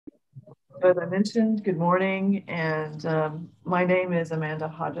As I mentioned, good morning, and my name is Amanda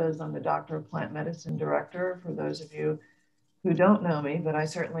Hodges. I'm the Doctor of Plant Medicine Director, for those of you who don't know me, but I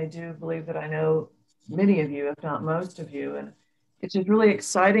certainly do believe that I know many of you, if not most of you, and it's just really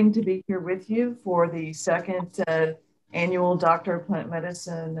exciting to be here with you for the second annual Doctor of Plant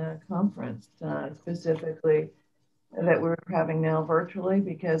Medicine conference, specifically that we're having now virtually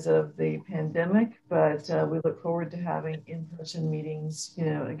because of the pandemic, but we look forward to having in-person meetings,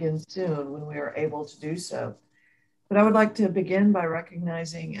 again soon when we are able to do so. But I would like to begin by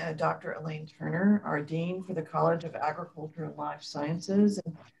recognizing Dr. Elaine Turner, our Dean for the College of Agriculture and Life Sciences.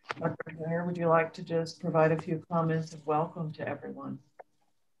 And Dr. Turner, would you like to just provide a few comments of welcome to everyone?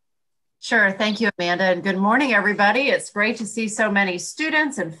 Sure, thank you, Amanda, and good morning, everybody. It's great to see so many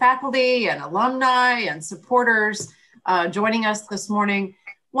students and faculty and alumni and supporters joining us this morning.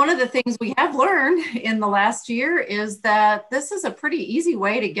 One of the things we have learned in the last year is that this is a pretty easy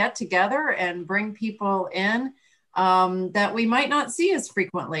way to get together and bring people in that we might not see as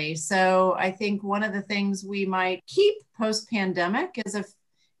frequently. So I think one of the things we might keep post-pandemic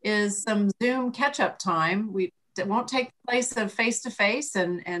is some Zoom catch-up time. It won't take the place of face-to-face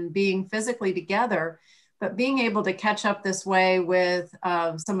and being physically together, but being able to catch up this way with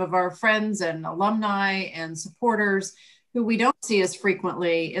some of our friends and alumni and supporters who we don't see as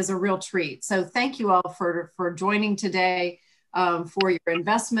frequently is a real treat. So thank you all for joining today, for your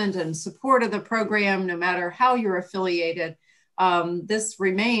investment and support of the program, no matter how you're affiliated. This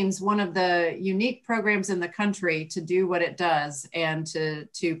remains one of the unique programs in the country to do what it does and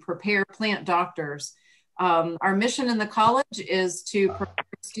to prepare plant doctors. Our mission in the college is to prepare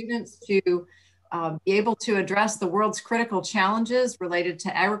students to be able to address the world's critical challenges related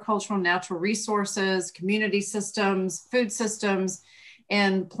to agricultural natural resources, community systems, food systems,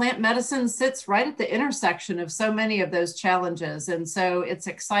 and plant medicine sits right at the intersection of so many of those challenges. And so it's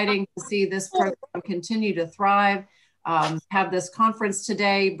exciting to see this program continue to thrive, have this conference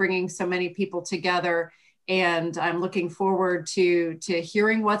today, bringing so many people together. And I'm looking forward to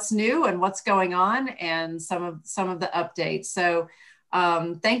hearing what's new and what's going on and some of the updates. So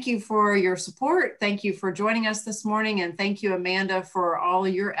thank you for your support. Thank you for joining us this morning. And thank you, Amanda, for all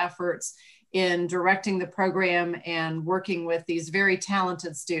your efforts in directing the program and working with these very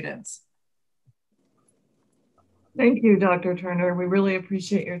talented students. Thank you, Dr. Turner. We really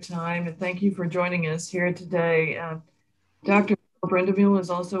appreciate your time, and thank you for joining us here today. Dr. Brendemuhl is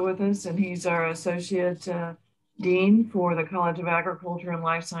also with us, and he's our Associate Dean for the College of Agriculture and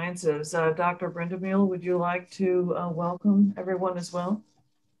Life Sciences. Dr. Brendemuhl, would you like to welcome everyone as well?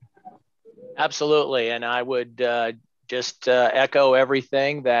 Absolutely, and I would just echo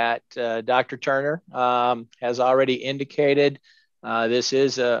everything that Dr. Turner has already indicated. This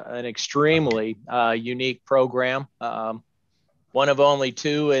is an extremely unique program, one of only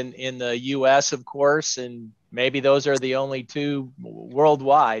two in the U.S., of course, and maybe those are the only two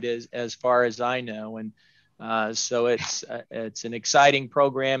worldwide as far as I know. And so it's an exciting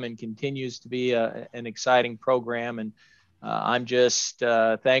program and continues to be an exciting program. And I'm just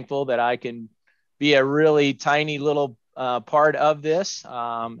thankful that I can be a really tiny little part of this.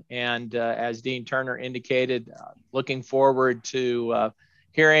 And as Dean Turner indicated, looking forward to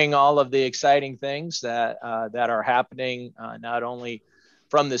hearing all of the exciting things that are happening, not only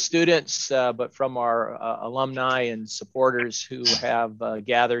from the students, but from our alumni and supporters who have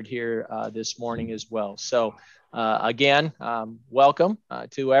gathered here this morning as well. So again, welcome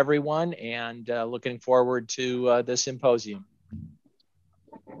to everyone, and looking forward to the symposium.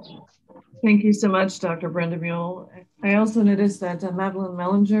 Thank you so much, Dr. Brendemuhl. I also noticed that Madeline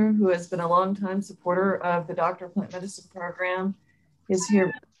Mellinger, who has been a longtime supporter of the Doctor of Plant Medicine program, is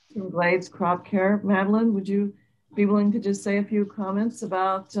here from Glades Crop Care. Madeline, would you be willing to just say a few comments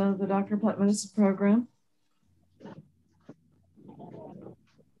about the Doctor of Plant Medicine program?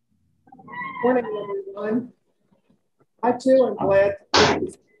 Morning, everyone. I too am glad to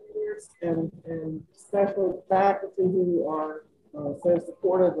be here and especially faculty who are so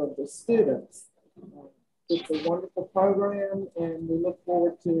supportive of the students. It's a wonderful program, and we look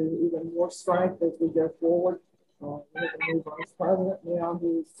forward to even more strength as we go forward. We have a new vice president now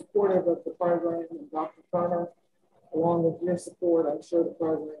who's supportive of the program, and Dr. Turner, along with your support, I'm sure the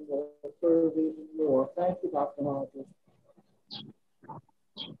program will improve even more. Thank you, Dr. Hodges.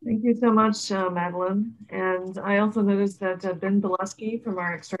 Thank you so much, Madeline. And I also noticed that Ben Bolusky from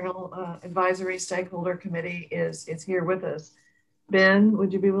our External Advisory Stakeholder Committee is here with us. Ben,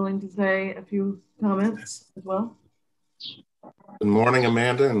 would you be willing to say a few comments as well? Good morning,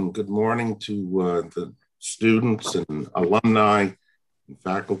 Amanda, and good morning to the students and alumni and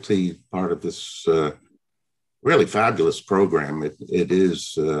faculty part of this really fabulous program. It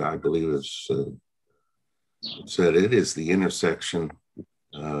is, I believe, as said, it is the intersection,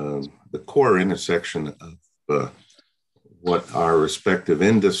 the core intersection of what our respective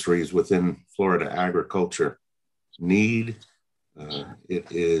industries within Florida agriculture need.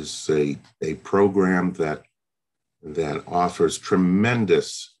 It is a program that offers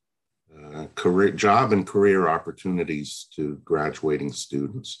tremendous job and career opportunities to graduating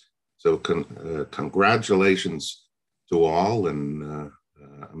students. So congratulations to all, and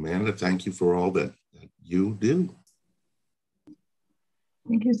Amanda, thank you for all that you do.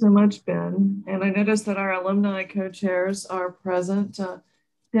 Thank you so much, Ben. And I noticed that our alumni co-chairs are present,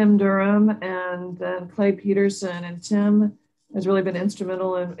 Tim Durham and then Clay Pederson. And Tim has really been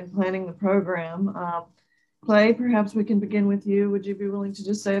instrumental in planning the program. Clay, perhaps we can begin with you. Would you be willing to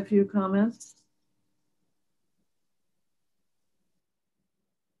just say a few comments?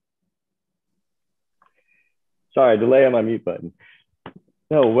 Sorry, delay on my mute button.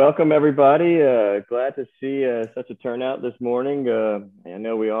 So welcome everybody. Glad to see such a turnout this morning. I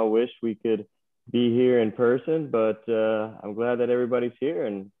know we all wish we could be here in person, but I'm glad that everybody's here,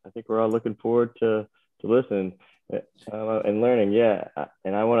 and I think we're all looking forward to listening and learning. Yeah,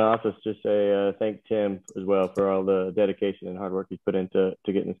 and I want to also just say thank Tim as well for all the dedication and hard work he's put into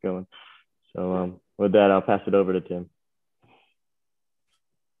getting this going. So with that, I'll pass it over to Tim.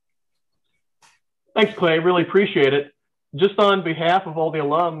 Thanks, Clay. Really appreciate it. Just on behalf of all the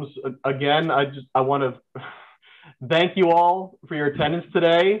alums, again, I want to thank you all for your attendance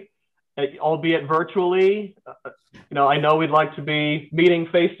today, albeit virtually. I know we'd like to be meeting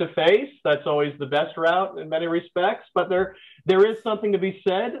face to face. That's always the best route in many respects, but there is something to be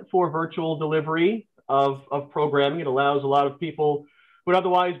said for virtual delivery of programming. It allows a lot of people who would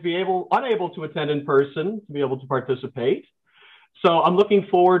otherwise be unable to attend in person to be able to participate. So I'm looking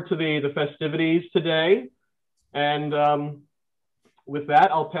forward to the festivities today. And with that,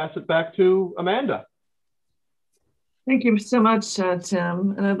 I'll pass it back to Amanda. Thank you so much,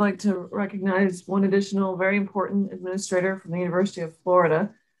 Tim. And I'd like to recognize one additional very important administrator from the University of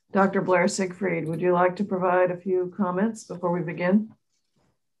Florida, Dr. Blair Siegfried. Would you like to provide a few comments before we begin?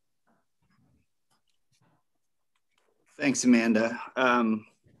 Thanks, Amanda.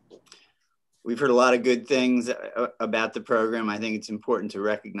 We've heard a lot of good things about the program. I think it's important to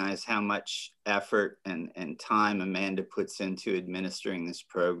recognize how much effort and time Amanda puts into administering this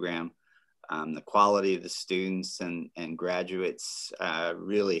program. The quality of the students and graduates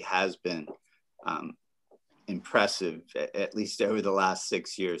really has been impressive, at least over the last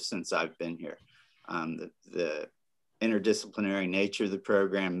 6 years since I've been here. The interdisciplinary nature of the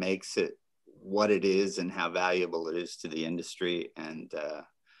program makes it what it is and how valuable it is to the industry. And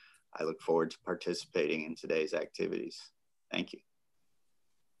I look forward to participating in today's activities. Thank you.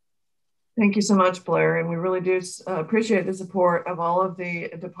 Thank you so much, Blair. And we really do appreciate the support of all of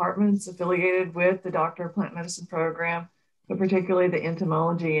the departments affiliated with the Doctor of Plant Medicine program, but particularly the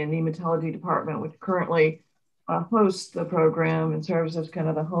Entomology and Nematology department, which currently hosts the program and serves as kind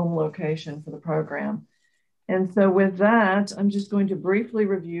of the home location for the program. And so with that, I'm just going to briefly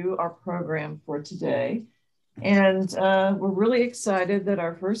review our program for today. And we're really excited that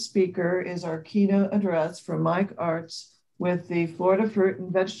our first speaker is our keynote address from Mike Aerts with the Florida Fruit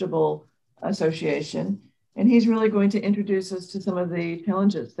and Vegetable Association. And he's really going to introduce us to some of the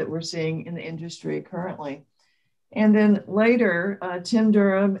challenges that we're seeing in the industry currently. And then later, Tim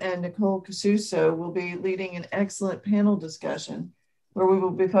Durham and Nicole Casuso will be leading an excellent panel discussion where we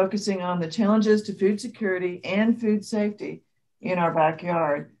will be focusing on the challenges to food security and food safety in our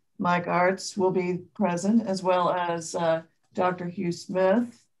backyard. Mike Aerts will be present, as well as Dr. Hugh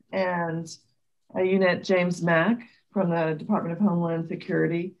Smith and Eunett James-Mack from the Department of Homeland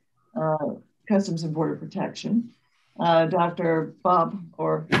Security, Customs and Border Protection, Dr. Bob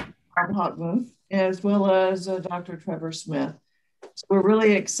Hochmuth, as well as Dr. Trevor Smith. So we're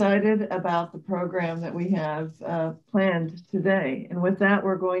really excited about the program that we have planned today. And with that,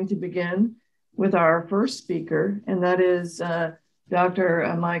 we're going to begin with our first speaker, and that is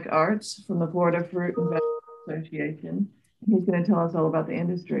Dr. Mike Aerts from the Florida Fruit and Vegetable Association. He's going to tell us all about the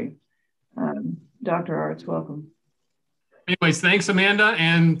industry. Dr. Aerts, welcome. Anyways, thanks, Amanda,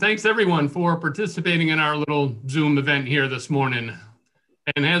 and thanks everyone for participating in our little Zoom event here this morning.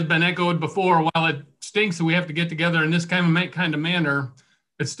 And has been echoed before, while it stinks that we have to get together in this kind of manner,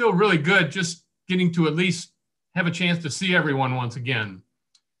 it's still really good just getting to at least have a chance to see everyone once again.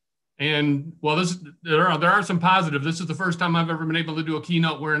 And well, there are some positives. This is the first time I've ever been able to do a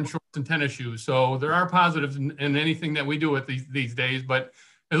keynote wearing shorts and tennis shoes. So there are positives in anything that we do with these days, but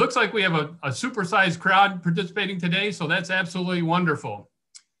it looks like we have a supersized crowd participating today. So that's absolutely wonderful.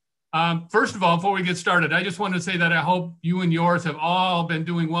 First of all, before we get started, I just want to say that I hope you and yours have all been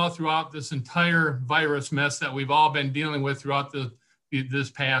doing well throughout this entire virus mess that we've all been dealing with throughout this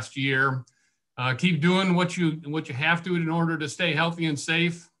past year. Keep doing what you have to in order to stay healthy and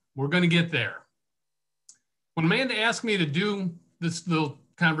safe. We're going to get there. When Amanda asked me to do this little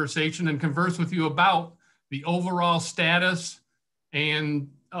conversation and converse with you about the overall status and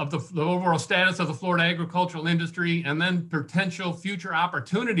of the overall status of the Florida agricultural industry and then potential future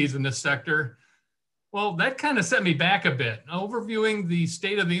opportunities in this sector, well, that kind of set me back a bit. Overviewing the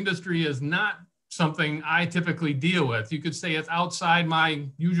state of the industry is not something I typically deal with. You could say it's outside my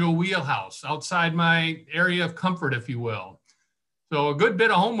usual wheelhouse, outside my area of comfort, if you will. So a good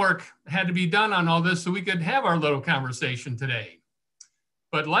bit of homework had to be done on all this so we could have our little conversation today.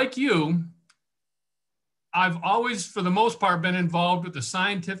 But like you, I've always, for the most part, been involved with the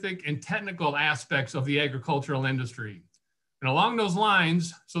scientific and technical aspects of the agricultural industry. And along those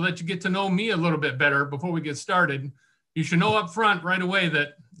lines, so that you get to know me a little bit better before we get started, you should know up front right away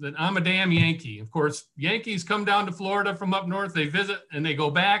that I'm a damn Yankee. Of course, Yankees come down to Florida from up north, they visit and they go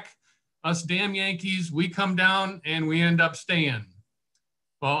back. Us damn Yankees, we come down and we end up staying.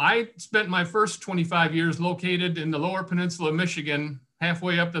 Well, I spent my first 25 years located in the lower peninsula of Michigan,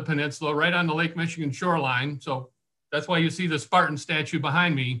 halfway up the peninsula, right on the Lake Michigan shoreline. So that's why you see the Spartan statue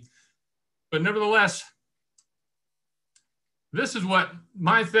behind me. But nevertheless, this is what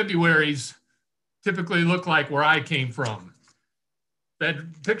my Februaries typically look like where I came from.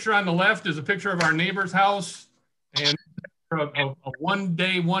 That picture on the left is a picture of our neighbor's house and a one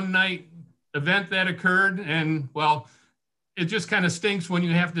day, one night event that occurred. And well, it just kind of stinks when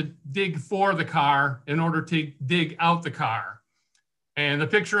you have to dig for the car in order to dig out the car. And the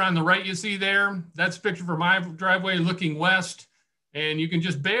picture on the right you see there, that's a picture from my driveway looking west. And you can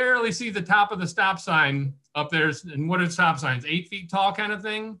just barely see the top of the stop sign up there. And what are stop signs? 8 feet tall kind of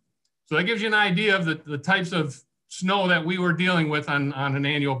thing. So that gives you an idea of the types of snow that we were dealing with on an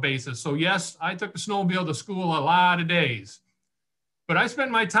annual basis. So yes, I took the snowmobile to school a lot of days. But I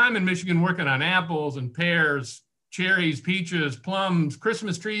spent my time in Michigan working on apples and pears, cherries, peaches, plums,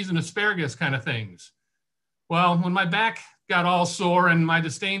 Christmas trees, and asparagus kind of things. Well, when my back got all sore and my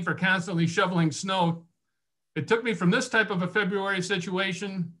disdain for constantly shoveling snow, it took me from this type of a February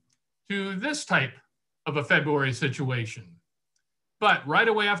situation to this type of a February situation. But right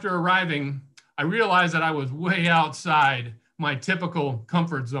away after arriving, I realized that I was way outside my typical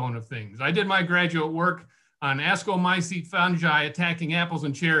comfort zone of things. I did my graduate work on ascomycete fungi attacking apples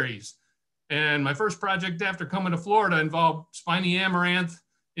and cherries. And my first project after coming to Florida involved spiny amaranth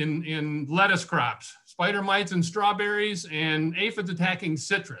in lettuce crops, spider mites in strawberries, and aphids attacking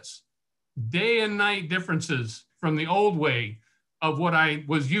citrus. Day and night differences from the old way of what I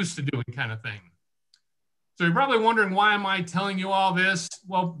was used to doing kind of thing. So you're probably wondering, why am I telling you all this?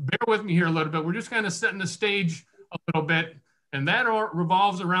 Well, bear with me here a little bit. We're just kind of setting the stage a little bit. And that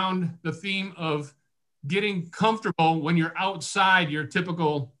revolves around the theme of getting comfortable when you're outside your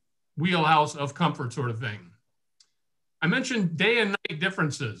typical wheelhouse of comfort sort of thing. I mentioned day and night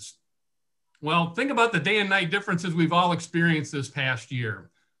differences. Well, think about the day and night differences we've all experienced this past year.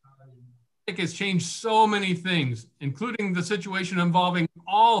 It has changed so many things, including the situation involving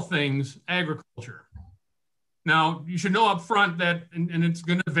all things agriculture. Now, you should know up front that, and it's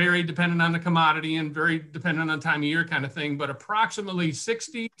going to vary depending on the commodity and very dependent on time of year kind of thing, but approximately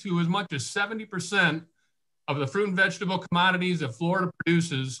 60 to as much as 70% of the fruit and vegetable commodities that Florida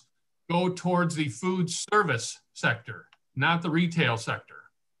produces go towards the food service sector, not the retail sector.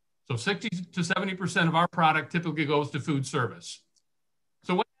 So 60 to 70% of our product typically goes to food service.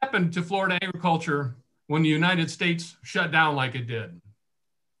 So what happened to Florida agriculture when the United States shut down like it did?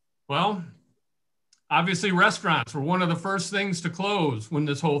 Well, obviously restaurants were one of the first things to close when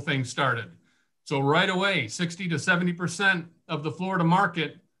this whole thing started. So right away, 60 to 70% of the Florida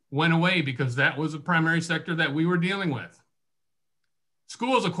market went away because that was the primary sector that we were dealing with.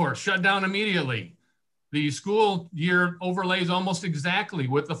 Schools, of course, shut down immediately. The school year overlays almost exactly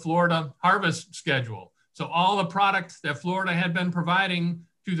with the Florida harvest schedule. So all the product that Florida had been providing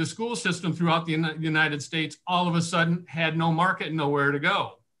to the school system throughout the United States all of a sudden had no market, nowhere to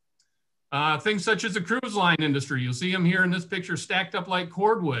go. Things such as the cruise line industry, you'll see them here in this picture stacked up like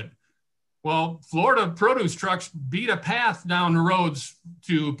cordwood. Well, Florida produce trucks beat a path down the roads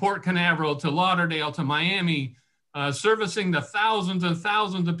to Port Canaveral, to Lauderdale, to Miami, servicing the thousands and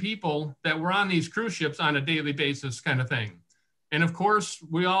thousands of people that were on these cruise ships on a daily basis kind of thing. And of course,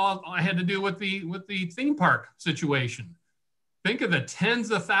 we all had to deal with the theme park situation. Think of the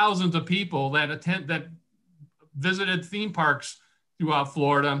tens of thousands of people that visited theme parks throughout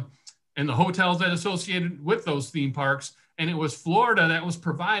Florida and the hotels that associated with those theme parks, And it was Florida that was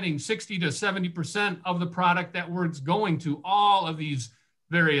providing 60 to 70% of the product that was going to all of these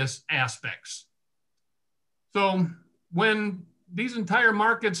various aspects. So when these entire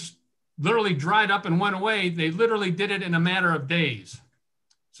markets literally dried up and went away, they literally did it in a matter of days.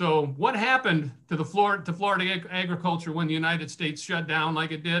 So what happened to Florida agriculture when the United States shut down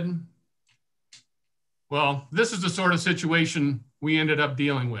like it did? Well, this is the sort of situation we ended up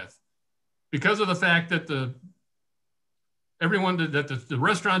dealing with. Because of the fact that the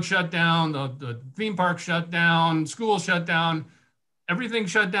restaurant shut down, the theme park shut down, school shut down, everything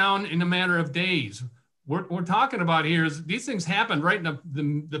shut down in a matter of days. What we're talking about here is these things happened right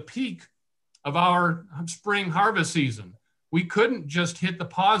in the peak of our spring harvest season. We couldn't just hit the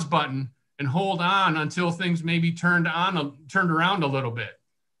pause button and hold on until things maybe turned around a little bit.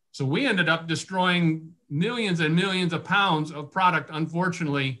 So we ended up destroying millions and millions of pounds of product,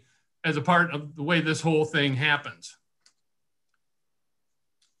 unfortunately, as a part of the way this whole thing happens.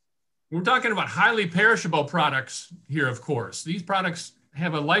 We're talking about highly perishable products here, of course. These products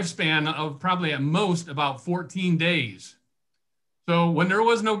have a lifespan of probably at most about 14 days. So when there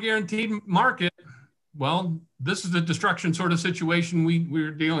was no guaranteed market, well, this is the destruction sort of situation we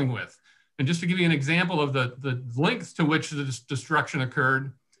were dealing with. And just to give you an example of the length to which this destruction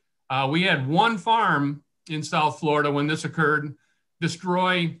occurred, we had one farm in South Florida when this occurred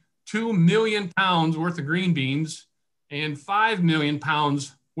destroy 2 million pounds worth of green beans and 5 million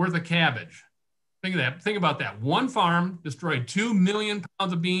pounds worth of cabbage. Think of that. Think about that. One farm destroyed 2 million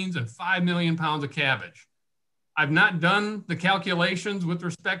pounds of beans and 5 million pounds of cabbage. I've not done the calculations with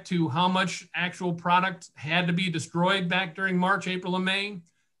respect to how much actual product had to be destroyed back during March, April, and May,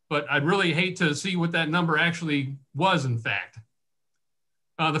 but I'd really hate to see what that number actually was, in fact.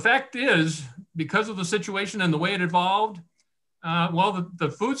 The fact is, because of the situation and the way it evolved, well, the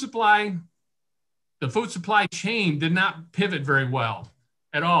food supply chain did not pivot very well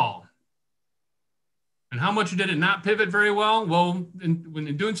at all. And how much did it not pivot very well? Well,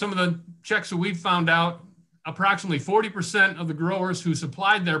 when doing some of the checks that we've found out, approximately 40% of the growers who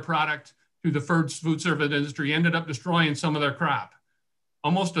supplied their product to the food service industry ended up destroying some of their crop.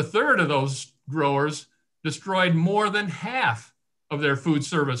 Almost a third of those growers destroyed more than half of their food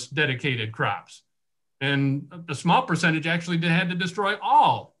service dedicated crops. And a small percentage actually had to destroy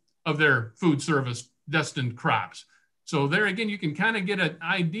all of their food service destined crops. So there again, you can kind of get an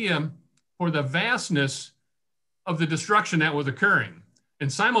idea for the vastness of the destruction that was occurring.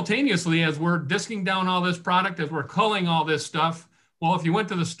 And simultaneously, as we're disking down all this product, as we're culling all this stuff, well, if you went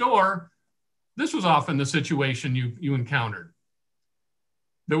to the store, this was often the situation you encountered.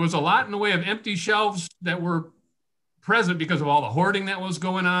 There was a lot in the way of empty shelves that were present because of all the hoarding that was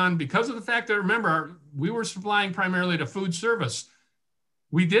going on, because of the fact that, remember, we were supplying primarily to food service.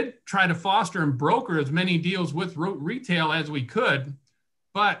 We did try to foster and broker as many deals with retail as we could,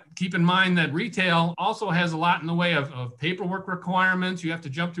 but keep in mind that retail also has a lot in the way of paperwork requirements. You have to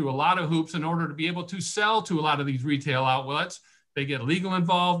jump through a lot of hoops in order to be able to sell to a lot of these retail outlets. They get legal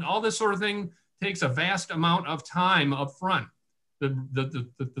involved. All this sort of thing takes a vast amount of time up front. The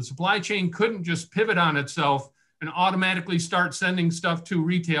supply chain couldn't just pivot on itself and automatically start sending stuff to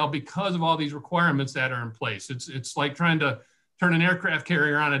retail because of all these requirements that are in place. It's like trying to turn an aircraft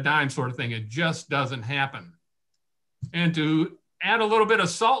carrier on a dime sort of thing. It just doesn't happen. And to add a little bit of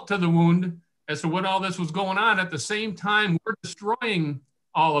salt to the wound as to what all this was going on, at the same time we're destroying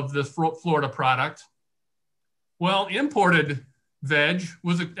all of this Florida product. Well, imported veg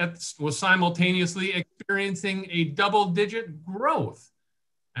was simultaneously experiencing a double-digit growth.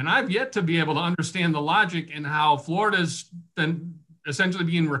 And I've yet to be able to understand the logic in how Florida's been essentially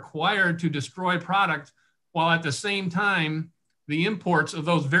being required to destroy product while at the same time the imports of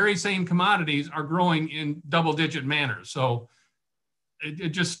those very same commodities are growing in double-digit manners. So it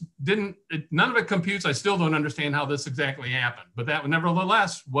just didn't, none of it computes. I still don't understand how this exactly happened, but that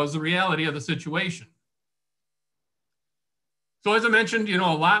nevertheless was the reality of the situation. So as I mentioned, a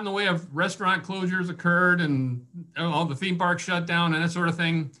lot in the way of restaurant closures occurred and all the theme parks shut down and that sort of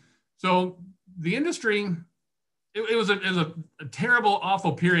thing. So the industry, it was a terrible,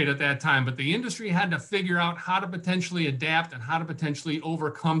 awful period at that time, but the industry had to figure out how to potentially adapt and how to potentially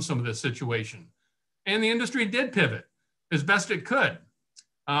overcome some of this situation. And the industry did pivot as best it could.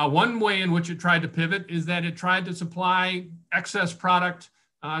 One way in which it tried to pivot is that it tried to supply excess product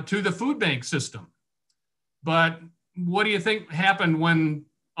to the food bank system. But what do you think happened when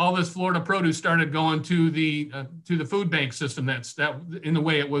all this Florida produce started going to the food bank system that in the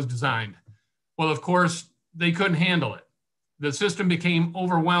way it was designed? Well, of course, they couldn't handle it. The system became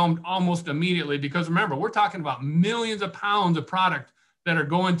overwhelmed almost immediately because remember, we're talking about millions of pounds of product that are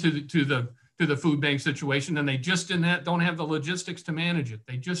going to to the food bank situation, and they just don't have the logistics to manage it.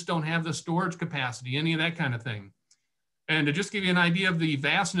 They just don't have the storage capacity, any of that kind of thing. And to just give you an idea of the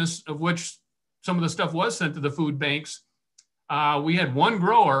vastness of which some of the stuff was sent to the food banks, we had one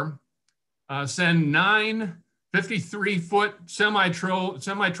grower send 9 53-foot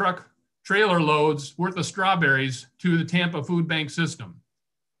semi-truck trailer loads worth of strawberries to the Tampa food bank system.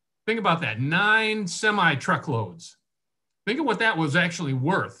 Think about that, 9 semi-truckloads. Think of what that was actually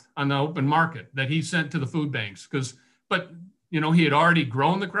worth on the open market that he sent to the food banks. But you know, he had already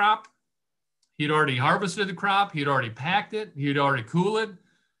grown the crop, he'd already harvested the crop, he'd already packed it, he'd already cooled it.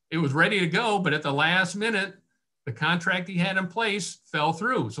 It was ready to go, but at the last minute, the contract he had in place fell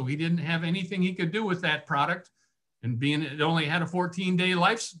through. So he didn't have anything he could do with that product. And being it only had a 14-day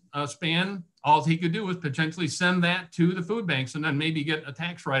lifespan, all he could do was potentially send that to the food banks and then maybe get a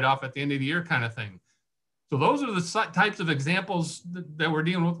tax write-off at the end of the year kind of thing. So those are the types of examples that we're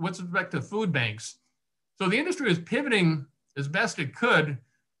dealing with respect to food banks. So the industry was pivoting as best it could,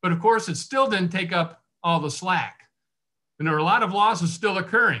 but of course it still didn't take up all the slack. And there were a lot of losses still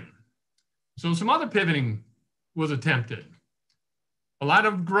occurring. So some other pivoting was attempted. A lot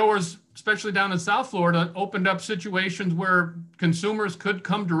of growers, especially down in South Florida, opened up situations where consumers could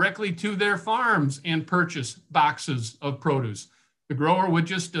come directly to their farms and purchase boxes of produce. The grower would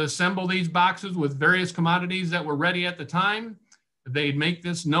just assemble these boxes with various commodities that were ready at the time. They'd make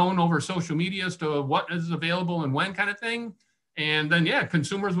this known over social media as to what is available and when kind of thing. And then, yeah,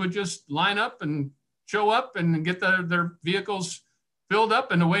 consumers would just line up and show up and get their vehicles filled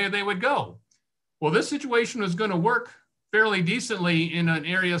up and away they would go. Well, this situation was going to work fairly decently in an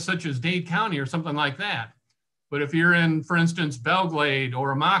area such as Dade County or something like that. But if you're in, for instance, Belglade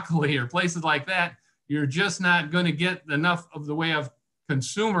or Immokalee or places like that, you're just not going to get enough of the way of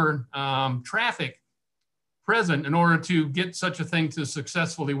consumer traffic present in order to get such a thing to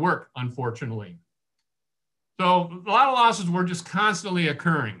successfully work, unfortunately. So a lot of losses were just constantly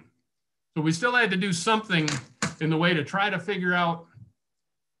occurring. So we still had to do something in the way to try to figure out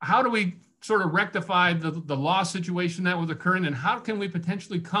how do we sort of rectify the loss situation that was occurring, and how can we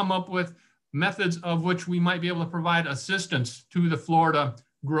potentially come up with methods of which we might be able to provide assistance to the Florida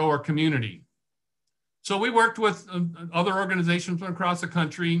grower community. So we worked with other organizations across the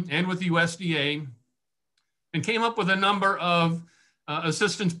country and with the USDA and came up with a number of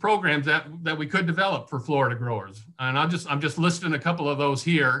assistance programs that we could develop for Florida growers. And I'm just listing a couple of those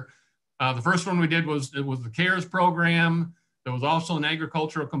here. The first one we did was the CARES program. There was also an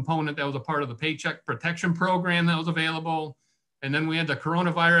agricultural component that was a part of the Paycheck Protection Program that was available. And then we had the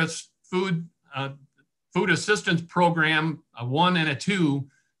Coronavirus Food Assistance Program, a 1 and a 2,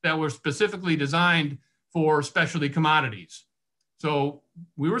 that were specifically designed for specialty commodities. So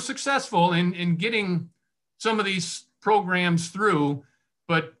we were successful in getting some of these programs through,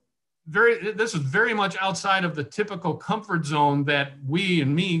 but this is very much outside of the typical comfort zone that we,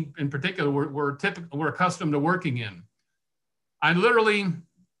 and me in particular, were accustomed to working in. I literally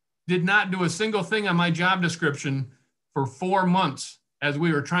did not do a single thing on my job description for 4 months as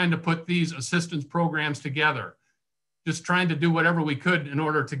we were trying to put these assistance programs together, just trying to do whatever we could in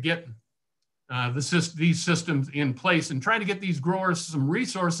order to get these systems in place and try to get these growers some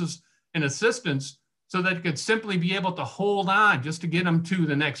resources and assistance so that it could simply be able to hold on just to get them to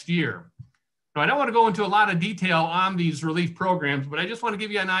the next year. Now, I don't want to go into a lot of detail on these relief programs, but I just want to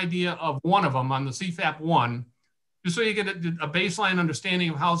give you an idea of one of them on the CFAP 1, just so you get a baseline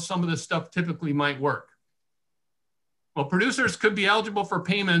understanding of how some of this stuff typically might work. Well, producers could be eligible for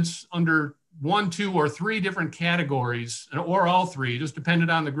payments under 1, 2, or 3 different categories, or all 3, just depended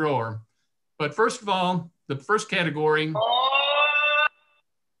on the grower. But first of all, the first category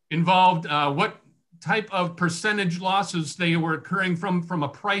involved what type of percentage losses they were occurring from a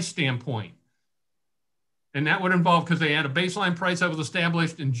price standpoint. And that would involve, because they had a baseline price that was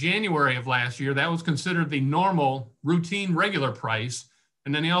established in January of last year, that was considered the normal, routine, regular price.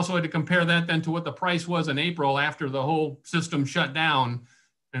 And then they also had to compare that then to what the price was in April after the whole system shut down.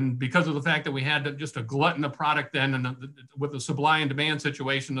 And because of the fact that we had just a glutton of product then, and with the supply and demand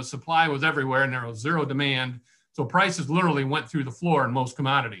situation, the supply was everywhere and there was zero demand. So prices literally went through the floor in most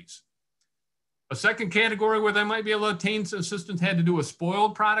commodities. A second category where they might be able to obtain assistance had to do with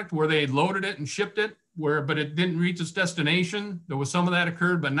spoiled product, where they loaded it and shipped it, but it didn't reach its destination. There was some of that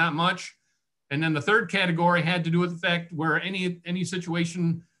occurred, but not much. And then the third category had to do with the fact where any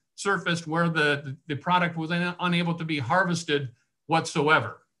situation surfaced where the product was unable to be harvested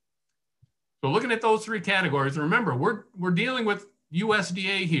whatsoever. So looking at those 3 categories, remember, we're dealing with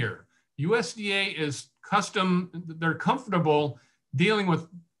USDA here. USDA is they're comfortable dealing with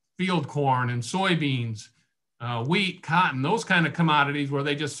field corn and soybeans, wheat, cotton, those kind of commodities where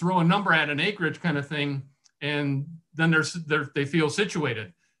they just throw a number at an acreage kind of thing, and then they feel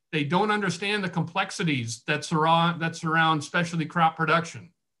situated. They don't understand the complexities that surround specialty crop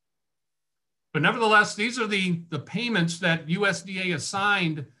production. But nevertheless, these are the payments that USDA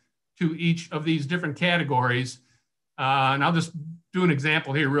assigned to each of these different categories. And I'll just do an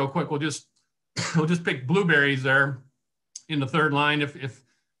example here real quick. We'll just pick blueberries there in the third line. If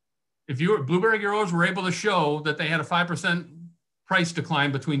blueberry growers were able to show that they had a 5% price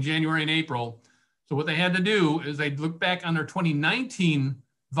decline between January and April, so what they had to do is they'd look back on their 2019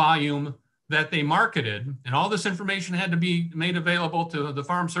 volume that they marketed, and all this information had to be made available to the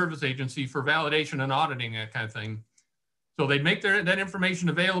Farm Service Agency for validation and auditing, that kind of thing. So they'd make that information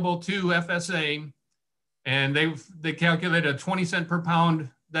available to FSA, and they calculated a 20 cent per pound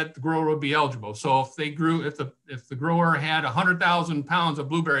that the grower would be eligible. So if the grower had 100,000 pounds of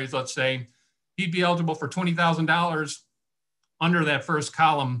blueberries, let's say, he'd be eligible for $20,000 under that first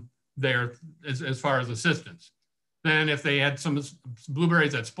column there as far as assistance. Then if they had some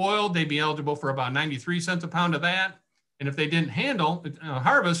blueberries that spoiled, they'd be eligible for about 93 cents a pound of that. And if they didn't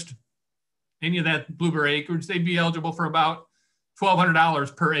harvest any of that blueberry acreage, they'd be eligible for about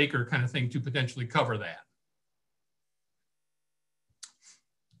 $1,200 per acre kind of thing to potentially cover that.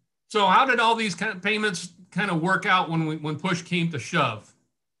 So how did all these kind of payments kind of work out when push came to shove?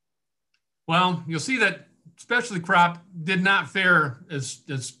 Well, you'll see that specialty crop did not fare as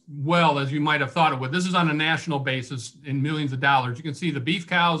well as you might have thought it would. This is on a national basis in millions of dollars. You can see the beef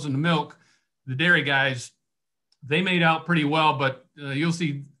cows and the milk, the dairy guys, they made out pretty well, but you'll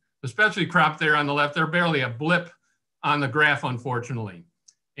see the specialty crop there on the left, they're barely a blip on the graph, unfortunately.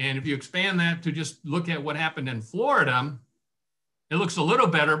 And if you expand that to just look at what happened in Florida, it looks a little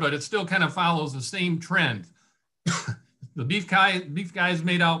better, but it still kind of follows the same trend. The beef guys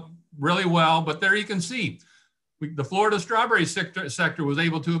made out really well, but there you can see the Florida strawberry sector was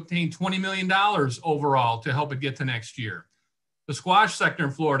able to obtain $20 million overall to help it get to next year. The squash sector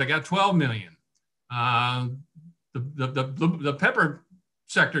in Florida got $12 million. The pepper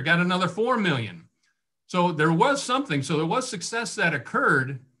sector got another $4 million. So there was something. So there was success that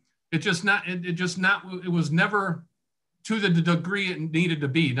occurred. It was never to the degree it needed to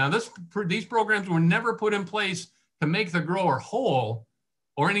be. Now, these programs were never put in place to make the grower whole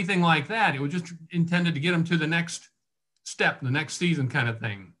or anything like that. It was just intended to get them to the next step, the next season kind of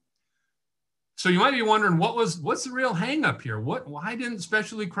thing. So you might be wondering, what's the real hang up here? Why didn't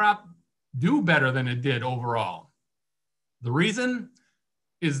specialty crop do better than it did overall? The reason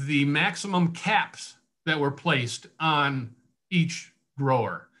is the maximum caps that were placed on each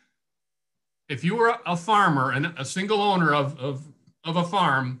grower. If you were a farmer and a single owner of a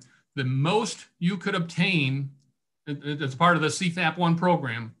farm, the most you could obtain as part of the CFAP1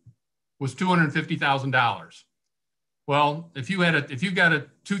 program was $250,000. Well, if you got a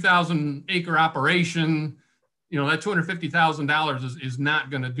 2,000 acre operation, that $250,000 is not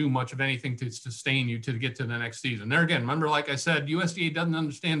going to do much of anything to sustain you to get to the next season. There again, remember, like I said, USDA doesn't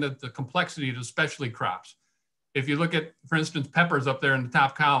understand the complexity of the specialty crops. If you look at, for instance, peppers up there in the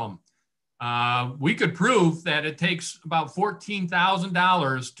top column, we could prove that it takes about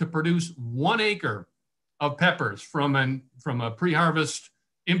 $14,000 to produce 1 acre of peppers from a pre-harvest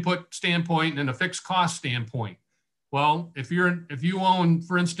input standpoint and a fixed cost standpoint. Well, if you own,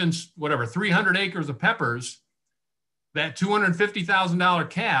 for instance, 300 acres of peppers, that $250,000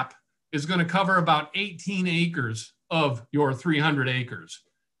 cap is going to cover about 18 acres of your 300 acres.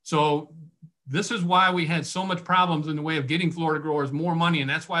 So this is why we had so much problems in the way of getting Florida growers more money, and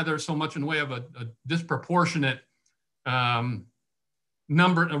that's why there's so much in the way of a disproportionate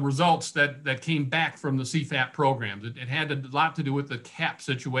number of results that came back from the CFAP programs. It had a lot to do with the cap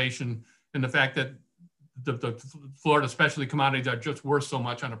situation and the fact that the Florida specialty commodities are just worth so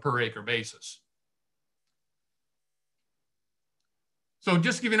much on a per acre basis. So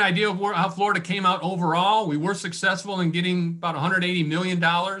just to give you an idea of how Florida came out overall, we were successful in getting about $180 million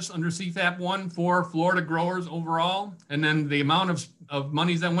under CFAP1 for Florida growers overall. And then the amount of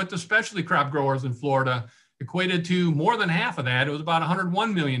monies that went to specialty crop growers in Florida equated to more than half of that. It was about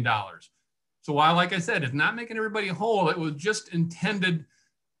 $101 million. So while, like I said, it's not making everybody whole, it was just intended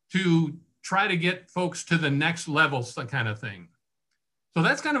to try to get folks to the next level kind of thing. So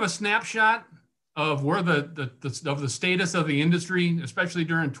that's kind of a snapshot of where the status of the industry, especially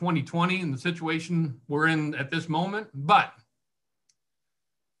during 2020 and the situation we're in at this moment. But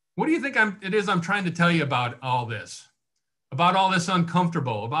what do you think I'm trying to tell you about all this? About all this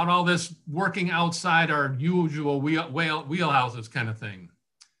uncomfortable, about all this working outside our usual wheelhouses kind of thing?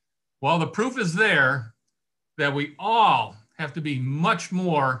 Well, the proof is there that we all have to be much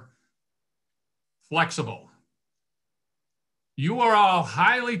more flexible. You are all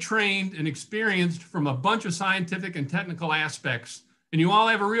highly trained and experienced from a bunch of scientific and technical aspects, and you all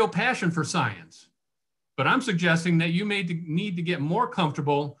have a real passion for science. But I'm suggesting that you may need to get more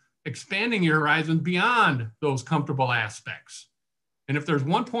comfortable expanding your horizons beyond those comfortable aspects. And if there's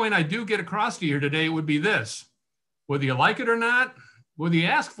one point I do get across to you today, it would be this: whether you like it or not, whether you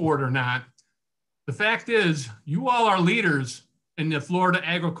ask for it or not, the fact is you all are leaders in the Florida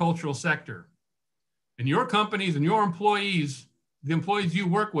agricultural sector. And your companies and your employees, the employees you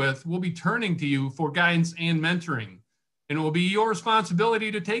work with, will be turning to you for guidance and mentoring. And it will be your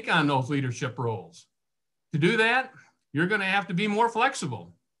responsibility to take on those leadership roles. To do that, you're going to have to be more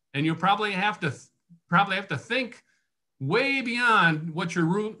flexible, and you'll probably have to think way beyond what you're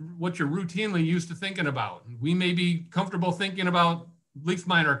routinely used to thinking about. We may be comfortable thinking about leaf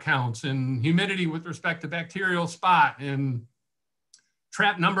miner counts and humidity with respect to bacterial spot and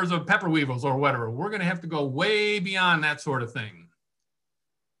trap numbers of pepper weevils or whatever. We're going to have to go way beyond that sort of thing.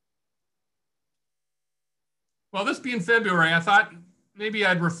 Well, this being February, I thought maybe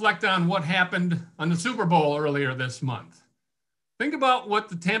I'd reflect on what happened on the Super Bowl earlier this month. Think about what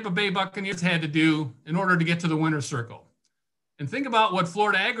the Tampa Bay Buccaneers had to do in order to get to the winner's circle. And think about what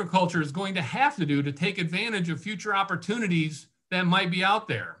Florida agriculture is going to have to do to take advantage of future opportunities that might be out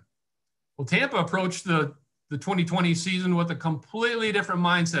there. Well, Tampa approached the 2020 season with a completely different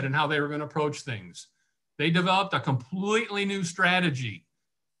mindset in how they were going to approach things. They developed a completely new strategy.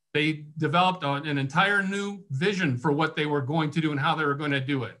 They developed an entire new vision for what they were going to do and how they were going to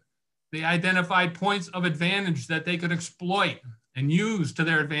do it. They identified points of advantage that they could exploit and use to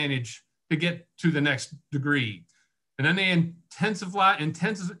their advantage to get to the next degree. And then they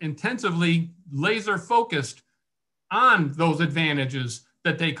intensively laser focused on those advantages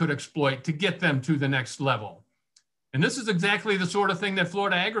that they could exploit to get them to the next level. And this is exactly the sort of thing that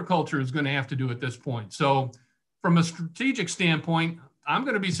Florida agriculture is going to have to do at this point. So from a strategic standpoint, I'm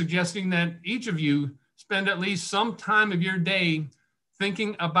going to be suggesting that each of you spend at least some time of your day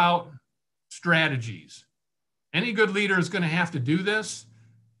thinking about strategies. Any good leader is going to have to do this,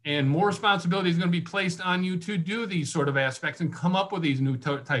 and more responsibility is going to be placed on you to do these sort of aspects and come up with these new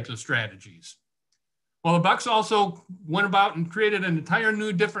types of strategies. Well, the Bucks also went about and created an entire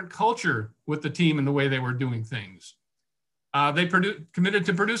new different culture with the team and the way they were doing things. They committed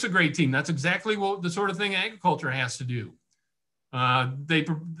to produce a great team. That's exactly what the sort of thing agriculture has to do. They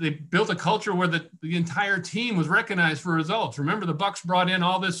built a culture where the entire team was recognized for results. Remember, the Bucks brought in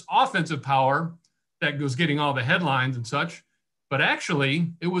all this offensive power that was getting all the headlines and such, but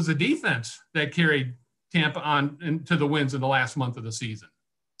actually it was the defense that carried Tampa on into the wins in the last month of the season.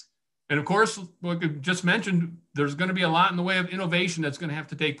 And of course, like I just mentioned, there's going to be a lot in the way of innovation that's going to have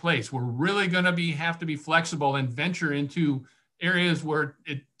to take place. We're really going to have to be flexible and venture into areas where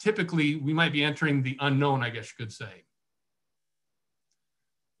typically we might be entering the unknown, I guess you could say.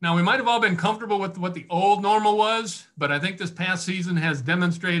 Now, we might have all been comfortable with what the old normal was, but I think this past season has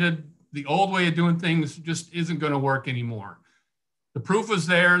demonstrated the old way of doing things just isn't going to work anymore. The proof is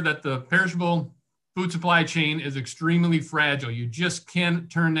there that the perishable food supply chain is extremely fragile. You just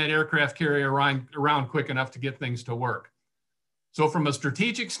can't turn that aircraft carrier around quick enough to get things to work. So from a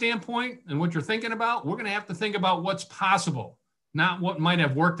strategic standpoint and what you're thinking about, we're going to have to think about what's possible, not what might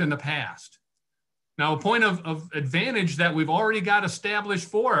have worked in the past. Now, a point of advantage that we've already got established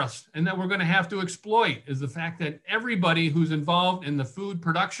for us and that we're going to have to exploit is the fact that everybody who's involved in the food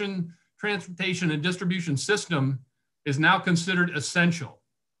production, transportation, and distribution system is now considered essential.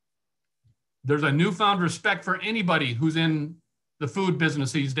 There's a newfound respect for anybody who's in the food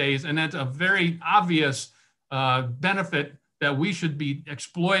business these days, and that's a very obvious benefit that we should be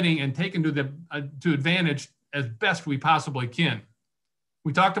exploiting and taking to advantage as best we possibly can.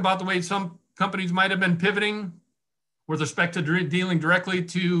 We talked about the way some companies might have been pivoting with respect to dealing directly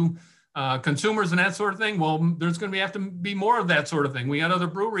to consumers and that sort of thing. Well, there's going to have to be more of that sort of thing. We had other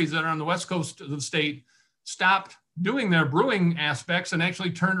breweries that are on the west coast of the state stopped doing their brewing aspects and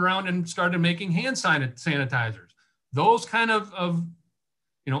actually turned around and started making hand sanitizers. Those kind of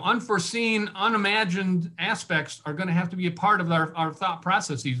unforeseen, unimagined aspects are going to have to be a part of our thought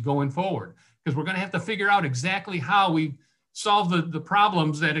processes going forward, because we're going to have to figure out exactly how we solve the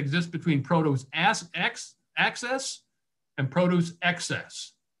problems that exist between produce access and produce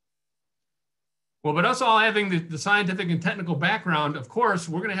excess. Well, but us all having the scientific and technical background, of course,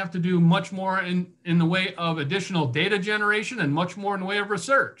 we're going to have to do much more in the way of additional data generation and much more in the way of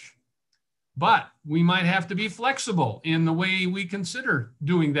research. But we might have to be flexible in the way we consider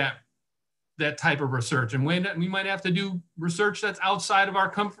doing that type of research, and we might have to do research that's outside of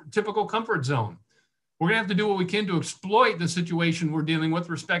our typical comfort zone. We're going to have to do what we can to exploit the situation we're dealing with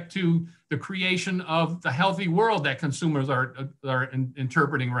respect to the creation of the healthy world that consumers are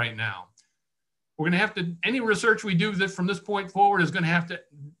interpreting right now. We're going to have to, any research we do from this point forward is going to have to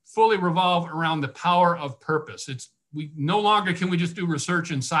fully revolve around the power of purpose. We no longer can we just do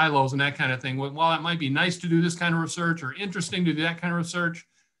research in silos and that kind of thing. While it might be nice to do this kind of research or interesting to do that kind of research,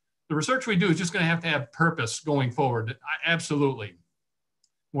 the research we do is just going to have purpose going forward. Absolutely.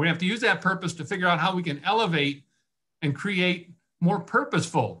 We're going to have to use that purpose to figure out how we can elevate and create more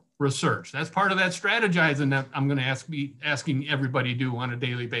purposeful research. That's part of that strategizing that I'm going to be asking everybody to do on a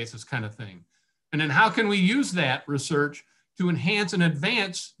daily basis kind of thing. And then how can we use that research to enhance and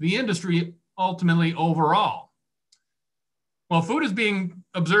advance the industry ultimately overall? Well, food is being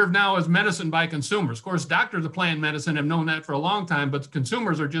observed now as medicine by consumers. Of course, doctors of plant medicine have known that for a long time, but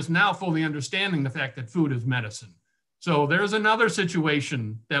consumers are just now fully understanding the fact that food is medicine. So there's another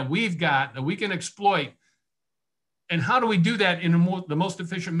situation that we've got that we can exploit. And how do we do that in the most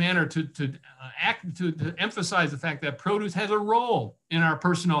efficient manner to emphasize the fact that produce has a role in our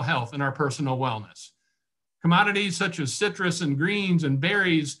personal health and our personal wellness? Commodities such as citrus and greens and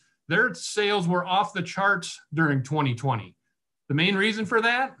berries, their sales were off the charts during 2020. The main reason for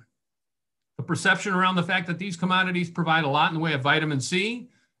that, the perception around the fact that these commodities provide a lot in the way of vitamin C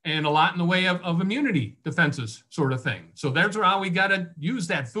and a lot in the way of immunity defenses sort of thing. So that's how we got to use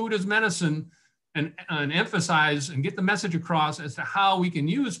that food as medicine and emphasize and get the message across as to how we can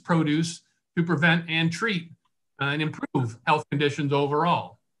use produce to prevent and treat and improve health conditions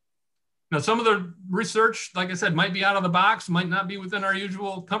overall. Now, some of the research, like I said, might be out of the box, might not be within our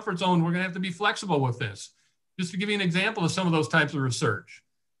usual comfort zone. We're going to have to be flexible with this. Just to give you an example of some of those types of research.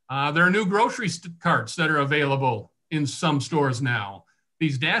 There are new grocery carts that are available in some stores now.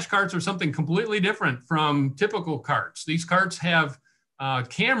 These dash carts are something completely different from typical carts. These carts have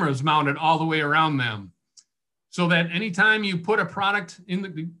cameras mounted all the way around them, so that anytime you put a product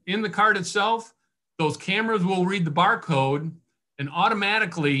in the cart itself, those cameras will read the barcode, and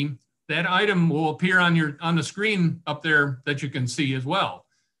automatically that item will appear on the screen up there that you can see as well.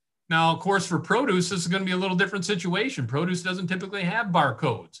 Now, of course, for produce, this is going to be a little different situation. Produce doesn't typically have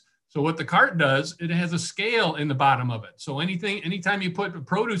barcodes. So what the cart does, it has a scale in the bottom of it. So anytime you put a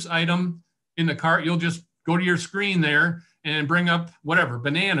produce item in the cart, you'll just go to your screen there and bring up whatever,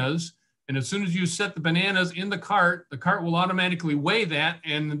 bananas. And as soon as you set the bananas in the cart will automatically weigh that,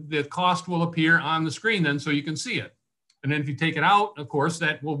 and the cost will appear on the screen then so you can see it. And then if you take it out, of course,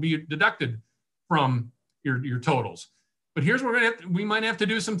 that will be deducted from your totals. But here's where we might have to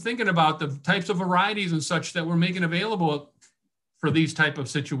do some thinking about the types of varieties and such that we're making available for these type of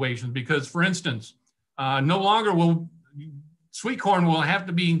situations. Because, for instance, no longer will sweet corn will have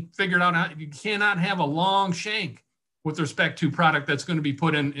to be figured out. You cannot have a long shank with respect to product that's going to be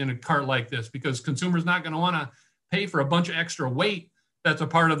put in a cart like this, because consumers not going to want to pay for a bunch of extra weight that's a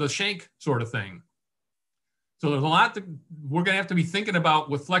part of the shank sort of thing. So there's a lot that we're going to have to be thinking about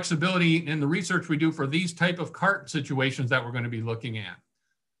with flexibility in the research we do for these type of cart situations that we're going to be looking at.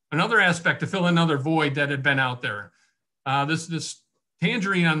 Another aspect to fill another void that had been out there. This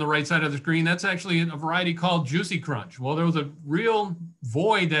tangerine on the right side of the screen, that's actually a variety called Juicy Crunch. Well, there was a real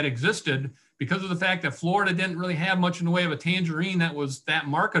void that existed because of the fact that Florida didn't really have much in the way of a tangerine that was that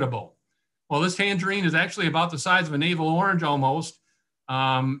marketable. Well, this tangerine is actually about the size of a navel orange almost.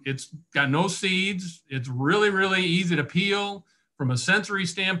 It's got no seeds. It's really, really easy to peel. From a sensory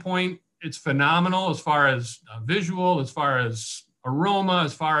standpoint, it's phenomenal as far as visual, as far as aroma,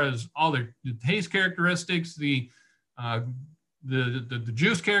 as far as all the taste characteristics, the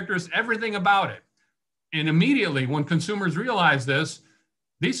juice characteristics, everything about it. And immediately when consumers realized this,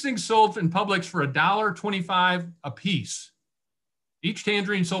 these things sold in Publix for $1.25 a piece. Each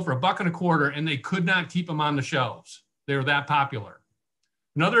tangerine sold for $1.25, and they could not keep them on the shelves. They were that popular.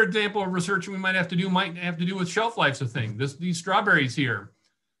 Another example of research we might have to do with shelf lives of things. These strawberries here,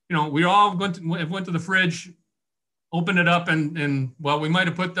 you know, we all went to the fridge, opened it up, and well, we might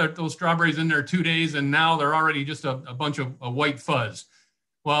have put those strawberries in there 2 days, and now they're already just a bunch of white fuzz.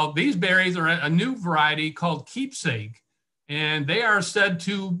 Well, these berries are a new variety called Keepsake, and they are said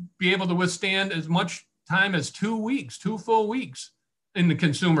to be able to withstand as much time as 2 weeks, 2 full weeks in the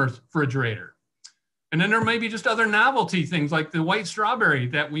consumer refrigerator. And then there may be just other novelty things like the white strawberry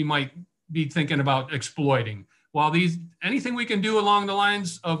that we might be thinking about exploiting. While anything we can do along the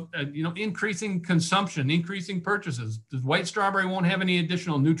lines of increasing consumption, increasing purchases. The white strawberry won't have any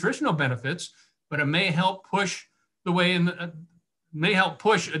additional nutritional benefits, but it may help push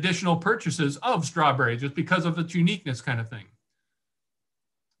additional purchases of strawberries just because of its uniqueness kind of thing.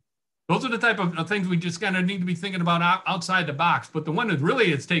 those are the type of things we just kind of need to be thinking about outside the box. But the one that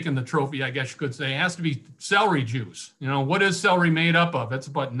really has taken the trophy, I guess you could say, has to be celery juice. You know, what is celery made up of? It's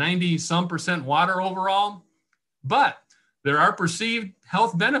about 90% water overall. But there are perceived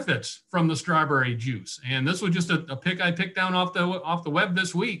health benefits from the strawberry juice. And this was just a pick I picked down off the web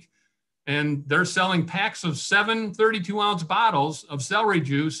this week. And they're selling packs of 7 32-ounce bottles of celery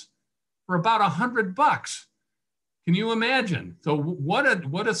juice for about $100. Can you imagine? So what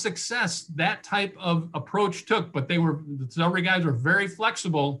a success that type of approach took. But the celery guys were very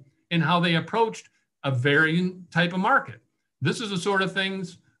flexible in how they approached a varying type of market. This is the sort of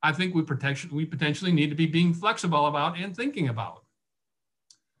things I think we potentially need to be being flexible about and thinking about.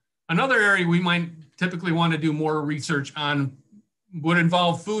 Another area we might typically want to do more research on would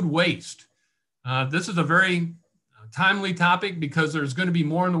involve food waste. This is a very timely topic because there's going to be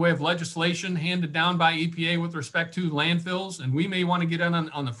more in the way of legislation handed down by EPA with respect to landfills. And we may want to get in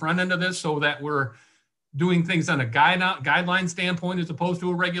on the front end of this so that we're doing things on a guideline standpoint as opposed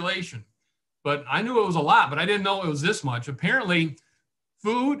to a regulation. But I knew it was a lot, but I didn't know it was this much. Apparently,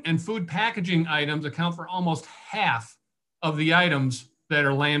 food and food packaging items account for almost half of the items that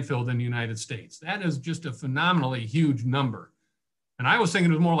are landfilled in the United States. That is just a phenomenally huge number. And I was thinking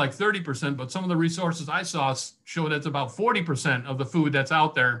it was more like 30%, but some of the resources I saw show that's about 40% of the food that's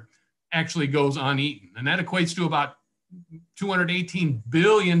out there actually goes uneaten. And that equates to about $218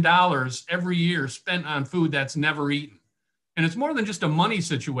 billion every year spent on food that's never eaten. And it's more than just a money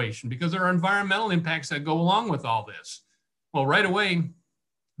situation because there are environmental impacts that go along with all this. Well, right away,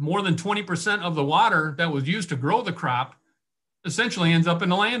 more than 20% of the water that was used to grow the crop essentially ends up in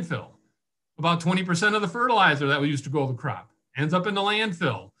the landfill. About 20% of the fertilizer that was used to grow the crop ends up in the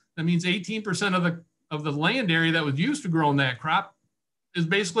landfill. That means 18% of the land area that was used to growing that crop is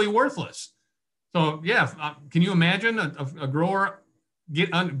basically worthless. So yeah, can you imagine a grower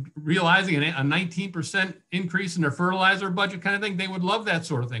realizing a 19% increase in their fertilizer budget kind of thing? They would love that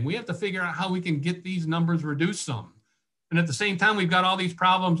sort of thing. We have to figure out how we can get these numbers reduced some. And at the same time, we've got all these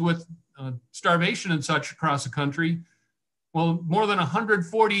problems with starvation and such across the country. Well, more than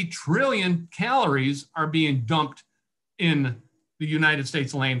 140 trillion calories are being dumped in the United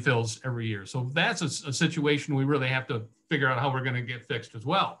States landfills every year. So that's a situation we really have to figure out how we're going to get fixed as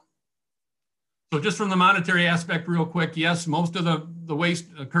well. So just from the monetary aspect real quick, yes, most of the waste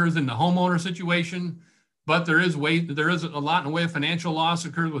occurs in the homeowner situation, but there is a lot in the way of financial loss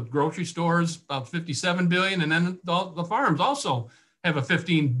occurs with grocery stores, about 57 billion. And then the farms also have a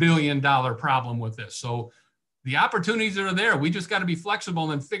 $15 billion problem with this. So the opportunities that are there, we just got to be flexible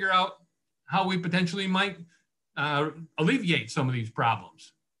and figure out how we potentially might alleviate some of these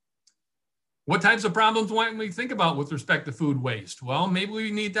problems. What types of problems might we think about with respect to food waste? Well, maybe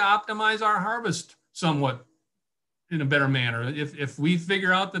we need to optimize our harvest somewhat in a better manner. If we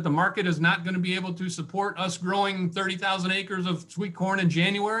figure out that the market is not going to be able to support us growing 30,000 acres of sweet corn in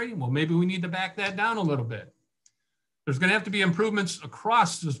January, well, maybe we need to back that down a little bit. There's going to have to be improvements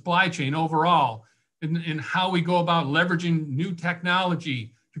across the supply chain overall in how we go about leveraging new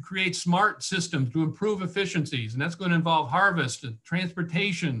technology to create smart systems to improve efficiencies. And that's going to involve harvest,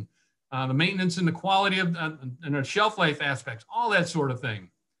 transportation, the maintenance and the quality of and the shelf life aspects, all that sort of thing.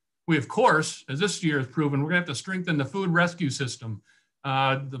 We, of course, as this year has proven, we're going to have to strengthen the food rescue system.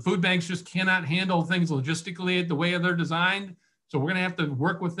 The food banks just cannot handle things logistically the way they're designed. So we're going to have to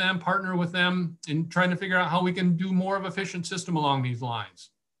work with them, partner with them in trying to figure out how we can do more of an efficient system along these lines.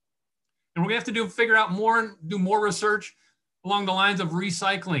 And we're going to have to figure out more, do more research along the lines of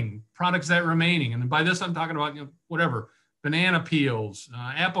recycling products that are remaining. And by this, I'm talking about, whatever, banana peels,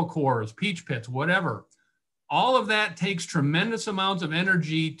 apple cores, peach pits, whatever. All of that takes tremendous amounts of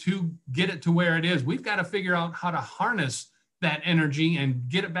energy to get it to where it is. We've got to figure out how to harness that energy and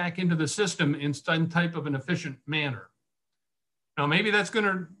get it back into the system in some type of an efficient manner. Now, maybe that's going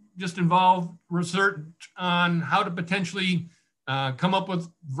to just involve research on how to potentially come up with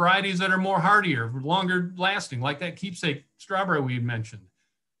varieties that are more hardier, longer lasting, like that keepsake strawberry we mentioned.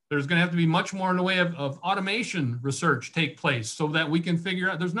 There's going to have to be much more in the way of automation research take place so that we can figure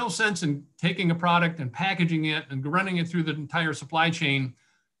out, there's no sense in taking a product and packaging it and running it through the entire supply chain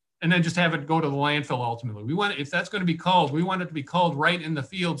and then just have it go to the landfill ultimately. We want, if that's going to be called, we want it to be called right in the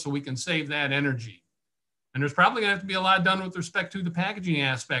field so we can save that energy. And there's probably going to have to be a lot done with respect to the packaging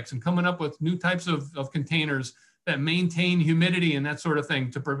aspects and coming up with new types of containers that maintain humidity and that sort of thing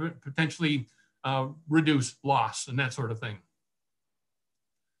to potentially reduce loss and that sort of thing.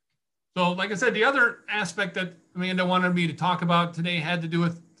 So like I said, the other aspect that Amanda wanted me to talk about today had to do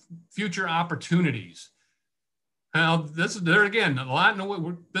with future opportunities. Now, this is there again, a lot in the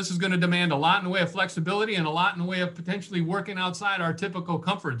way, this is going to demand a lot in the way of flexibility and a lot in the way of potentially working outside our typical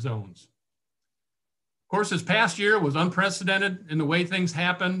comfort zones. Of course, this past year was unprecedented in the way things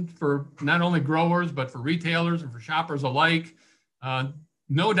happened for not only growers, but for retailers and for shoppers alike.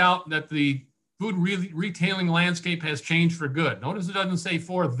 No doubt that the food retailing landscape has changed for good. Notice it doesn't say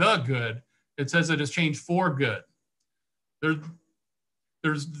for the good, it says it has changed for good.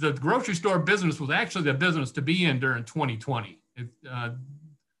 There's the grocery store business was actually the business to be in during 2020.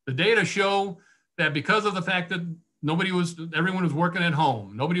 The data show that because of the fact that everyone was working at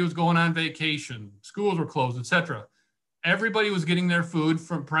home, nobody was going on vacation, schools were closed, etc. Everybody was getting their food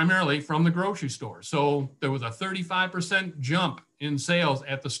primarily from the grocery store. So there was a 35% jump in sales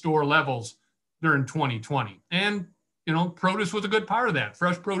at the store levels during 2020. And, you know, produce was a good part of that.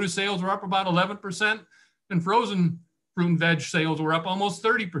 Fresh produce sales were up about 11%, and frozen fruit and veg sales were up almost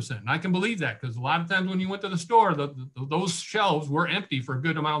 30%. And I can believe that because a lot of times when you went to the store, those shelves were empty for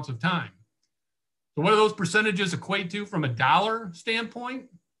good amounts of time. So what do those percentages equate to from a dollar standpoint?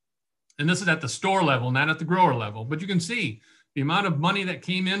 And this is at the store level, not at the grower level. But you can see the amount of money that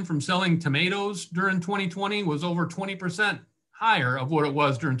came in from selling tomatoes during 2020 was over 20% higher of what it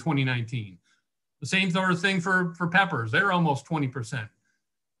was during 2019. The same sort of thing for peppers. They're almost 20%.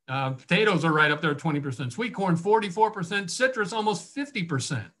 Potatoes are right up there at 20%. Sweet corn, 44%. Citrus, almost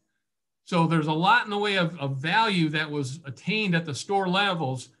 50%. So there's a lot in the way of value that was attained at the store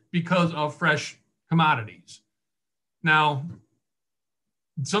levels because of fresh commodities. Now,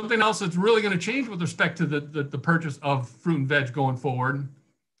 something else that's really going to change with respect to the purchase of fruit and veg going forward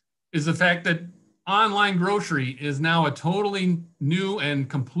is the fact that online grocery is now a totally new and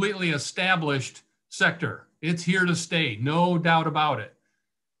completely established sector. It's here to stay, no doubt about it.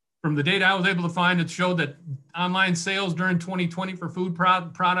 From the data I was able to find, it showed that online sales during 2020 for food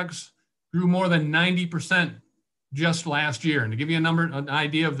products grew more than 90% just last year. And to give you an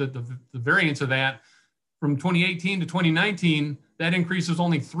idea of the variance of that, from 2018 to 2019, that increase was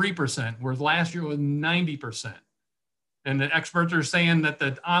only 3%, whereas last year was 90%. And the experts are saying that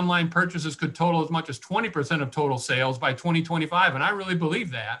the online purchases could total as much as 20% of total sales by 2025. And I really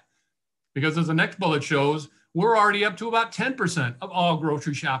believe that because as the next bullet shows, we're already up to about 10% of all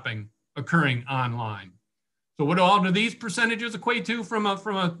grocery shopping occurring online. So what do all of these percentages equate to from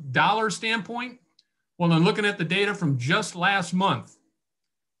a dollar standpoint? Well, then looking at the data from just last month,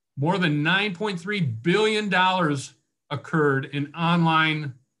 more than $9.3 billion occurred in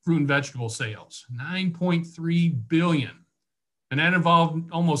online fruit and vegetable sales, 9.3 billion. And that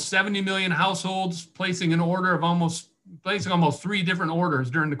involved almost 70 million households placing almost 3 different orders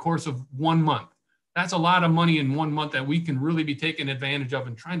during the course of 1 month. That's a lot of money in 1 month that we can really be taking advantage of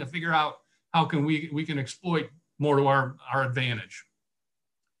and trying to figure out how can we can exploit more to our advantage.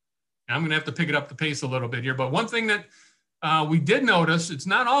 And I'm going to have to pick it up the pace a little bit here, but one thing that we did notice, it's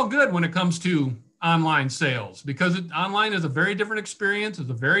not all good when it comes to online sales because online is a very different experience. It's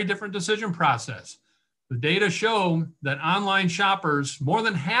a very different decision process. The data show that online shoppers, more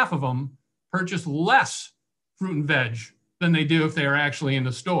than half of them, purchase less fruit and veg than they do if they are actually in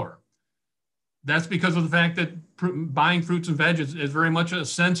the store. That's because of the fact that buying fruits and veg is very much a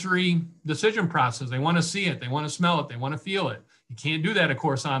sensory decision process. They want to see it, they want to smell it, they want to feel it. You can't do that, of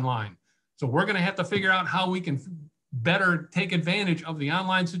course, online. So we're going to have to figure out how we can better take advantage of the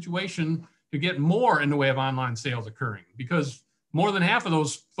online situation to get more in the way of online sales occurring, because more than half of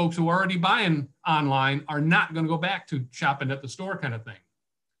those folks who are already buying online are not going to go back to shopping at the store kind of thing.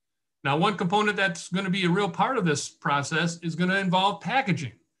 Now, one component that's going to be a real part of this process is going to involve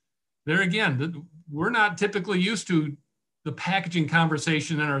packaging. There again, we're not typically used to the packaging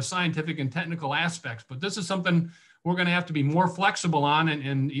conversation in our scientific and technical aspects, but this is something we're going to have to be more flexible on.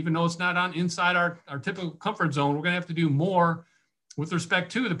 And even though it's not inside our typical comfort zone, we're going to have to do more with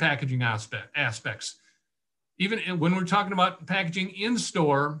respect to the packaging aspects. Even when we're talking about packaging in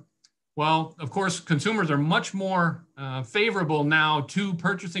store, well, of course, consumers are much more favorable now to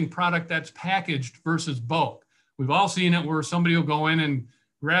purchasing product that's packaged versus bulk. We've all seen it where somebody will go in and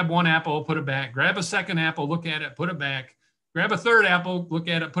grab one apple, put it back, grab a second apple, look at it, put it back, grab a third apple, look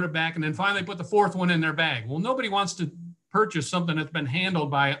at it, put it back, and then finally put the fourth one in their bag. Well, nobody wants to purchase something that's been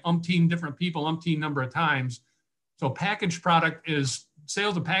handled by umpteen different people, umpteen number of times. So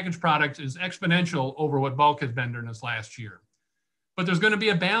sales of packaged products is exponential over what bulk has been during this last year. But there's going to be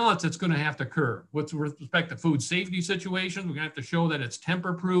a balance that's going to have to occur with respect to food safety situations. We're going to have to show that it's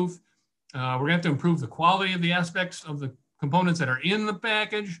tamper-proof. We're going to have to improve the quality of the aspects of the components that are in the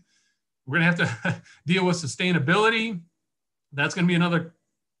package. We're going to have to deal with sustainability. That's going to be another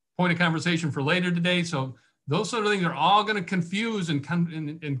point of conversation for later today. So Those sort of things are all going to confuse and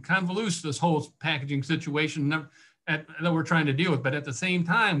convolute this whole packaging situation that we're trying to deal with. But at the same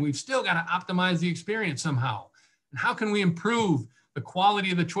time, we've still got to optimize the experience somehow. And how can we improve the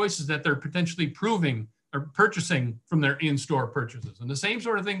quality of the choices that they're potentially purchasing from their in-store purchases? And the same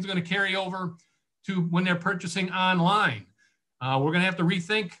sort of thing is going to carry over to when they're purchasing online. We're going to have to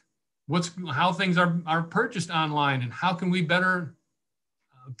rethink how things are purchased online, and how can we better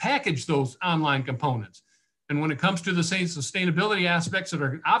package those online components. And when it comes to the sustainability aspects that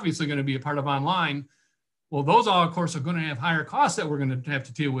are obviously going to be a part of online, well, those all, of course, are going to have higher costs that we're going to have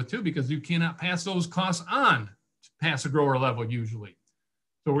to deal with too, because you cannot pass those costs on past the grower level usually.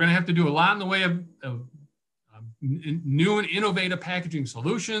 So we're going to have to do a lot in the way of new and innovative packaging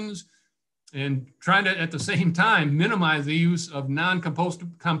solutions, and trying to, at the same time, minimize the use of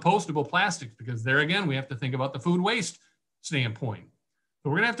non-compostable plastics, because there again, we have to think about the food waste standpoint. So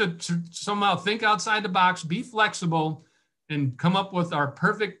we're going to have to somehow think outside the box, be flexible, and come up with our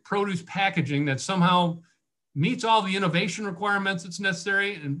perfect produce packaging that somehow meets all the innovation requirements that's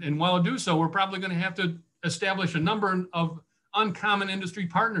necessary. And while I do so, we're probably going to have to establish a number of uncommon industry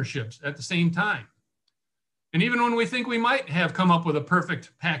partnerships at the same time. And even when we think we might have come up with a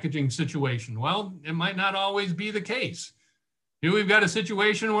perfect packaging situation, well, it might not always be the case. Here we've got a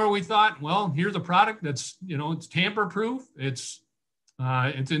situation where we thought, well, here's a product that's, it's tamper-proof, it's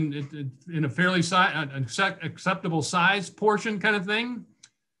in a fairly acceptable size portion kind of thing.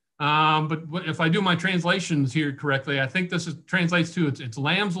 But if I do my translations here correctly, I think this translates to it's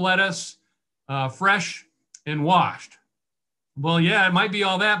lamb's lettuce, fresh and washed. Well, yeah, it might be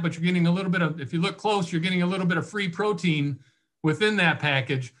all that, but you're getting a little bit of, if you look close, you're getting a little bit of free protein within that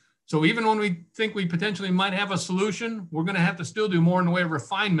package. So even when we think we potentially might have a solution, we're going to have to still do more in the way of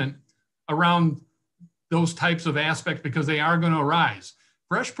refinement around those types of aspects, because they are going to arise.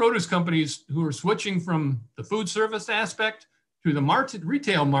 Fresh produce companies who are switching from the food service aspect to the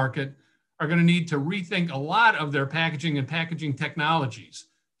retail market are going to need to rethink a lot of their packaging and packaging technologies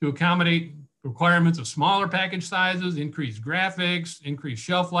to accommodate requirements of smaller package sizes, increased graphics, increased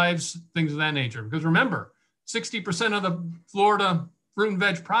shelf lives, things of that nature. Because remember, 60% of the Florida fruit and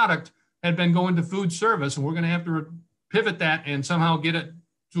veg product had been going to food service, and we're going to have to pivot that and somehow get it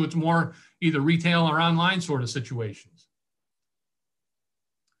to its more either retail or online sort of situations.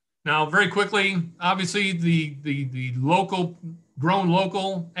 Now, very quickly, obviously the local, grown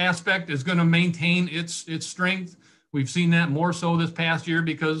local aspect is going to maintain its strength. We've seen that more so this past year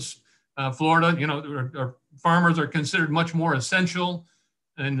because Florida, our farmers are considered much more essential,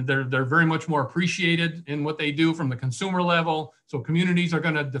 and they're very much more appreciated in what they do from the consumer level. So communities are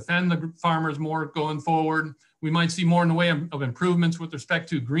going to defend the farmers more going forward. We might see more in the way of improvements with respect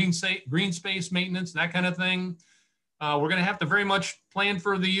to green space maintenance, that kind of thing. We're going to have to very much plan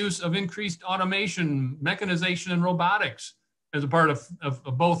for the use of increased automation, mechanization, and robotics as a part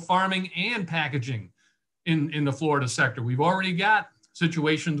of both farming and packaging in the Florida sector. We've already got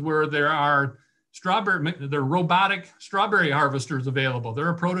situations where there are robotic strawberry harvesters available. There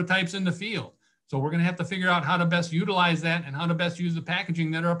are prototypes in the field. So we're going to have to figure out how to best utilize that and how to best use the packaging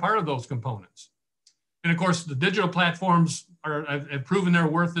that are a part of those components. And of course, the digital platforms have proven their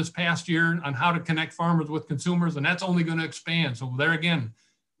worth this past year on how to connect farmers with consumers, and that's only going to expand. So there again,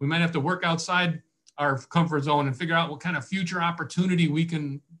 we might have to work outside our comfort zone and figure out what kind of future opportunity we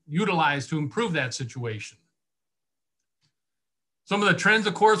can utilize to improve that situation. Some of the trends,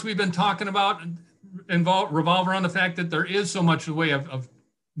 of course, we've been talking about revolve around the fact that there is so much in the way of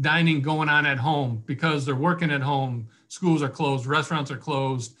dining going on at home because they're working at home, schools are closed, restaurants are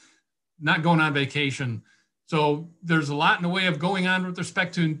closed, not going on vacation. So there's a lot in the way of going on with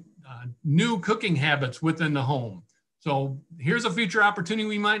respect to new cooking habits within the home. So here's a future opportunity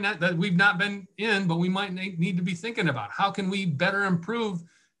we've not been in, but we might need to be thinking about. How can we better improve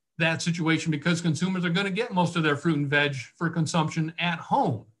that situation, because consumers are going to get most of their fruit and veg for consumption at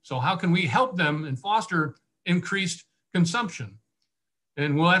home. So how can we help them and foster increased consumption?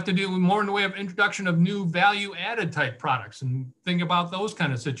 And we'll have to do more in the way of introduction of new value added type products and think about those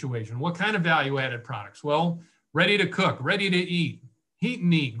kind of situations. What kind of value added products? Well, ready to cook, ready to eat, heat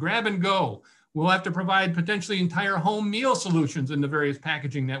and eat, grab and go. We'll have to provide potentially entire home meal solutions in the various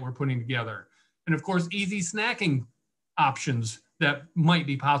packaging that we're putting together. And of course, easy snacking options that might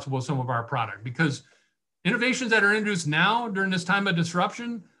be possible with some of our product, because innovations that are introduced now during this time of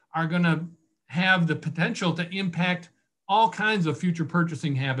disruption are going to have the potential to impact all kinds of future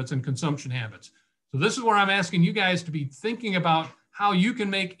purchasing habits and consumption habits. So this is where I'm asking you guys to be thinking about how you can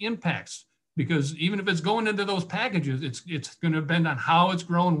make impacts, because even if it's going into those packages, it's going to depend on how it's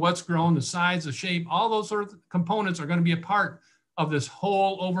grown, what's grown, the size, the shape, all those sort of components are going to be a part of this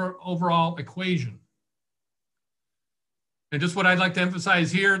whole overall equation. And just what I'd like to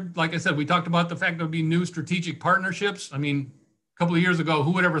emphasize here, like I said, we talked about the fact there would be new strategic partnerships. I mean, a couple of years ago,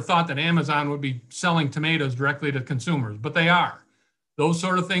 who would ever thought that Amazon would be selling tomatoes directly to consumers? But they are. Those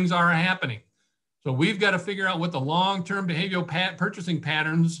sort of things are happening. So we've got to figure out what the long-term behavioral purchasing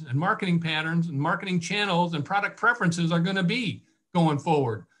patterns and marketing channels and product preferences are going to be going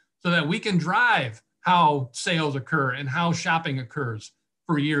forward so that we can drive how sales occur and how shopping occurs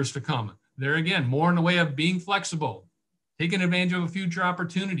for years to come. There again, more in the way of being flexible, taking advantage of a future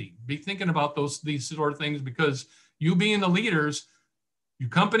opportunity, be thinking about these sort of things, because you being the leaders, your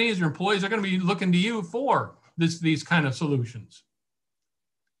companies, your employees are going to be looking to you for these kind of solutions.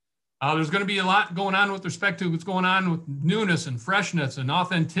 There's going to be a lot going on with respect to what's going on with newness and freshness and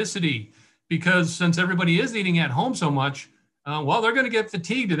authenticity, because since everybody is eating at home so much, well, they're going to get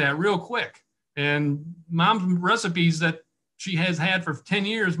fatigued of that real quick. And mom's recipes that she has had for 10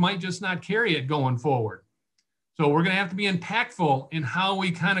 years might just not carry it going forward. So we're going to have to be impactful in how we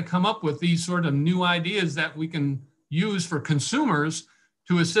kind of come up with these sort of new ideas that we can use for consumers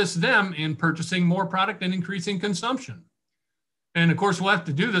to assist them in purchasing more product and increasing consumption. And of course, we'll have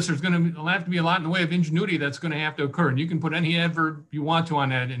to do this. There'll have to be a lot in the way of ingenuity that's going to have to occur. And you can put any adverb you want to on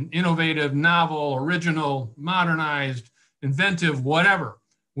that, and innovative, novel, original, modernized, inventive, whatever.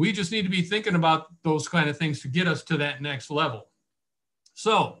 We just need to be thinking about those kind of things to get us to that next level.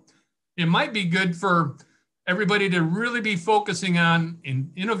 So it might be good for everybody to really be focusing on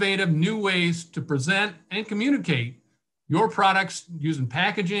innovative new ways to present and communicate your products using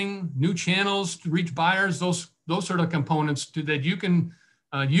packaging, new channels to reach buyers, those sort of components that you can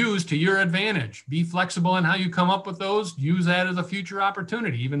use to your advantage. Be flexible in how you come up with those. Use that as a future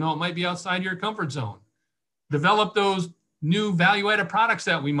opportunity, even though it might be outside your comfort zone. Develop those new value-added products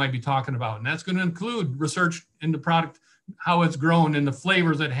that we might be talking about. And that's going to include research into product, how it's grown and the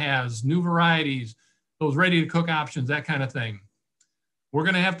flavors it has, new varieties, those ready-to-cook options, that kind of thing. We're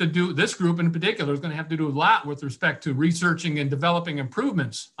going to have to do, this group in particular is going to have to do a lot with respect to researching and developing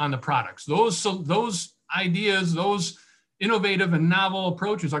improvements on the products. Those ideas, those innovative and novel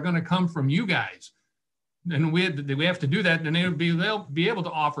approaches are going to come from you guys. And we have to do that, and they'll be able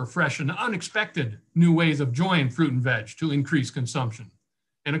to offer fresh and unexpected new ways of enjoying fruit and veg to increase consumption.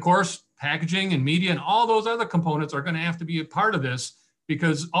 And of course, packaging and media and all those other components are going to have to be a part of this,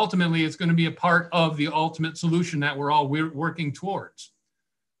 because ultimately it's going to be a part of the ultimate solution that we're all working towards.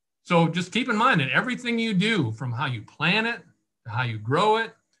 So just keep in mind that everything you do, from how you plan it, to how you grow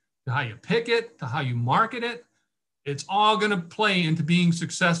it, to how you pick it, to how you market it, it's all going to play into being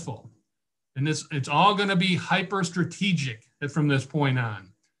successful. And it's all going to be hyper strategic from this point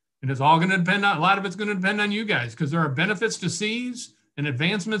on. And it's all going to depend on, a lot of it's going to depend on you guys, because there are benefits to seize and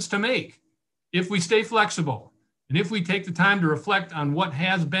advancements to make if we stay flexible and if we take the time to reflect on what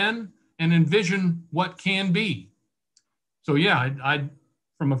has been and envision what can be. So yeah,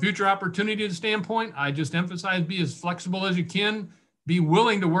 from a future opportunity standpoint, I just emphasize be as flexible as you can, be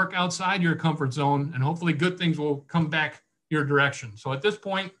willing to work outside your comfort zone, and hopefully good things will come back your direction. So at this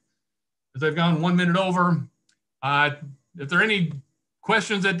point, as I've gone 1 minute over, if there are any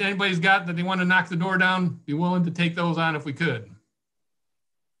questions that anybody's got that they want to knock the door down, be willing to take those on if we could.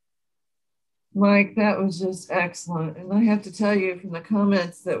 Mike, that was just excellent. And I have to tell you, from the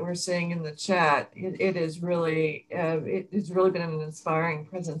comments that we're seeing in the chat, it's really been an inspiring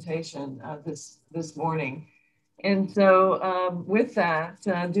presentation this morning. And so with that,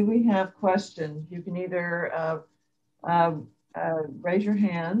 do we have questions? You can either raise your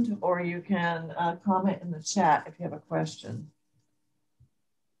hand, or you can comment in the chat if you have a question.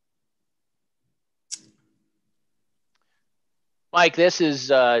 Mike, this is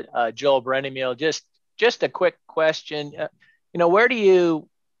Joel Brendemuhl. Just a quick question. Where do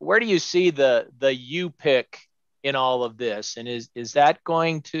you see the U pick in all of this, and is that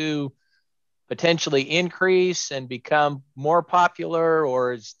going to potentially increase and become more popular,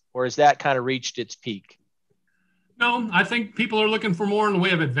 or is that kind of reached its peak? No, I think people are looking for more in the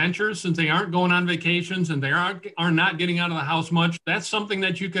way of adventures, since they aren't going on vacations and they are not getting out of the house much. That's something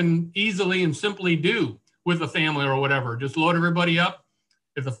that you can easily and simply do with a family or whatever. Just load everybody up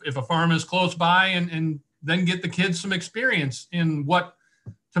if a farm is close by, and then get the kids some experience in what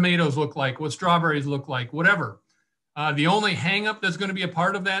tomatoes look like, what strawberries look like, whatever. The only hang up that's going to be a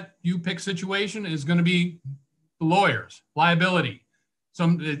part of that U-pick situation is going to be the lawyers, liability.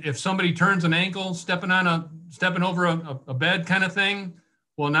 If somebody turns an ankle stepping over a bed kind of thing,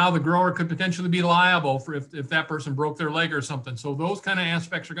 well, now the grower could potentially be liable for if that person broke their leg or something. So those kind of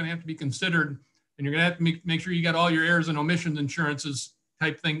aspects are going to have to be considered, and you're going to have to make sure you got all your errors and omissions insurances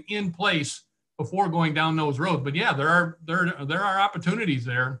type thing in place before going down those roads. But yeah, there are opportunities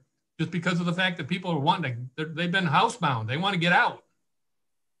there. just because of the fact that people are wanting to, they've been housebound. They want to get out.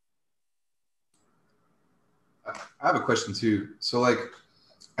 I have a question too. So like,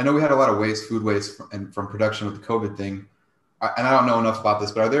 I know we had a lot of waste, food waste from production with the COVID thing. And I don't know enough about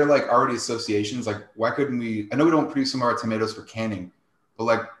this, but are there like already associations? Like, why couldn't we, I know we don't produce some of our tomatoes for canning, but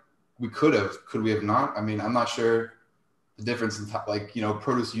like we could we have not? I mean, I'm not sure the difference in like, you know,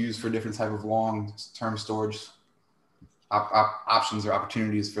 produce used for different type of long-term storage options or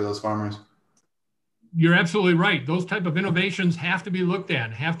opportunities for those farmers. You're absolutely right. Those type of innovations have to be looked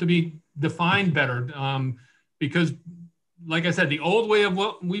at, have to be defined better, because like I said, the old way of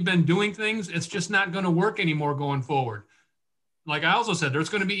what we've been doing things, it's just not going to work anymore going forward. Like I also said, there's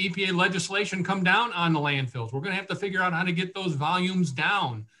going to be EPA legislation come down on the landfills. We're going to have to figure out how to get those volumes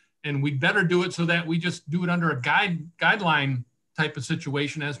down, and we'd better do it so that we just do it under a guideline type of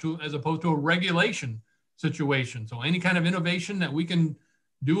situation as opposed to a regulation situation. So any kind of innovation that we can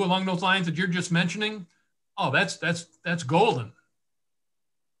do along those lines that you're just mentioning, oh, that's golden.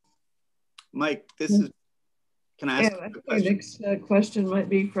 Mike, this is, can I ask a question? The next question might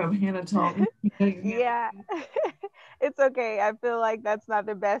be from Hannah Talton. Yeah, it's okay. I feel like that's not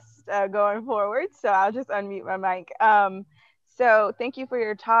the best going forward, so I'll just unmute my mic. So thank you for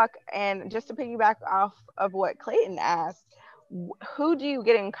your talk. And just to piggyback off of what Clayton asked, who do you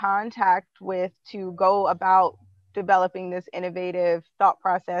get in contact with to go about developing this innovative thought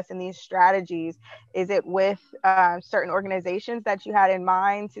process and these strategies? Is it with certain organizations that you had in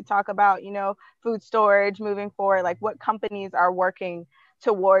mind to talk about, you know, food storage moving forward? Like, what companies are working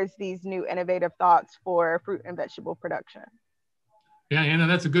towards these new innovative thoughts for fruit and vegetable production? Yeah, Anna,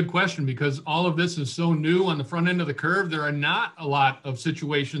 that's a good question, because all of this is so new on the front end of the curve. There are not a lot of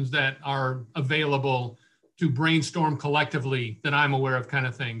situations that are available to brainstorm collectively that I'm aware of, kind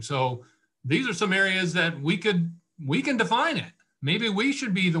of thing. So these are some areas that we can define it. Maybe we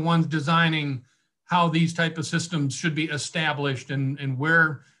should be the ones designing how these type of systems should be established and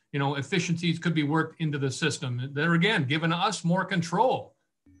where, you know, efficiencies could be worked into the system. They're, again, giving us more control.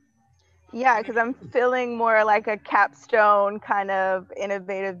 Yeah, because I'm feeling more like a capstone kind of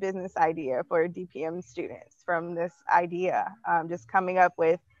innovative business idea for DPM students from this idea. Just coming up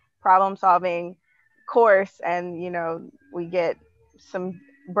with problem solving course, and, you know, we get some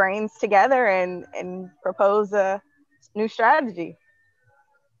brains together and propose a new strategy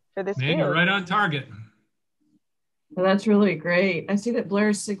for this field. You're right on target. Well, that's really great. I see that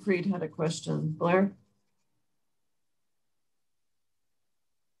Blair Siegfried had a question. Blair?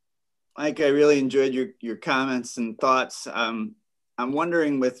 Mike, I really enjoyed your comments and thoughts. I'm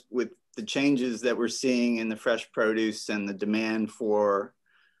wondering with the changes that we're seeing in the fresh produce and the demand for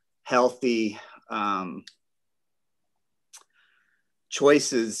healthy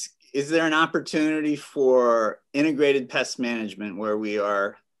choices, is there an opportunity for integrated pest management where we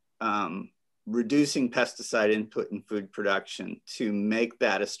are reducing pesticide input in food production to make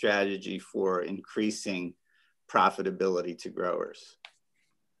that a strategy for increasing profitability to growers?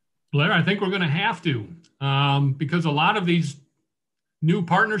 Blair, I think we're going to have to, because a lot of these new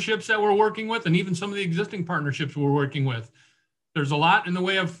partnerships that we're working with, and even some of the existing partnerships we're working with, there's a lot in the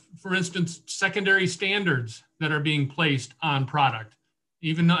way of, for instance, secondary standards that are being placed on product.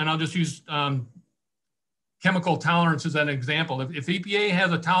 Even, and I'll just use chemical tolerance as an example. If EPA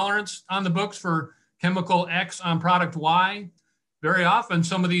has a tolerance on the books for chemical X on product Y, very often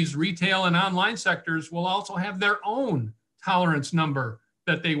some of these retail and online sectors will also have their own tolerance number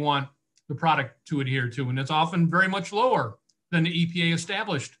that they want the product to adhere to. And it's often very much lower than the EPA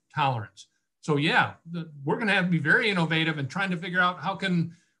established tolerance. So yeah, we're going to have to be very innovative in trying to figure out how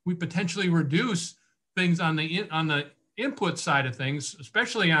can we potentially reduce things on the input side of things,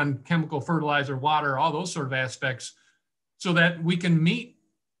 especially on chemical, fertilizer, water, all those sort of aspects, so that we can meet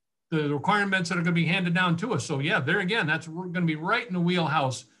the requirements that are going to be handed down to us. So yeah, there again, we're going to be right in the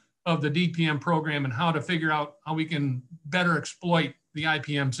wheelhouse of the DPM program and how to figure out how we can better exploit the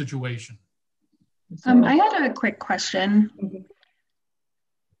IPM situation. I had a quick question.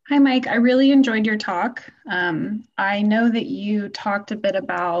 Hi, Mike. I really enjoyed your talk. I know that you talked a bit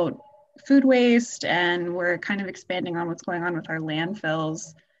about food waste, and we're kind of expanding on what's going on with our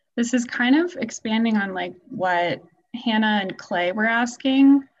landfills. This is kind of expanding on like what Hannah and Clay were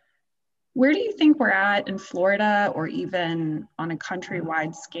asking. Where do you think we're at in Florida, or even on a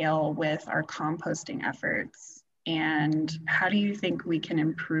countrywide scale, with our composting efforts? And how do you think we can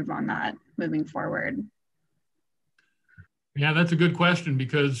improve on that moving forward? Yeah, that's a good question,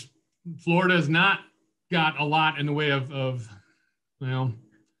 because Florida has not got a lot in the way of well,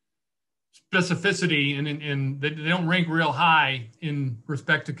 specificity, and they don't rank real high in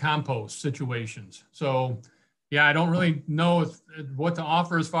respect to compost situations. So yeah, I don't really know what to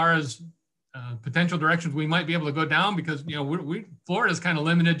offer as far as potential directions we might be able to go down, because, you know, Florida is kind of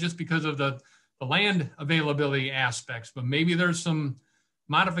limited just because of the land availability aspects, but maybe there's some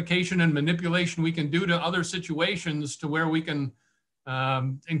modification and manipulation we can do to other situations to where we can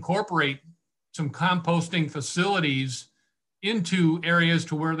incorporate some composting facilities into areas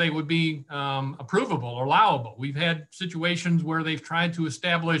to where they would be approvable or allowable. We've had situations where they've tried to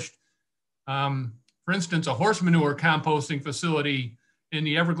establish, for instance, a horse manure composting facility in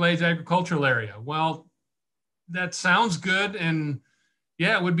the Everglades agricultural area. Well, that sounds good, and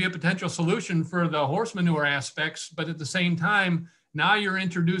yeah, it would be a potential solution for the horse manure aspects, but at the same time, now you're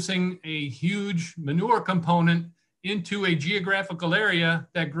introducing a huge manure component into a geographical area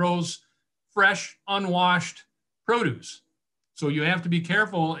that grows fresh, unwashed produce. So you have to be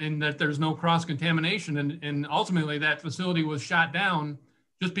careful in that there's no cross-contamination, and ultimately that facility was shot down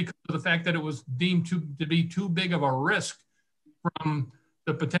just because of the fact that it was deemed to be too big of a risk from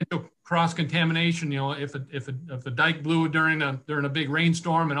the potential cross-contamination. You know, if a dike blew during a big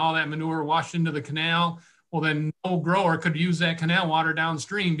rainstorm and all that manure washed into the canal, well, then no grower could use that canal water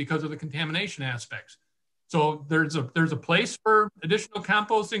downstream because of the contamination aspects. So there's a place for additional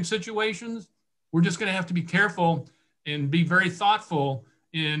composting situations. We're just going to have to be careful and be very thoughtful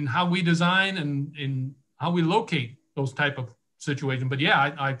in how we design and in how we locate those type of situations. But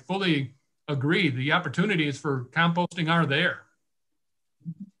yeah, I fully agree. The opportunities for composting are there.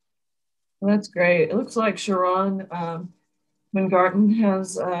 Well, that's great. It looks like Sharon Wingarten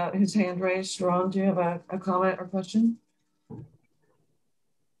has his hand raised. Sharon, do you have a comment or question?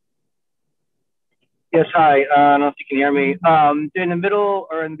 Yes, hi. I don't know if you can hear me. In the middle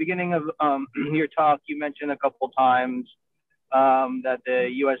or in the beginning of your talk, you mentioned a couple times that the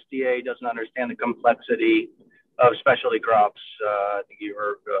USDA doesn't understand the complexity of specialty crops. I think you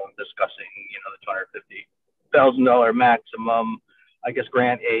were discussing, you know, the $250,000 maximum, I guess,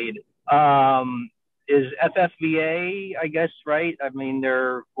 grant aid. Is FFVA, I guess, right? I mean,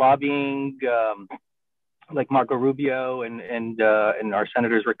 they're lobbying like Marco Rubio and our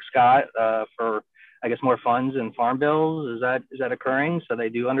senators Rick Scott for, I guess, more funds and farm bills. Is that occurring? So they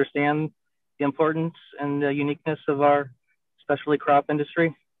do understand the importance and the uniqueness of our specialty crop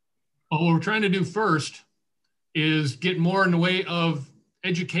industry? Well, what we're trying to do first is get more in the way of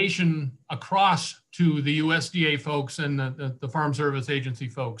education across to the USDA folks and the Farm Service Agency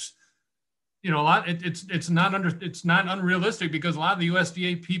folks. You know, it's not unrealistic because a lot of the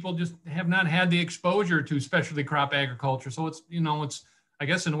USDA people just have not had the exposure to specialty crop agriculture. So it's, you know, I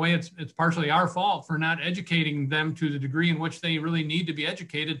guess in a way it's partially our fault for not educating them to the degree in which they really need to be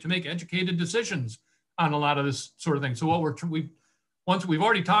educated to make educated decisions on a lot of this sort of thing. So what we've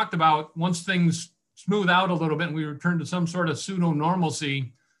already talked about, once things smooth out a little bit and we return to some sort of pseudo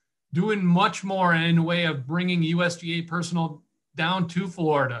normalcy, doing much more in a way of bringing USDA personnel down to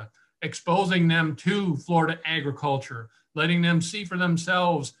Florida, exposing them to Florida agriculture, letting them see for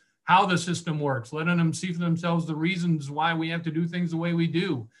themselves how the system works, letting them see for themselves the reasons why we have to do things the way we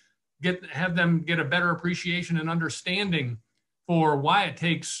do, have them get a better appreciation and understanding for why it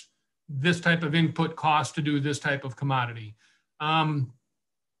takes this type of input cost to do this type of commodity.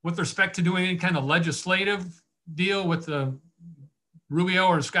 With respect to doing any kind of legislative deal with the Rubio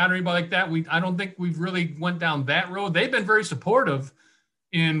or Scott or anybody like that, I don't think we've really went down that road. They've been very supportive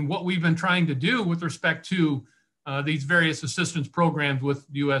in what we've been trying to do with respect to these various assistance programs with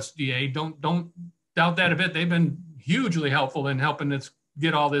USDA. Don't doubt that a bit. They've been hugely helpful in helping us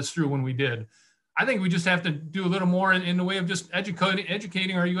get all this through when we did. I think we just have to do a little more in the way of just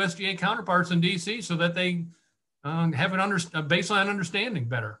educating our USDA counterparts in DC so that they have a baseline understanding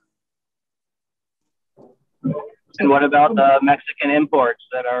better. And what about Mexican imports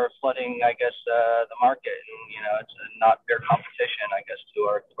that are flooding, I guess, the market? And, you know, it's not fair competition, I guess, to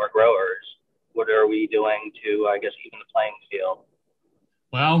our growers. What are we doing to, I guess, even the playing field?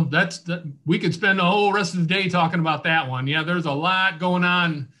 Well, we could spend the whole rest of the day talking about that one. Yeah, there's a lot going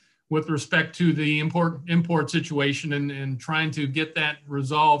on with respect to the import situation and trying to get that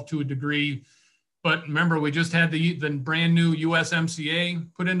resolved to a degree. But remember, we just had the brand new USMCA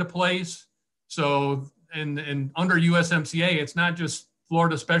put into place. So, and under USMCA, it's not just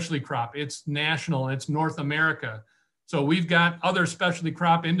Florida specialty crop, it's national, it's North America. So we've got other specialty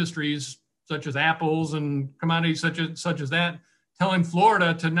crop industries such as apples and commodities such as that, telling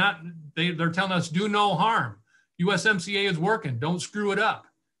Florida to not, they're telling us do no harm. USMCA is working, don't screw it up.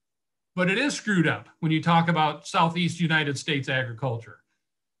 But it is screwed up when you talk about Southeast United States agriculture.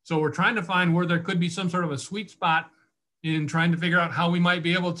 So we're trying to find where there could be some sort of a sweet spot in trying to figure out how we might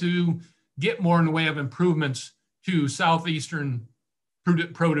be able to get more in the way of improvements to Southeastern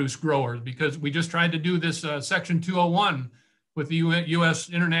produce growers, because we just tried to do this Section 201 with the U.S.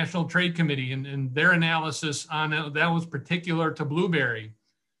 International Trade Committee, and their analysis on it, that was particular to blueberry.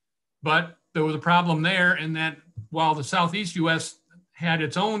 But there was a problem there in that while the Southeast U.S. had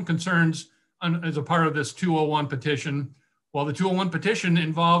its own concerns as a part of this 201 petition, while the 201 petition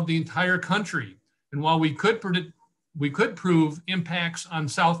involved the entire country. And while we could prove impacts on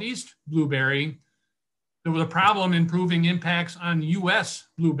Southeast blueberry, there was a problem in proving impacts on U.S.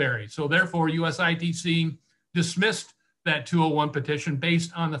 blueberry. So therefore, USITC dismissed that 201 petition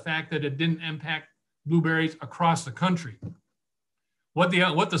based on the fact that it didn't impact blueberries across the country. What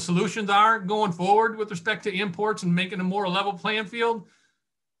the solutions are going forward with respect to imports and making a more level playing field,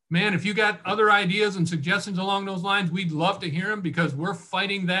 man, if you got other ideas and suggestions along those lines, we'd love to hear them, because we're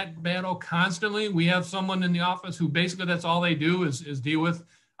fighting that battle constantly. We have someone in the office who basically that's all they do is deal with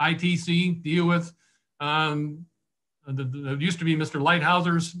ITC, deal with, there used to be Mr.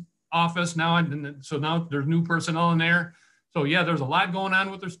 Lighthouser's office now, so now there's new personnel in there. So yeah, there's a lot going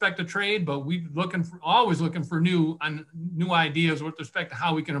on with respect to trade, but we're always looking for new ideas with respect to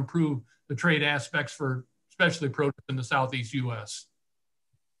how we can improve the trade aspects for especially produce in the Southeast U.S.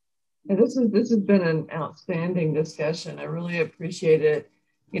 Yeah, this has been an outstanding discussion. I really appreciate it.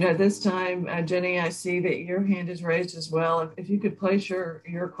 You know, this time, Jenny, I see that your hand is raised as well. If you could place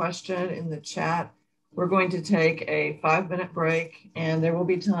your question in the chat, we're going to take a 5-minute break, and there will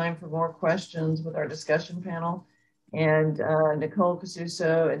be time for more questions with our discussion panel. And Nicole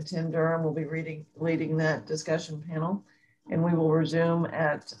Casuso and Tim Durham will be leading that discussion panel, and we will resume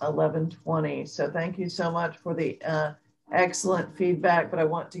at 11:20. So thank you so much for the excellent feedback, but I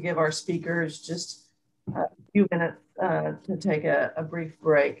want to give our speakers just a few minutes to take a brief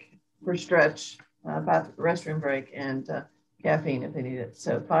break for stretch, restroom break, and caffeine if they need it.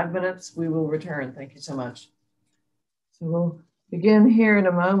 So 5 minutes, we will return. Thank you so much. So we'll begin here in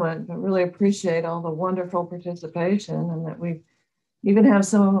a moment, but really appreciate all the wonderful participation, and that we even have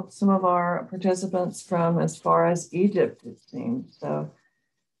some of our participants from as far as Egypt, it seems. So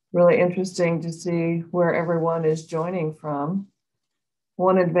really interesting to see where everyone is joining from.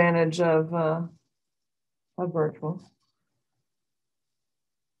 One advantage of virtual.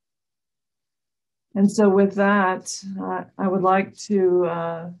 And so with that, I would like to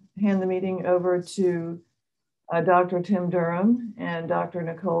hand the meeting over to Dr. Tim Durham and Dr.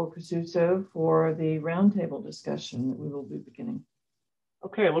 Nicole Casuso for the roundtable discussion that we will be beginning.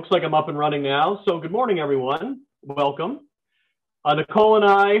 Okay, it looks like I'm up and running now. So good morning, everyone. Welcome. Nicole and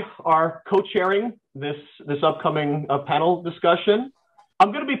I are co-chairing this upcoming panel discussion.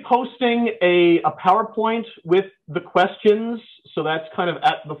 I'm going to be posting a PowerPoint with the questions, so that's kind of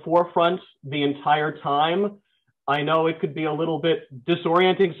at the forefront the entire time. I know it could be a little bit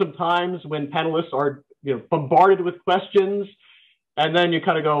disorienting sometimes when panelists are bombarded with questions, and then you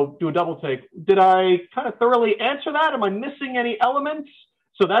kind of go do a double take. Did I kind of thoroughly answer that? Am I missing any elements?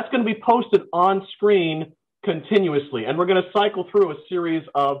 So that's going to be posted on screen continuously, and we're going to cycle through a series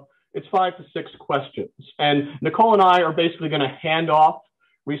of, it's 5 to 6 questions, and Nicole and I are basically going to hand off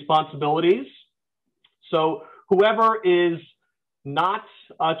responsibilities. So whoever is not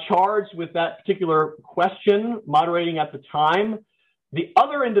charged with that particular question moderating at the time, the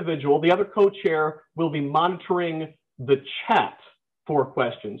other individual, the other co-chair, will be monitoring the chat for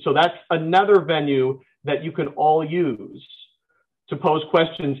questions. So that's another venue that you can all use to pose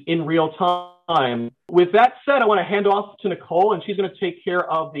questions in real time. With that said, I want to hand off to Nicole, and she's going to take care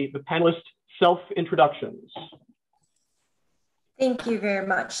of the panelist self-introductions. Thank you very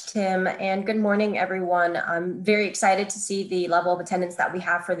much, Tim, and good morning, everyone. I'm very excited to see the level of attendance that we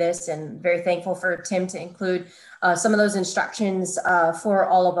have for this, and very thankful for Tim to include some of those instructions for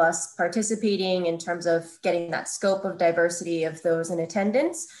all of us participating in terms of getting that scope of diversity of those in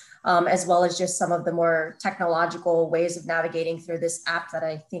attendance, as well as just some of the more technological ways of navigating through this app that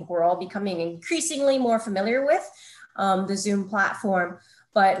I think we're all becoming increasingly more familiar with, the Zoom platform.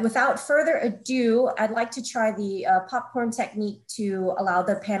 But without further ado, I'd like to try the popcorn technique to allow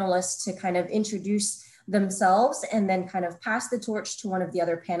the panelists to kind of introduce themselves and then kind of pass the torch to one of the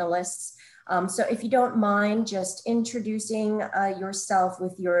other panelists. So if you don't mind just introducing yourself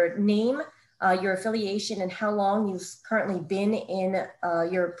with your name, your affiliation, and how long you've currently been in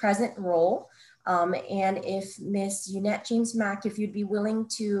your present role. And if Miss Eunett James-Mack, if you'd be willing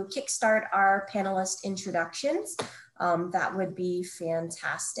to kickstart our panelist introductions, that would be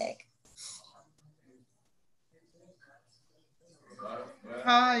fantastic.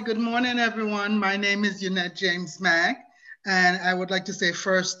 Hi, good morning, everyone. My name is Eunett James-Mack, and I would like to say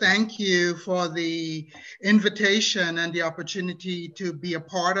first, thank you for the invitation and the opportunity to be a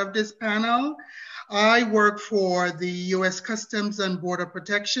part of this panel. I work for the U.S. Customs and Border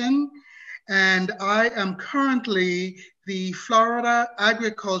Protection, and I am currently the Florida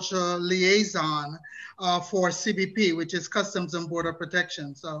Agriculture Liaison for CBP, which is Customs and Border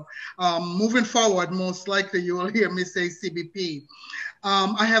Protection. So moving forward, most likely you will hear me say CBP.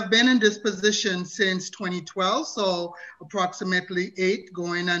 I have been in this position since 2012, so approximately 8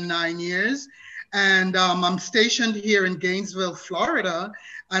 going on 9 years. And I'm stationed here in Gainesville, Florida,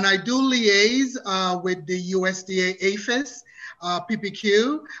 and I do liaise with the USDA APHIS,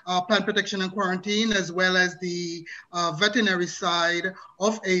 PPQ, Plant Protection and Quarantine, as well as the veterinary side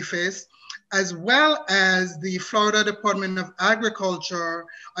of APHIS, as well as the Florida Department of Agriculture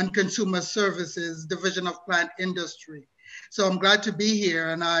and Consumer Services Division of Plant Industry. So I'm glad to be here,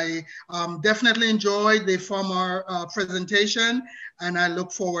 and I definitely enjoyed the former presentation, and I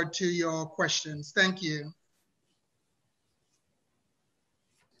look forward to your questions. Thank you.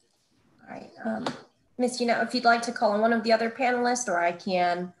 All right, Ms. Eunett, if you'd like to call on one of the other panelists, or I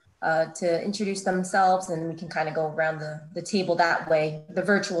can to introduce themselves, and we can kind of go around the table that way, the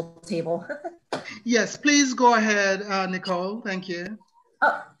virtual table. Yes, please go ahead, Nicole. Thank you.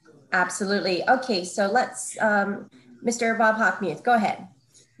 Oh, absolutely. Okay, so let's, Mr. Bob Hochmuth, go ahead.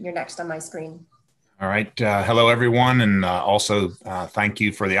 You're next on my screen. All right. Hello, everyone. And also thank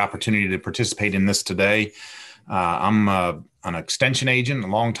you for the opportunity to participate in this today. I'm an extension agent, a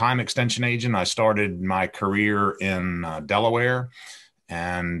long-time extension agent. I started my career in Delaware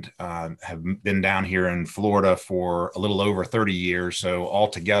and have been down here in Florida for a little over 30 years. So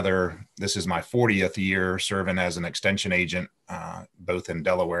altogether, this is my 40th year serving as an extension agent, both in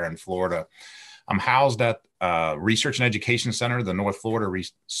Delaware and Florida. I'm housed at Research and Education Center, the North Florida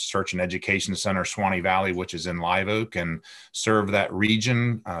Research and Education Center, Swanee Valley, which is in Live Oak, and serve that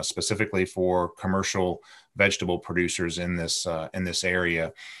region specifically for commercial vegetable producers in this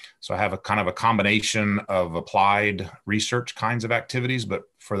area. So I have a kind of a combination of applied research kinds of activities, but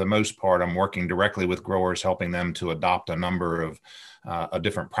for the most part, I'm working directly with growers, helping them to adopt a number of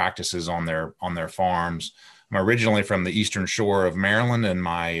different practices on their farms. I'm originally from the Eastern Shore of Maryland, and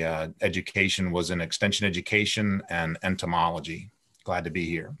my education was in extension education and entomology. Glad to be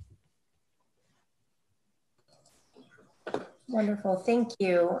here. Wonderful, thank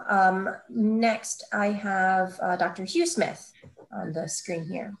you. Next, I have Dr. Hugh Smith on the screen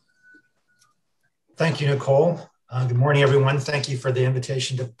here. Thank you, Nicole. Good morning, everyone. Thank you for the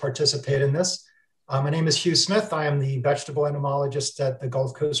invitation to participate in this. My name is Hugh Smith. I am the vegetable entomologist at the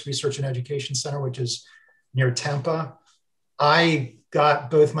Gulf Coast Research and Education Center, which is near Tampa. I got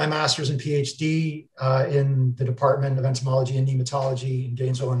both my master's and PhD in the Department of Entomology and Nematology in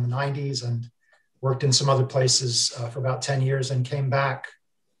Gainesville in the 90s, and worked in some other places for about 10 years, and came back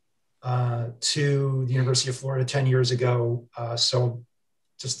to the University of Florida 10 years ago. So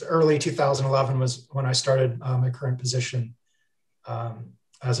just early 2011 was when I started my current position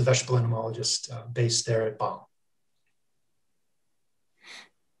as a vegetable entomologist based there at Ball.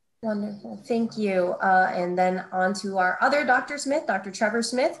 Wonderful, thank you. And then on to our other Dr. Smith, Dr. Trevor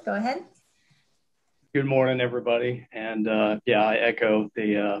Smith, go ahead. Good morning, everybody. And yeah, I echo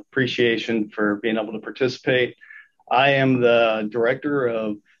the appreciation for being able to participate. I am the director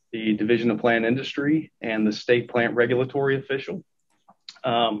of the Division of Plant Industry and the State Plant Regulatory Official.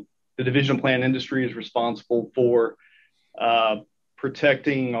 The Division of Plant Industry is responsible for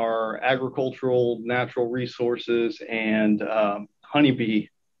protecting our agricultural, natural resources, and honeybee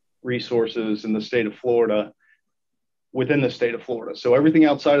resources in the state of Florida, within the state of Florida. So everything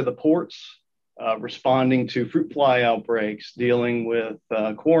outside of the ports, responding to fruit fly outbreaks, dealing with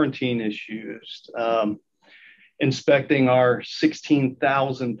quarantine issues, inspecting our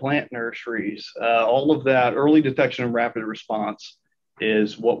 16,000 plant nurseries, all of that early detection and rapid response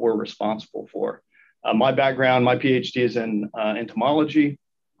is what we're responsible for. My background, my PhD is in entomology.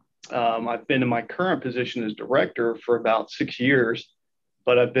 I've been in my current position as director for about 6 years,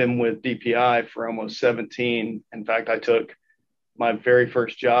 but I've been with DPI for almost 17. In fact, I took my very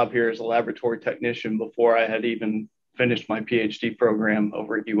first job here as a laboratory technician before I had even finished my PhD program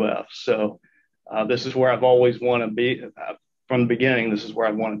over at UF. So this is where I've always wanted to be. From the beginning, this is where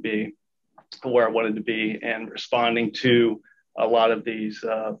I want to be, where I wanted to be, and responding to a lot of these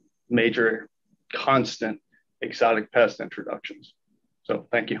major constant exotic pest introductions. So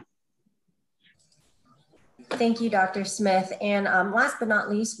thank you. Thank you, Dr. Smith. And last but not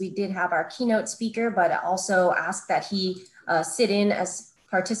least, we did have our keynote speaker, but I also asked that he sit in as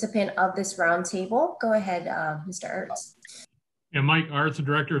participant of this roundtable. Go ahead, Mr. Aerts. Yeah, Mike Aerts, the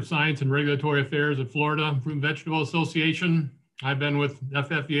Director of Science and Regulatory Affairs at Florida Fruit and Vegetable Association. I've been with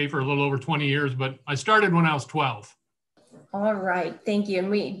FFVA for a little over 20 years, but I started when I was 12. All right, thank you. And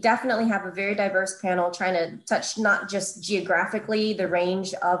we definitely have a very diverse panel trying to touch not just geographically the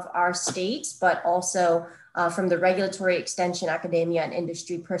range of our state, but also from the regulatory, extension, academia, and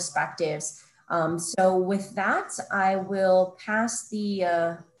industry perspectives. So with that, I will pass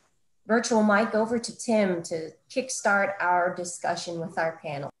the virtual mic over to Tim to kickstart our discussion with our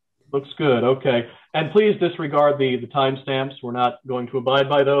panel. Looks good, okay. And please disregard the timestamps. We're not going to abide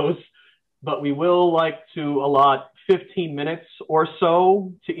by those, but we will like to allot 15 minutes or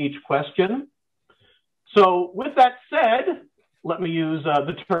so to each question. So with that said, let me use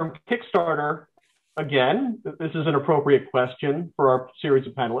the term Kickstarter again. This is an appropriate question for our series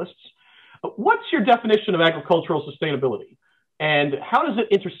of panelists. What's your definition of agricultural sustainability? And how does it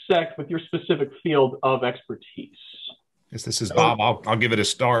intersect with your specific field of expertise? Yes, this is Bob. I'll give it a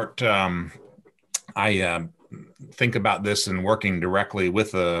start. I think about this in working directly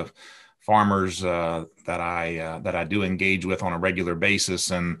with the farmers that I do engage with on a regular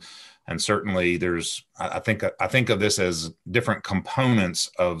basis, and certainly there's I think of this as different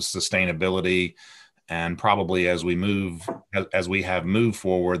components of sustainability, and probably as we have moved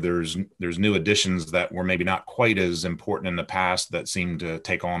forward, there's new additions that were maybe not quite as important in the past that seem to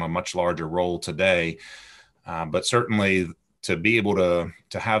take on a much larger role today. But certainly to be able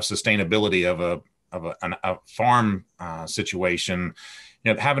to have sustainability of a farm situation,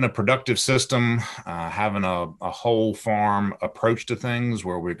 having a productive system, having a whole farm approach to things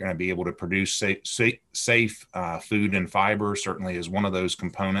where we're going to be able to produce safe food and fiber certainly is one of those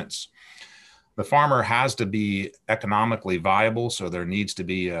components. The farmer has to be economically viable, so there needs to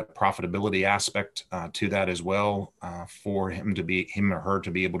be a profitability aspect to that as well for him or her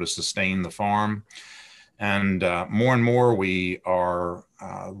to be able to sustain the farm. And more we are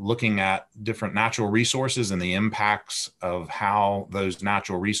looking at different natural resources and the impacts of how those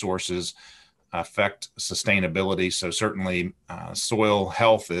natural resources affect sustainability. So certainly soil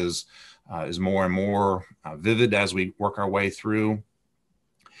health is more and more vivid as we work our way through.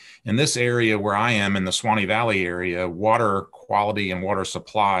 In this area where I am, in the Swanee Valley area, water quality and water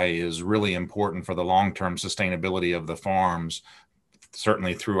supply is really important for the long-term sustainability of the farms,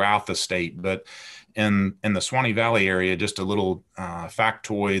 certainly throughout the state. But in the Swanee Valley area, just a little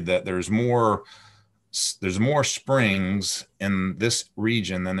factoid that there's more springs in this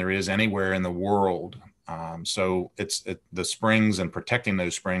region than there is anywhere in the world. So the springs and protecting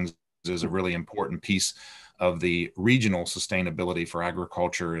those springs is a really important piece of the regional sustainability for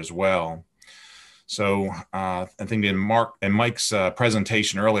agriculture as well. So I think in Mike's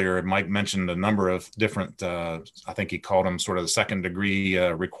presentation earlier, Mike mentioned a number of different, I think he called them sort of the second degree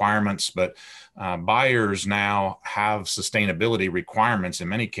requirements, but buyers now have sustainability requirements in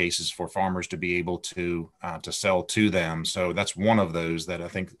many cases for farmers to be able to sell to them. So that's one of those that I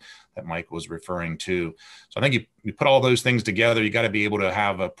think that Mike was referring to. So I think you put all those things together, you got to be able to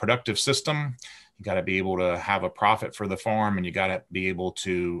have a productive system. You got to be able to have a profit for the farm, and you got to be able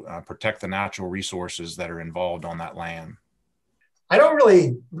to protect the natural resources that are involved on that land. I don't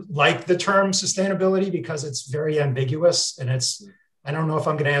really like the term sustainability because it's very ambiguous, and I don't know if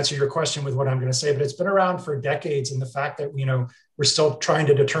I'm going to answer your question with what I'm going to say, but it's been around for decades, and the fact that we're still trying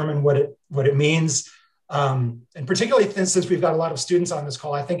to determine what it means, and particularly since we've got a lot of students on this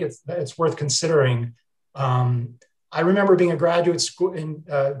call, I think it's worth considering. I remember being a graduate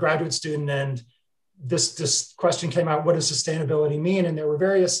student, and this question came out, what does sustainability mean? And there were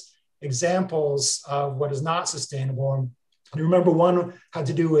various examples of what is not sustainable. And I remember one had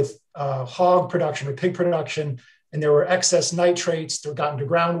to do with hog production or pig production, and there were excess nitrates that got into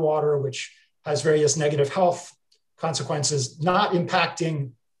groundwater, which has various negative health consequences, not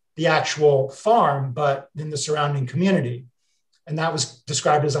impacting the actual farm, but in the surrounding community. And that was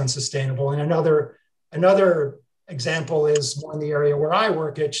described as unsustainable. And another example is more in the area where I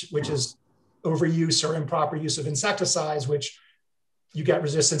work, which is overuse or improper use of insecticides, which you get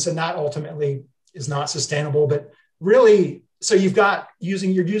resistance, and that ultimately is not sustainable. But really, so you're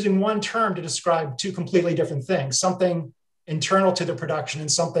using one term to describe two completely different things, something internal to the production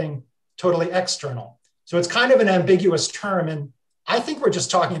and something totally external. So it's kind of an ambiguous term, and I think we're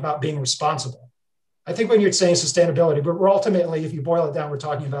just talking about being responsible. I think when you're saying sustainability, but we're ultimately, if you boil it down, we're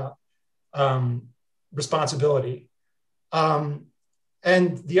talking about responsibility. And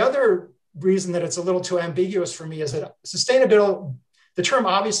the other reason that it's a little too ambiguous for me is that sustainability, the term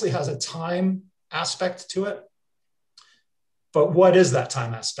obviously has a time aspect to it, but what is that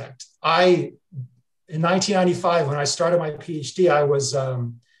time aspect? In 1995, when I started my PhD,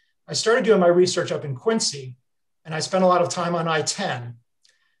 I started doing my research up in Quincy, and I spent a lot of time on I-10,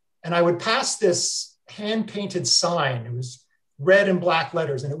 and I would pass this hand-painted sign. It was red and black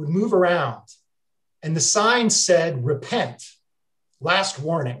letters, and it would move around. and the sign said, "Repent, last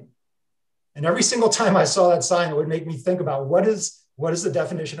warning." And every single time I saw that sign, it would make me think about what is the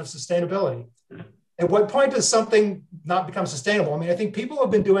definition of sustainability? At what point does something not become sustainable? I mean, I think people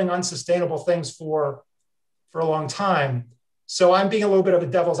have been doing unsustainable things for a long time. So I'm being a little bit of a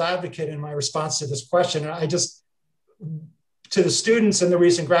devil's advocate in my response to this question. And I just, to the students and the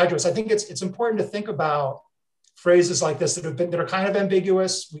recent graduates, I think it's important to think about phrases like this that are kind of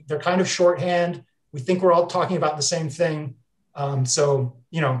ambiguous. They're kind of shorthand. We think we're all talking about the same thing. So,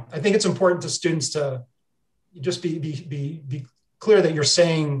 I think it's important to students to just be clear that you're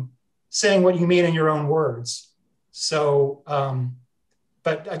saying what you mean in your own words. So,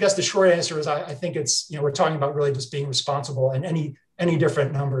 but I guess the short answer is I think it's, we're talking about really just being responsible and any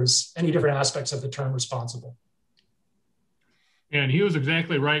different numbers, any different aspects of the term responsible. And he was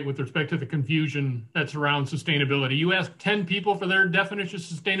exactly right with respect to the confusion that's around sustainability. You ask 10 people for their definition of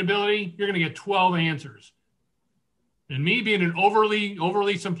sustainability, you're going to get 12 answers. And me being an overly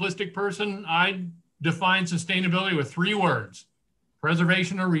simplistic person, I define sustainability with 3 words: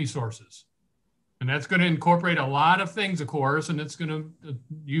 preservation of resources. And that's going to incorporate a lot of things, of course, and it's going to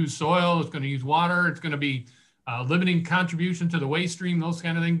use soil, it's going to use water, it's going to be limiting contribution to the waste stream, those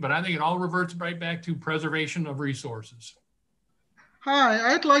kind of things. But I think it all reverts right back to preservation of resources.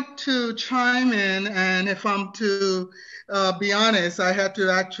 Hi, I'd like to chime in, and if I'm to be honest, I had to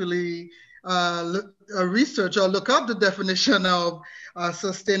actually research or look up the definition of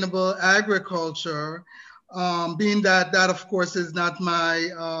sustainable agriculture, being that of course is not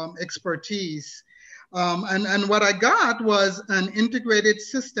my expertise. And what I got was an integrated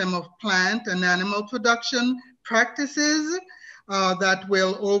system of plant and animal production practices that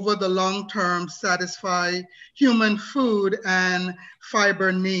will, over the long term, satisfy human food and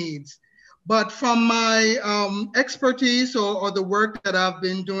fiber needs. But from my expertise or the work that I've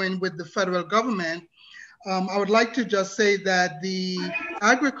been doing with the federal government, I would like to just say that the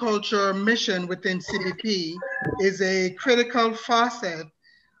agriculture mission within CBP is a critical facet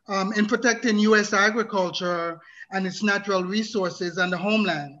in protecting U.S. agriculture and its natural resources and the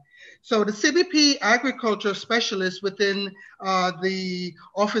homeland. So the CBP agriculture specialists within the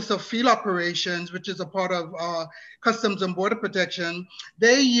Office of Field Operations, which is a part of Customs and Border Protection,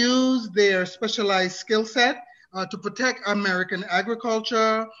 they use their specialized skill set to protect American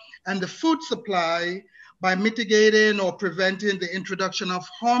agriculture and the food supply by mitigating or preventing the introduction of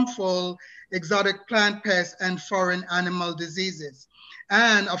harmful exotic plant pests and foreign animal diseases,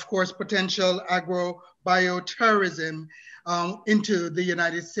 and of course, potential agro-bioterrorism into the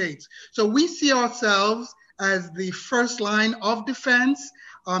United States. So we see ourselves as the first line of defense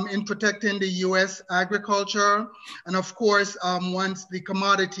in protecting the U.S. agriculture. And of course, once the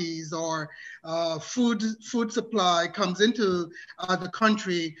commodities or food supply comes into the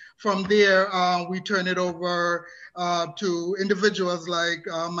country, from there, we turn it over to individuals like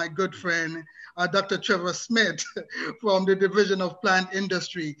my good friend, Dr. Trevor Smith from the Division of Plant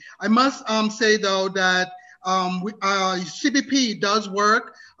Industry. I must say though that CBP does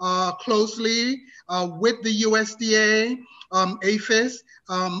work closely with the USDA, APHIS.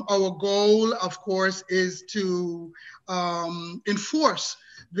 Our goal, of course, is to enforce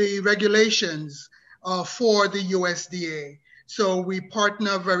the regulations for the USDA. So we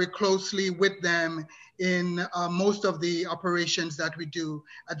partner very closely with them in most of the operations that we do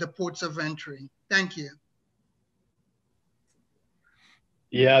at the ports of entry. Thank you.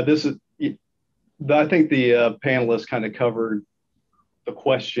 Yeah, I think the panelists kind of covered the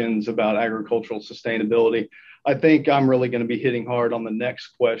questions about agricultural sustainability. I think I'm really going to be hitting hard on the next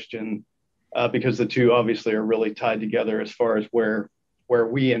question because the two obviously are really tied together as far as where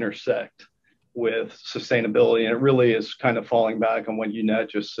we intersect with sustainability. And it really is kind of falling back on what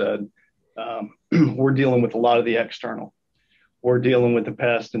Eunett just said. We're dealing with a lot of the external. We're dealing with the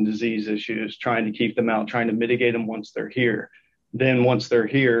pest and disease issues, trying to keep them out, trying to mitigate them once they're here. Then once they're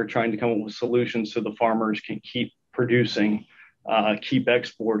here, trying to come up with solutions so the farmers can keep producing, keep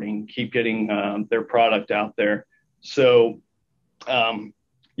exporting, keep getting their product out there. So,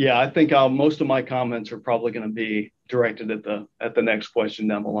 yeah, I think most of my comments are probably going to be directed at the next question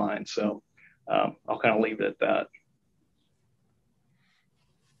down the line. So I'll kind of leave it at that.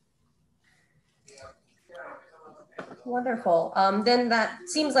 Wonderful. Then that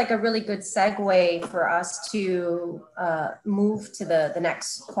seems like a really good segue for us to move to the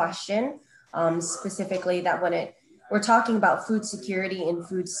next question, specifically that when we're talking about food security and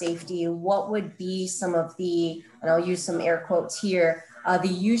food safety, what would be some of the, and I'll use some air quotes here, the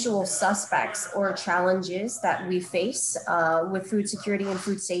usual suspects or challenges that we face with food security and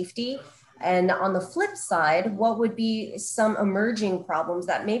food safety? And on the flip side, what would be some emerging problems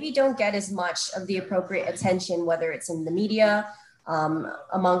that maybe don't get as much of the appropriate attention, whether it's in the media,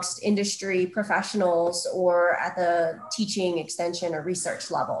 amongst industry professionals, or at the teaching, extension, or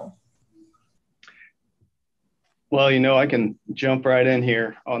research level? Well, you know, I can jump right in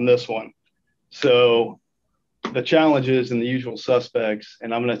here on this one. So the challenges and the usual suspects,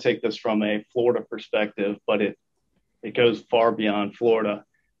 and I'm going to take this from a Florida perspective, but it goes far beyond Florida.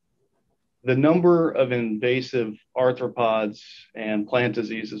 The number of invasive arthropods and plant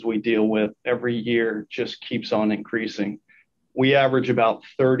diseases we deal with every year just keeps on increasing. We average about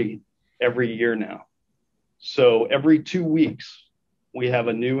 30 every year now. So every 2 weeks, we have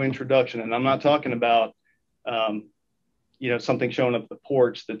a new introduction. And I'm not talking about, you know, something showing up at the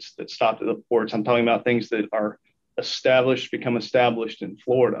porch that's stopped at the porch. I'm talking about things that are established, become established in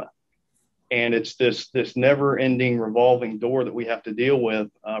Florida. And it's this never-ending revolving door that we have to deal with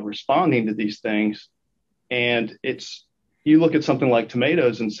responding to these things. And you look at something like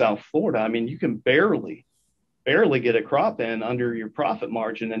tomatoes in South Florida, I mean, you can barely get a crop in under your profit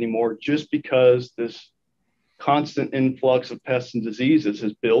margin anymore, just because this constant influx of pests and diseases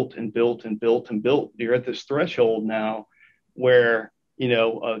has built and built and built and built. You're at this threshold now where, you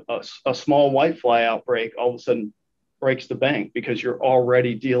know, a small whitefly outbreak all of a sudden breaks the bank because you're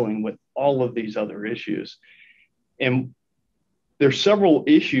already dealing with all of these other issues. And there's several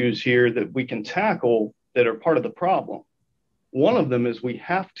issues here that we can tackle that are part of the problem. One of them is we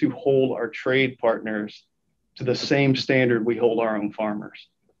have to hold our trade partners to the same standard we hold our own farmers.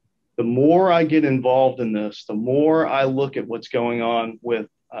 The more I get involved in this, the more I look at what's going on with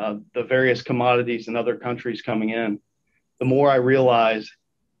the various commodities in other countries coming in, the more I realize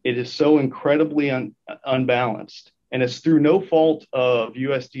it is so incredibly unbalanced. And it's through no fault of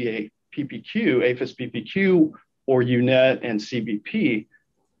USDA PPQ, APHIS PPQ, or Eunett and CBP.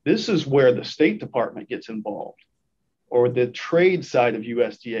 This is where the State Department gets involved, or the trade side of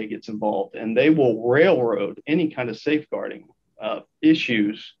USDA gets involved, and they will railroad any kind of safeguarding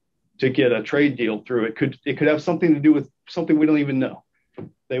issues to get a trade deal through. It could have something to do with something we don't even know.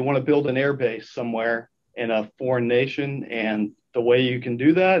 They want to build an air base somewhere in a foreign nation, and the way you can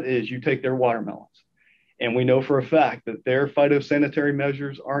do that is you take their watermelons. And we know for a fact that their phytosanitary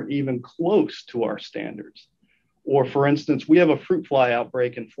measures aren't even close to our standards. Or for instance, we have a fruit fly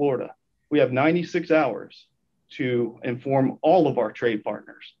outbreak in Florida. We have 96 hours to inform all of our trade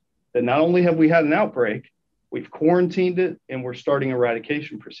partners that not only have we had an outbreak, we've quarantined it and we're starting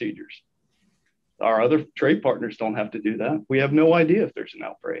eradication procedures. Our other trade partners don't have to do that. We have no idea if there's an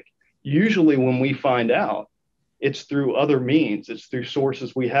outbreak. Usually when we find out, it's through other means. It's through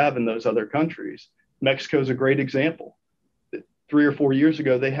sources we have in those other countries. Mexico's a great example. 3 or 4 years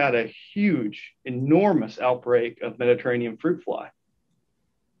ago, they had a huge, enormous outbreak of Mediterranean fruit fly.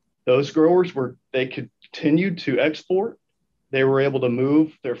 Those growers they continued to export. They were able to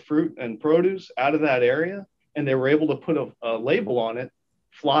move their fruit and produce out of that area, and they were able to put a label on it,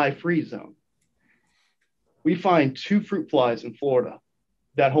 fly-free zone. We find 2 fruit flies in Florida.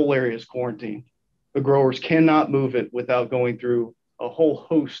 That whole area is quarantined. The growers cannot move it without going through a whole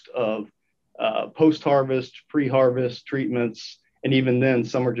host of post-harvest, pre-harvest treatments, and even then,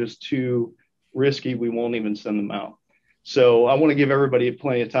 some are just too risky. We won't even send them out. So I want to give everybody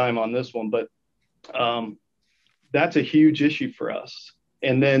plenty of time on this one, but that's a huge issue for us.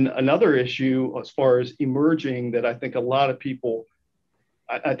 And then another issue as far as emerging that I think a lot of people,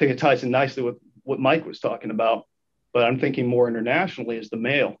 I think it ties in nicely with what Mike was talking about, but I'm thinking more internationally, is the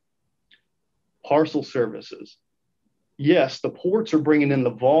mail. Parcel services. Yes, the ports are bringing in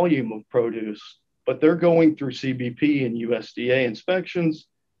the volume of produce, but they're going through CBP and USDA inspections.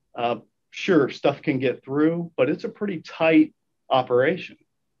 Sure, stuff can get through, but it's a pretty tight operation.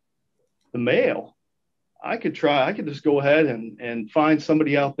 The mail, I could just go ahead and find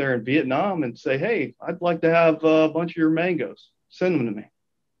somebody out there in Vietnam and say, hey, I'd like to have a bunch of your mangoes. Send them to me.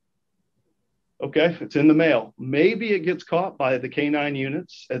 Okay, it's in the mail. Maybe it gets caught by the canine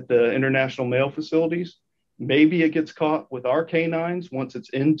units at the international mail facilities. Maybe it gets caught with our canines once it's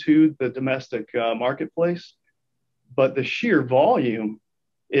into the domestic marketplace. But the sheer volume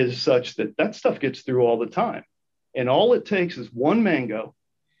is such that stuff gets through all the time. And all it takes is one mango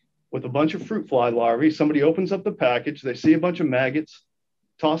with a bunch of fruit fly larvae. Somebody opens up the package, they see a bunch of maggots,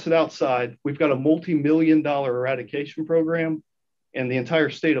 toss it outside. We've got a multi-million-dollar eradication program, and the entire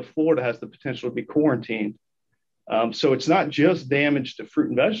state of Florida has the potential to be quarantined. So it's not just damage to fruit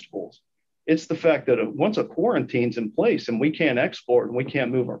and vegetables. It's the fact that once a quarantine's in place and we can't export and we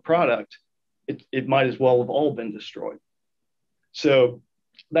can't move our product, it might as well have all been destroyed. So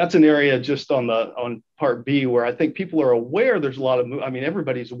that's an area just on part B where I think people are aware there's a lot of, I mean,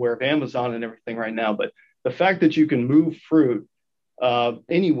 everybody's aware of Amazon and everything right now, but the fact that you can move fruit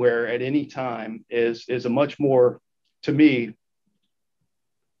anywhere at any time is a much more, to me,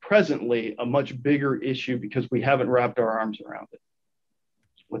 presently, a much bigger issue because we haven't wrapped our arms around it.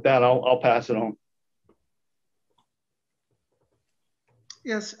 With that, I'll pass it on.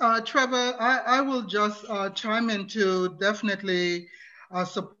 Yes, Trevor, I will just chime in to definitely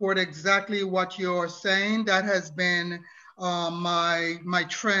support exactly what you're saying. That has been my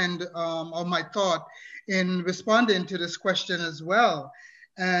trend or my thought in responding to this question as well.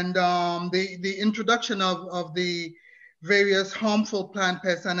 And the introduction of the various harmful plant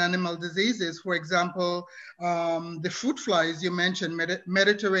pests and animal diseases, for example, the fruit flies you mentioned,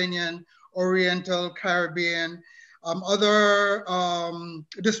 Mediterranean, Oriental, Caribbean, other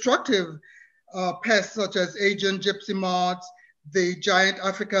destructive pests such as Asian gypsy moths, the giant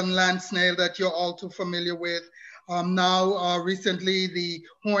African land snail that you're all too familiar with. Now, recently, the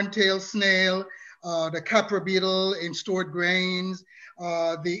horntail snail, the capra beetle in stored grains,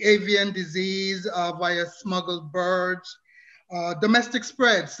 the avian disease via smuggled birds, domestic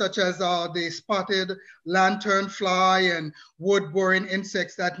spreads such as the spotted lanternfly and wood-boring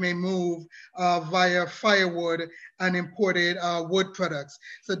insects that may move via firewood and imported wood products.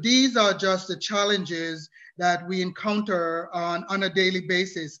 So these are just the challenges that we encounter on a daily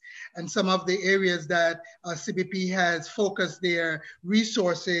basis, and some of the areas that CBP has focused their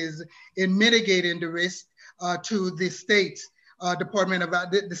resources in mitigating the risk to the state Department of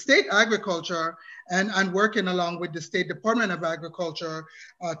the state agriculture and working along with the State Department of Agriculture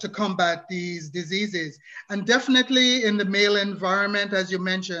to combat these diseases. And definitely in the male environment, as you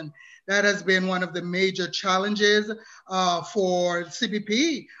mentioned, that has been one of the major challenges for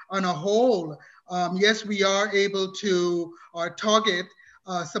CBP on a whole. Yes, we are able to target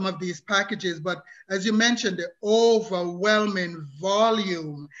some of these packages, but as you mentioned, the overwhelming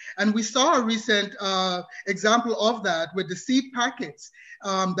volume. And we saw a recent example of that with the seed packets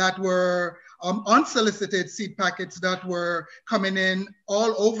that were unsolicited seed packets that were coming in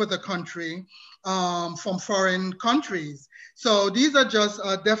all over the country from foreign countries. So these are just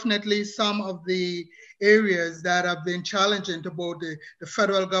definitely some of the areas that have been challenging to both the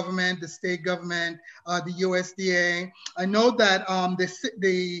federal government, the state government, the USDA. I know that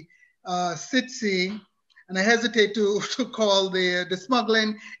the SITC, and I hesitate to call the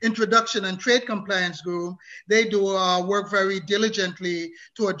Smuggling Introduction and Trade Compliance Group, they do work very diligently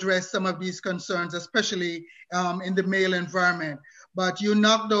to address some of these concerns, especially in the male environment. But you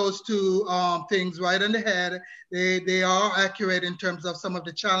knock those two things right on the head. They are accurate in terms of some of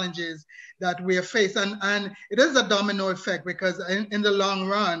the challenges that we have faced. And it is a domino effect because in the long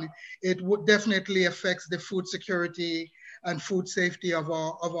run, it would definitely affects the food security and food safety of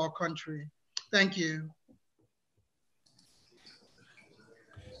our country. Thank you.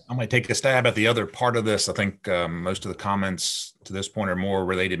 I'm going to take a stab at the other part of this. I think most of the comments to this point are more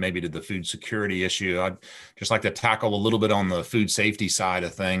related maybe to the food security issue. I'd just like to tackle a little bit on the food safety side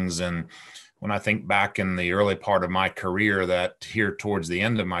of things. And when I think back in the early part of my career, that here towards the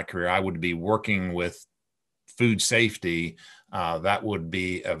end of my career, I would be working with food safety. That would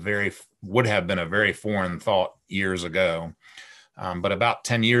have been a very foreign thought years ago. But about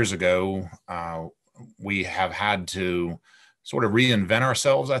 10 years ago, we have had to sort of reinvent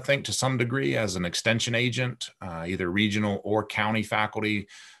ourselves, I think, to some degree as an extension agent, either regional or county faculty,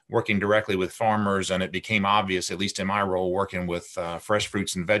 working directly with farmers. And it became obvious, at least in my role, working with fresh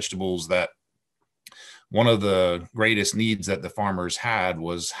fruits and vegetables, that one of the greatest needs that the farmers had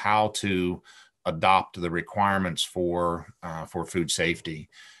was how to adopt the requirements for food safety.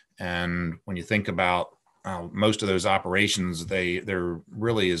 And when you think about most of those operations, there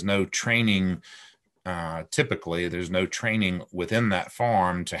really is no training. Typically, there's no training within that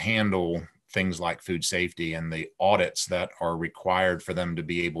farm to handle things like food safety and the audits that are required for them to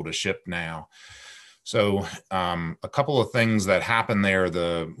be able to ship now. So a couple of things that happen there.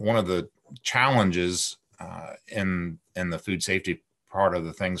 One of the challenges in the food safety part of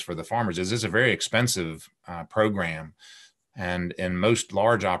the things for the farmers is it's a very expensive program. And in most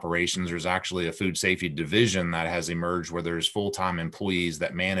large operations, there's actually a food safety division that has emerged where there's full-time employees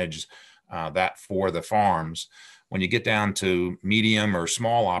that manage that for the farms. When you get down to medium or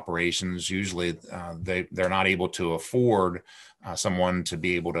small operations, usually they're not able to afford someone to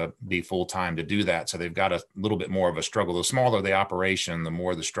be able to be full-time to do that. So they've got a little bit more of a struggle. The smaller the operation, the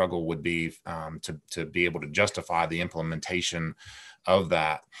more the struggle would be to be able to justify the implementation of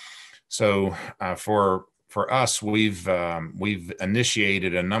that. So for for us, we've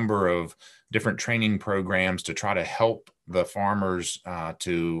initiated a number of different training programs to try to help the farmers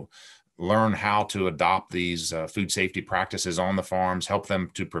to learn how to adopt these food safety practices on the farms, help them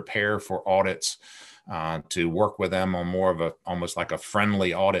to prepare for audits, to work with them on more of a almost like a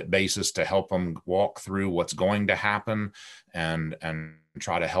friendly audit basis to help them walk through what's going to happen and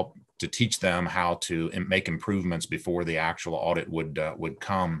try to help to teach them how to make improvements before the actual audit would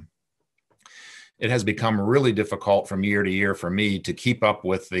come. It has become really difficult from year to year for me to keep up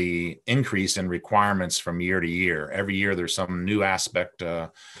with the increase in requirements from year to year. Every year there's some new aspect,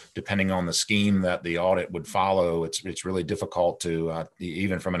 depending on the scheme that the audit would follow. It's really difficult to,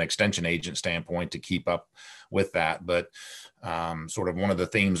 even from an extension agent standpoint, to keep up with that. But sort of one of the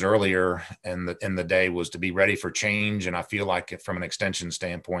themes earlier in the day was to be ready for change. And I feel like from an extension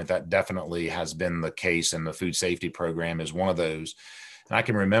standpoint, that definitely has been the case, and the food safety program is one of those. And I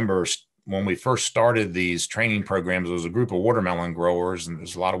can remember when we first started these training programs, there was a group of watermelon growers, and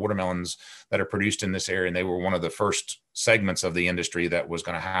there's a lot of watermelons that are produced in this area. And they were one of the first segments of the industry that was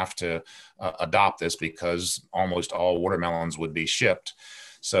going to have to adopt this, because almost all watermelons would be shipped.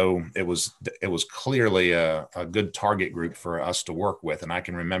 So it was clearly a good target group for us to work with. And I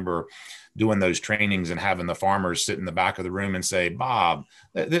can remember doing those trainings and having the farmers sit in the back of the room and say, Bob,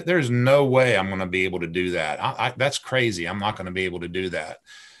 there's no way I'm going to be able to do that. That's crazy. I'm not going to be able to do that.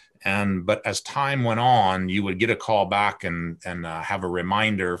 But as time went on, you would get a call back and have a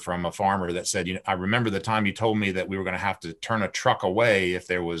reminder from a farmer that said, I remember the time you told me that we were going to have to turn a truck away if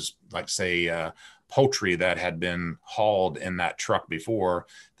there was, like, say, poultry that had been hauled in that truck before.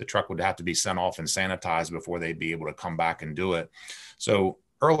 The truck would have to be sent off and sanitized before they'd be able to come back and do it. So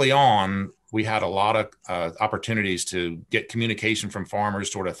early on, we had a lot of opportunities to get communication from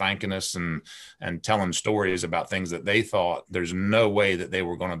farmers sort of thanking us and telling stories about things that they thought there's no way that they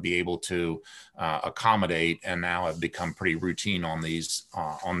were going to be able to accommodate, and now have become pretty routine on these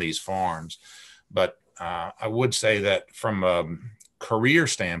farms. But I would say that from a career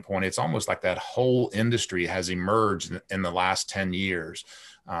standpoint, it's almost like that whole industry has emerged in the last 10 years.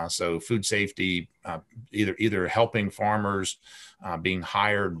 So food safety, either helping farmers, being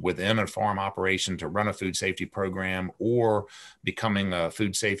hired within a farm operation to run a food safety program, or becoming a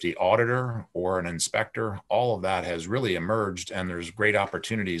food safety auditor or an inspector, all of that has really emerged, and there's great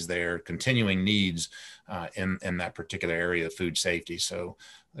opportunities there, continuing needs in that particular area of food safety. So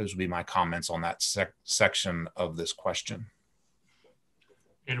those would be my comments on that section of this question.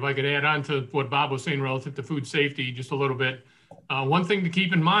 And if I could add on to what Bob was saying relative to food safety just a little bit, one thing to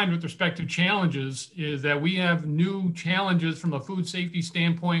keep in mind with respect to challenges is that we have new challenges from a food safety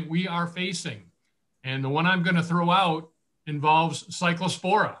standpoint we are facing. And the one I'm going to throw out involves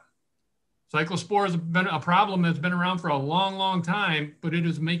cyclospora. Cyclospora has been a problem that's been around for a long, long time, but it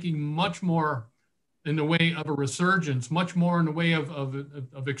is making much more in the way of a resurgence, much more in the way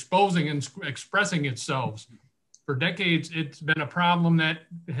of exposing and expressing itself. For decades, it's been a problem that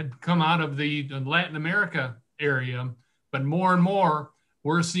had come out of the Latin America area, but more and more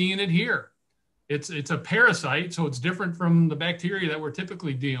we're seeing it here. It's a parasite, so it's different from the bacteria that we're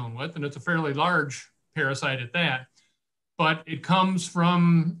typically dealing with, and it's a fairly large parasite at that. But it comes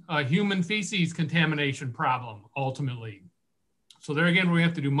from a human feces contamination problem, ultimately. So there again, we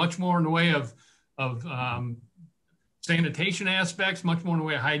have to do much more in the way of sanitation aspects, much more in the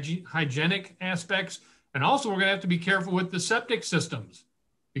way of hygienic aspects. And also we're gonna have to be careful with the septic systems,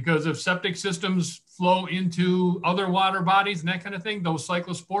 because if septic systems flow into other water bodies and that kind of thing, those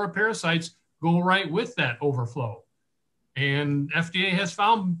cyclospora parasites go right with that overflow. And FDA has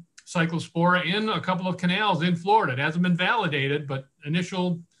found cyclospora in a couple of canals in Florida. It hasn't been validated, but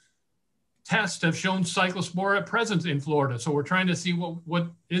initial tests have shown cyclospora presence in Florida. So we're trying to see what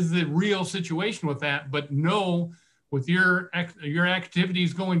is the real situation with that, but know with your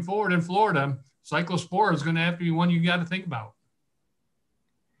activities going forward in Florida, cyclospora is going to have to be one you got to think about.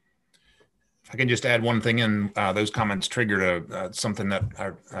 If I can just add one thing in, those comments triggered something that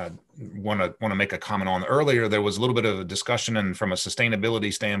I want to make a comment on. Earlier, there was a little bit of a discussion, and from a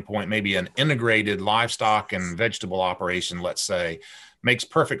sustainability standpoint, maybe an integrated livestock and vegetable operation, let's say, makes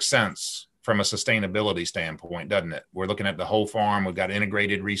perfect sense from a sustainability standpoint, doesn't it? We're looking at the whole farm. We've got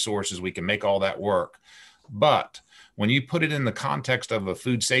integrated resources. We can make all that work. But when you put it in the context of a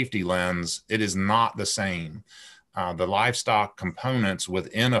food safety lens, it is not the same. The livestock components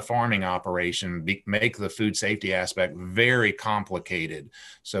within a farming operation make the food safety aspect very complicated.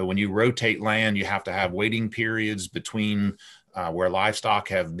 So when you rotate land, you have to have waiting periods between where livestock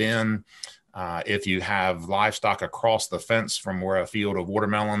have been. If you have livestock across the fence from where a field of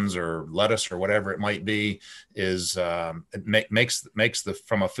watermelons or lettuce or whatever it might be is, it makes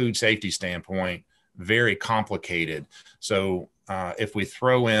from a food safety standpoint very complicated. So if we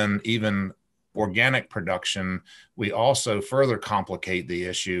throw in even organic production, we also further complicate the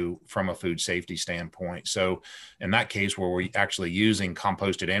issue from a food safety standpoint. So in that case, where we're actually using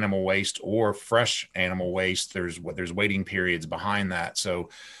composted animal waste or fresh animal waste, there's waiting periods behind that. So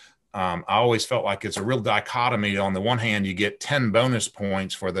I always felt like it's a real dichotomy. On the one hand, you get 10 bonus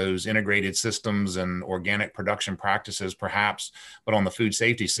points for those integrated systems and organic production practices, perhaps, but on the food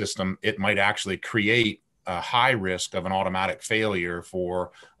safety system, it might actually create a high risk of an automatic failure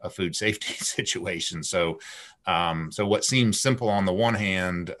for a food safety situation. So what seems simple on the one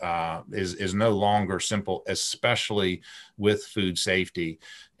hand is no longer simple, especially with food safety.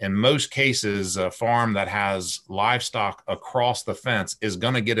 In most cases, a farm that has livestock across the fence is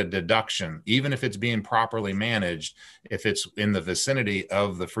going to get a deduction, even if it's being properly managed. If it's in the vicinity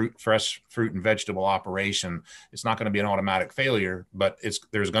of the fresh fruit and vegetable operation, it's not going to be an automatic failure, but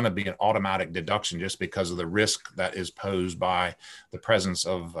there's going to be an automatic deduction just because of the risk that is posed by the presence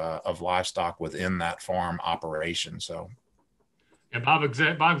of livestock within that farm operation. So, yeah,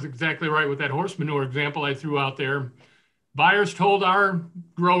 Bob's exactly right with that horse manure example I threw out there. Buyers told our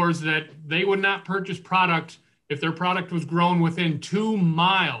growers that they would not purchase product if their product was grown within 2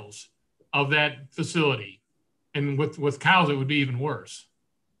 miles of that facility. And with cows, it would be even worse.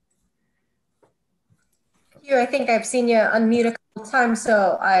 Hugh, I think I've seen you unmute a couple times,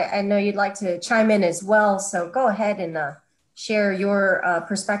 so I know you'd like to chime in as well. So go ahead and share your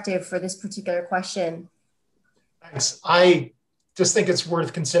perspective for this particular question. Thanks. I just think it's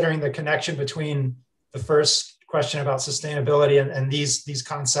worth considering the connection between the first question about sustainability and these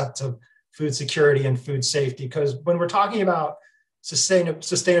concepts of food security and food safety, because when we're talking about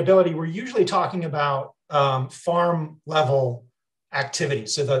sustainability, we're usually talking about farm level activity.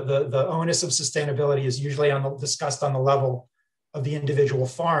 So the onus of sustainability is usually discussed on the level of the individual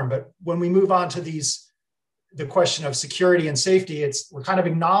farm. But when we move on to the question of security and safety, we're kind of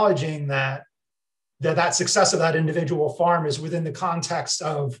acknowledging that success of that individual farm is within the context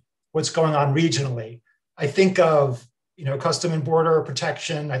of what's going on regionally. I think of, Custom and Border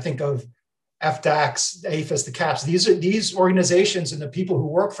Protection. I think of FDACS, APHIS, the CALS. These organizations and the people who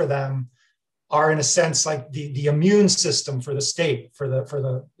work for them are, in a sense, like the immune system for the state,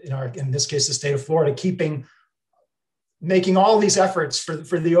 in this case, the state of Florida, making all these efforts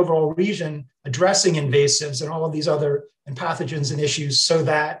for the overall region, addressing invasives and all of these other and pathogens and issues, so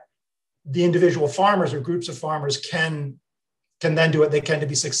that the individual farmers or groups of farmers can then do what they can to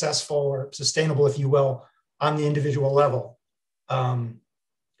be successful or sustainable, if you will, on the individual level.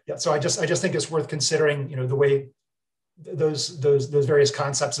 So I just think it's worth considering, the way those various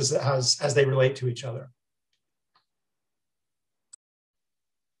concepts as they relate to each other.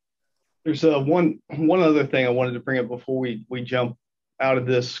 There's one other thing I wanted to bring up before we jump out of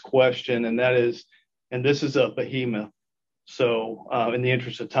this question, and that is, and this is a behemoth. So in the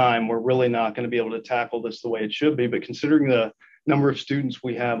interest of time, we're really not going to be able to tackle this the way it should be, but considering the number of students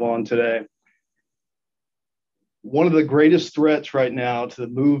we have on today, one of the greatest threats right now to the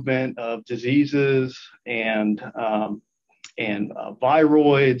movement of diseases and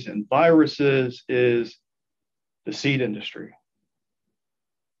viroids and viruses is the seed industry.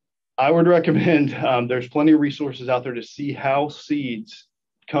 I would recommend, there's plenty of resources out there to see how seeds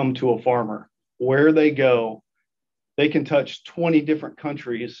come to a farmer, where they go. They can touch 20 different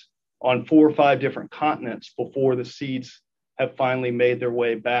countries on 4 or 5 different continents before the seeds have finally made their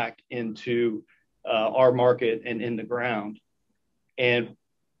way back into our market and in the ground. And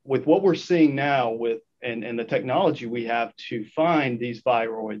with what we're seeing now and the technology we have to find these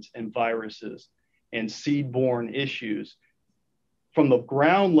viroids and viruses and seed-borne issues, from the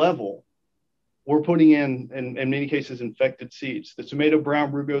ground level, we're putting in many cases, infected seeds. The tomato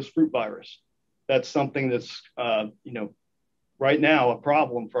brown rugose fruit virus, that's something that's, right now a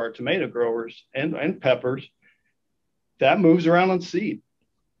problem for our tomato growers and peppers. That moves around on seed.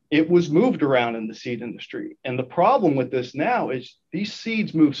 It was moved around in the seed industry. And the problem with this now is these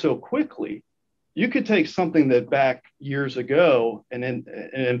seeds move so quickly. You could take something that back years ago, an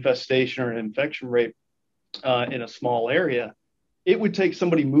infestation or an infection rate in a small area, it would take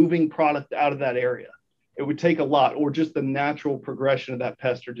somebody moving product out of that area. It would take a lot, or just the natural progression of that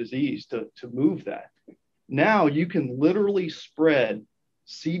pest or disease to move that. Now you can literally spread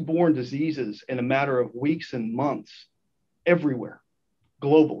seed-borne diseases in a matter of weeks and months everywhere,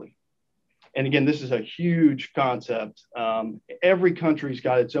 globally. And again, this is a huge concept. Every country's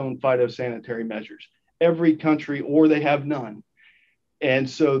got its own phytosanitary measures. Every country, or they have none. And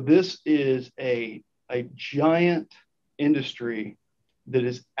so this is a giant industry that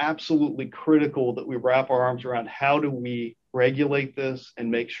is absolutely critical that we wrap our arms around. How do we regulate this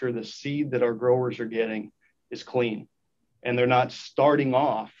and make sure the seed that our growers are getting is clean and they're not starting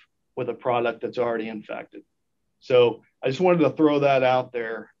off with a product that's already infected. So I just wanted to throw that out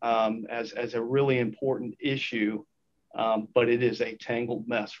there as a really important issue, but it is a tangled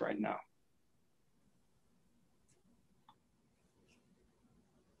mess right now.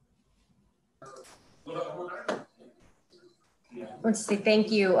 Let's say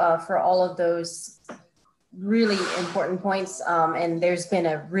thank you for all of those really important points. And there's been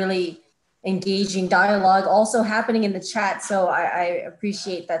a really engaging dialogue also happening in the chat. So I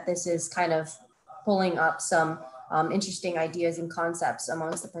appreciate that this is kind of pulling up some interesting ideas and concepts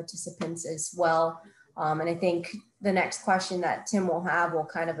amongst the participants as well. And I think the next question that Tim will have will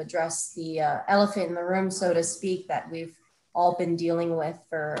kind of address the elephant in the room, so to speak, that we've all been dealing with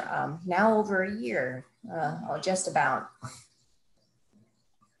for now over a year, or just about.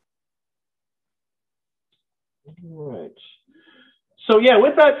 Right. So yeah,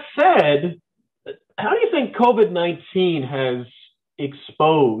 with that said, how do you think COVID-19 has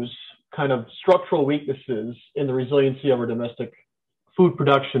exposed kind of structural weaknesses in the resiliency of our domestic food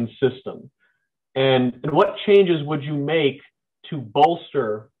production system? And what changes would you make to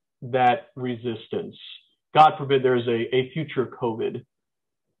bolster that resistance? God forbid there's a future COVID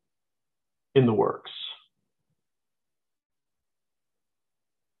in the works.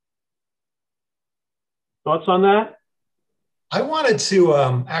 Thoughts on that? I wanted to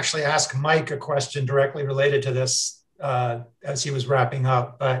actually ask Mike a question directly related to this as he was wrapping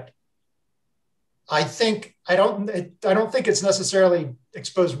up, but I don't think it's necessarily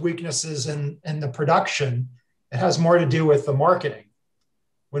exposed weaknesses in the production. It has more to do with the marketing.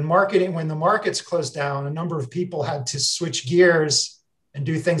 When the markets closed down, a number of people had to switch gears and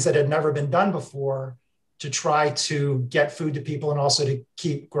do things that had never been done before to try to get food to people and also to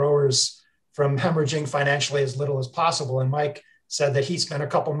keep growers from hemorrhaging financially as little as possible. And Mike said that he spent a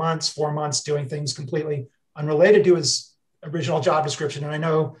couple months, 4 months, doing things completely unrelated to his original job description. And I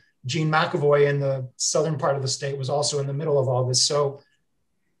know Gene McAvoy in the southern part of the state was also in the middle of all this. So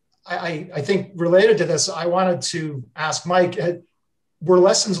I think related to this, I wanted to ask Mike, were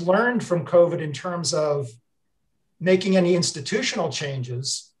lessons learned from COVID in terms of making any institutional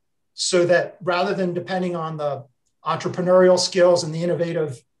changes so that rather than depending on the entrepreneurial skills and the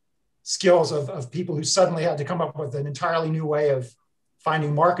innovative skills of people who suddenly had to come up with an entirely new way of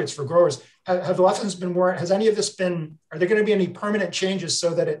finding markets for growers, have the lessons been more, has any of this been, are there going to be any permanent changes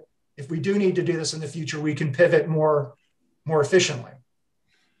so that if we do need to do this in the future, we can pivot more efficiently?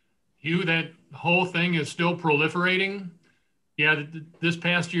 Hugh, that whole thing is still proliferating. Yeah, this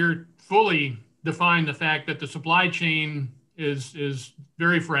past year fully defined the fact that the supply chain is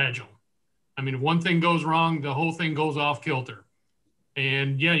very fragile. I mean, if one thing goes wrong, the whole thing goes off kilter.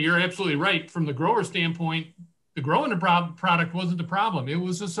 And yeah, you're absolutely right. From the grower standpoint, the growing the product wasn't the problem. It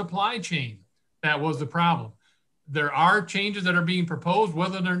was the supply chain that was the problem. There are changes that are being proposed,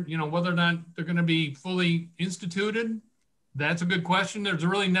 whether or not they're going to be fully instituted. That's a good question. There's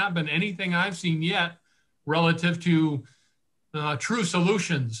really not been anything I've seen yet relative to true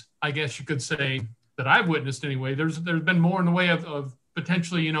solutions, I guess you could say, that I've witnessed anyway. There's been more in the way of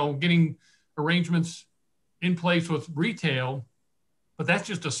potentially, getting arrangements in place with retail, but that's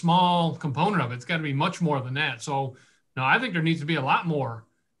just a small component of it. It's got to be much more than that. So no, I think there needs to be a lot more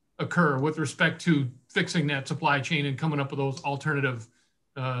occur with respect to fixing that supply chain and coming up with those alternative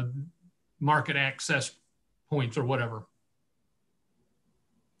market access points or whatever.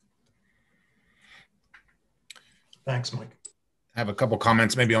 Thanks, Mike. I have a couple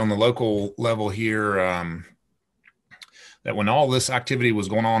comments maybe on the local level here. That when all this activity was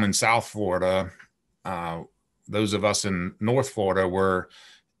going on in South Florida, those of us in North Florida were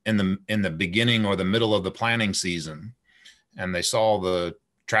in the beginning or the middle of the planting season, and they saw the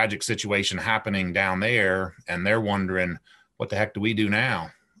tragic situation happening down there, and they're wondering, what the heck do we do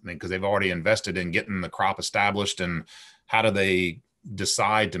now? I mean, because they've already invested in getting the crop established, and how do they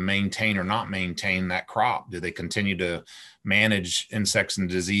decide to maintain or not maintain that crop? Do they continue to manage insects and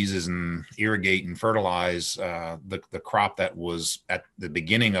diseases and irrigate and fertilize the crop that was at the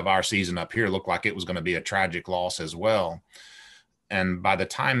beginning of our season up here looked like it was going to be a tragic loss as well? And by the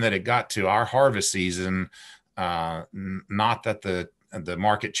time that it got to our harvest season, not that the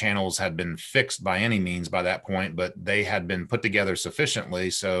market channels had been fixed by any means by that point, but they had been put together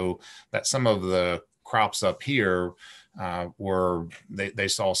sufficiently so that some of the crops up here they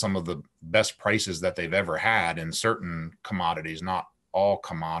saw some of the best prices that they've ever had in certain commodities, not all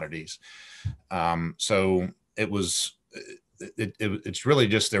commodities. So it's really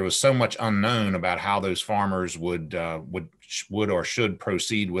just, there was so much unknown about how those farmers would or should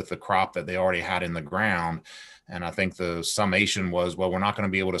proceed with the crop that they already had in the ground. And I think the summation was, well, we're not going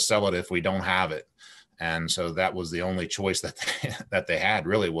to be able to sell it if we don't have it. And so that was the only choice that they had,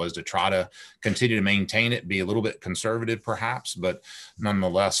 really, was to try to continue to maintain it, be a little bit conservative perhaps, but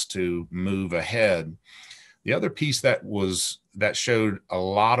nonetheless to move ahead. The other piece that showed a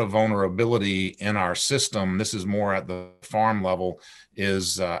lot of vulnerability in our system, this is more at the farm level,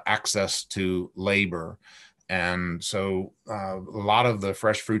 is access to labor. And so a lot of the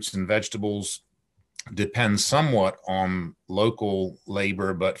fresh fruits and vegetables depend somewhat on local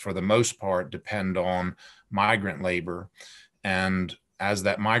labor, but for the most part depend on migrant labor. And as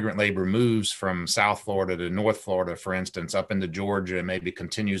that migrant labor moves from South Florida to North Florida, for instance, up into Georgia, and maybe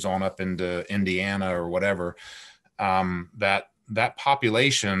continues on up into Indiana or whatever, that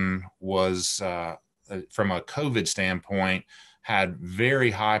population was, from a COVID standpoint, had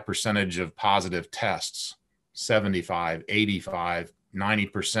very high percentage of positive tests, 75, 85,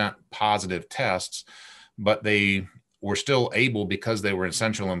 90% positive tests, but they were still able, because they were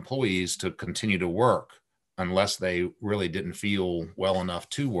essential employees, to continue to work unless they really didn't feel well enough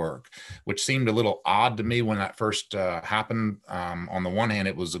to work, which seemed a little odd to me when that first happened. On the one hand,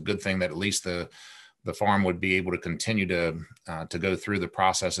 it was a good thing that at least the farm would be able to continue to go through the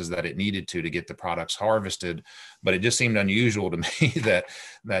processes that it needed to get the products harvested. But it just seemed unusual to me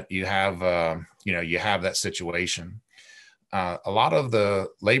that you have that situation. A lot of the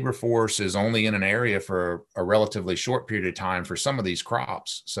labor force is only in an area for a relatively short period of time for some of these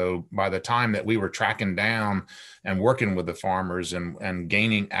crops. So by the time that we were tracking down and working with the farmers and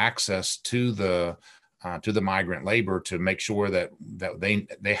gaining access to the migrant labor to make sure that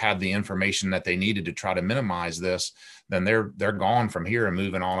they had the information that they needed to try to minimize this, then they're gone from here and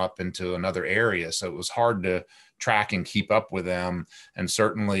moving on up into another area. So it was hard to track and keep up with them. And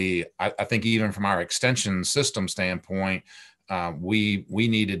certainly, I think even from our extension system standpoint, we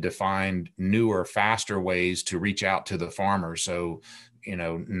needed to find newer, faster ways to reach out to the farmers. So,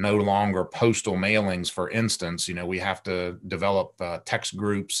 no longer postal mailings, for instance. We have to develop text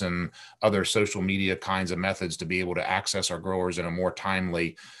groups and other social media kinds of methods to be able to access our growers in a more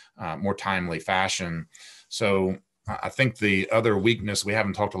timely fashion. So I think the other weakness we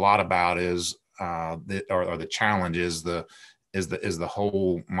haven't talked a lot about is the challenge is the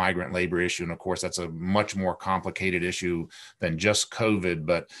whole migrant labor issue. And of course, that's a much more complicated issue than just COVID,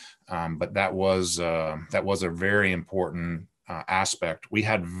 but that was a very important aspect. We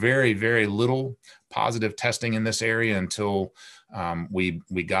had very, very little positive testing in this area until we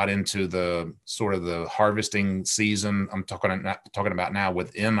got into the sort of the harvesting season. I'm talking about now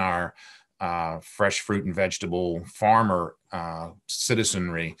within our fresh fruit and vegetable farmer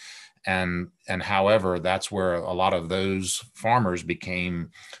citizenry. And however, that's where a lot of those farmers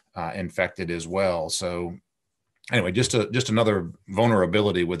became infected as well. So anyway, just another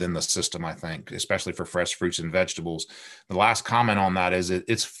vulnerability within the system, I think, especially for fresh fruits and vegetables. The last comment on that is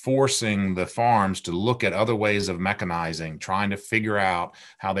it's forcing the farms to look at other ways of mechanizing, trying to figure out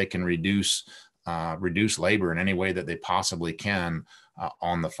how they can reduce labor in any way that they possibly can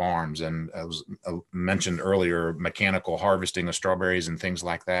on the farms. And as mentioned earlier, mechanical harvesting of strawberries and things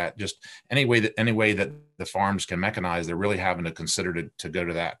like that. Just any way that the farms can mechanize, they're really having to consider to go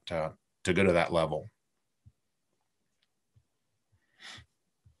to that level.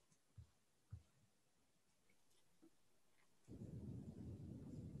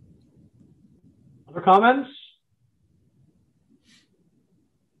 Other comments?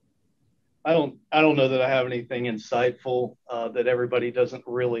 I don't know that I have anything insightful that everybody doesn't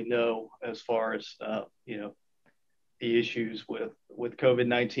really know as far as the issues with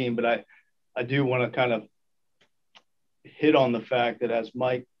COVID-19, but I do want to kind of hit on the fact that, as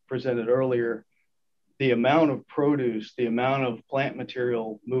Mike presented earlier, the amount of produce, the amount of plant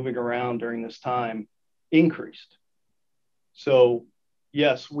material moving around during this time increased. So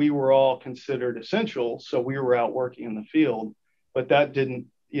yes, we were all considered essential, so we were out working in the field, but that didn't,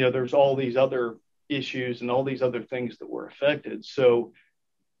 there's all these other issues and all these other things that were affected. So,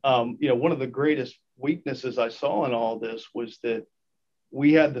 one of the greatest weaknesses I saw in all this was that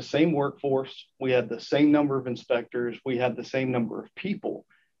we had the same workforce, we had the same number of inspectors, we had the same number of people,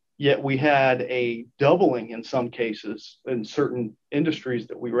 yet we had a doubling in some cases in certain industries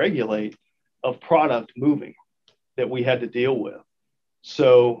that we regulate of product moving that we had to deal with.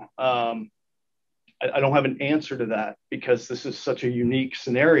 So, I don't have an answer to that because this is such a unique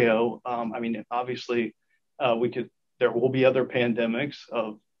scenario. Obviously, there will be other pandemics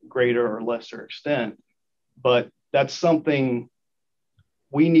of greater or lesser extent, but that's something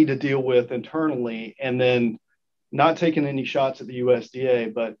we need to deal with internally. And then, not taking any shots at the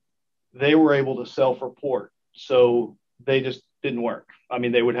USDA, but they were able to self-report, so they just didn't work.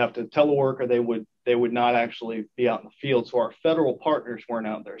 They would have to telework, or they would they would not actually be out in the field. So our federal partners weren't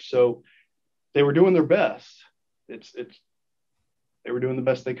out there. So they were doing their best. They were doing the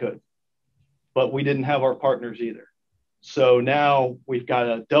best they could, but we didn't have our partners either. So now we've got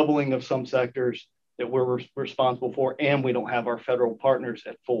a doubling of some sectors that we're responsible for, and we don't have our federal partners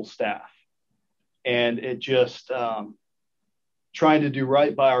at full staff. And it just trying to do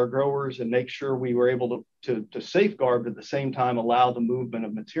right by our growers and make sure we were able to safeguard, but at the same time allow the movement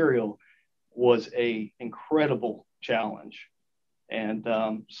of material was a incredible challenge, and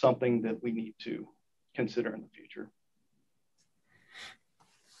something that we need to consider in the future.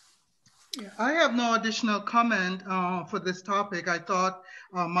 Yeah, I have no additional comment for this topic. I thought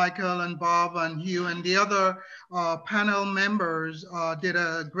Michael and Bob and Hugh and the other panel members did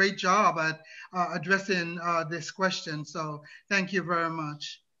a great job at addressing this question. So thank you very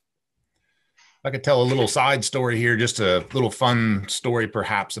much. I could tell a little side story here, just a little fun story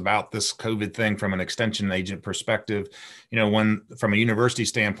perhaps about this COVID thing from an extension agent perspective. You know, when from a university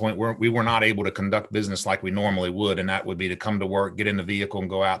standpoint, we were not able to conduct business like we normally would, and that would be to come to work, get in the vehicle and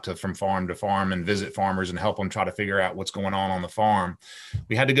go out from farm to farm and visit farmers and help them try to figure out what's going on the farm.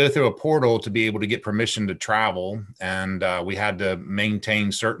 We had to go through a portal to be able to get permission to travel, and we had to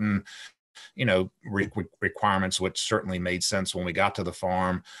maintain certain requirements, which certainly made sense when we got to the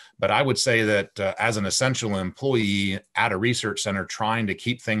farm. But I would say that as an essential employee at a research center trying to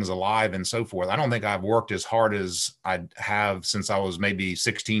keep things alive and so forth, I don't think I've worked as hard as I have since I was maybe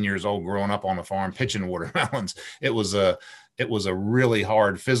 16 years old growing up on a farm pitching watermelons. It was a really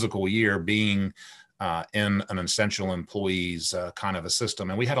hard physical year being in an essential employees kind of a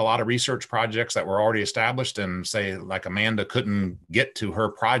system. And we had a lot of research projects that were already established, and say like Amanda couldn't get to her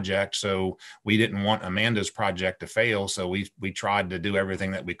project. So we didn't want Amanda's project to fail. So we tried to do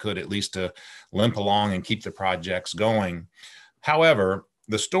everything that we could, at least to limp along and keep the projects going. However,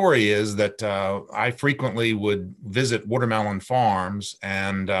 the story is that I frequently would visit watermelon farms,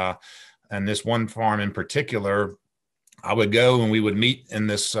 and this one farm in particular, I would go and we would meet in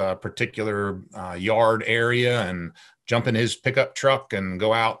this particular yard area and jump in his pickup truck and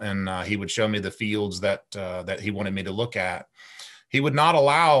go out, and he would show me the fields that he wanted me to look at. He would not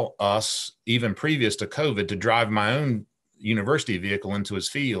allow us, even previous to COVID, to drive my own university vehicle into his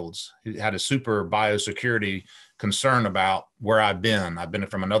fields. He had a super biosecurity concern about where I've been. I've been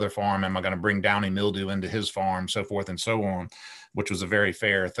from another farm. Am I going to bring downy mildew into his farm, so forth and so on, which was a very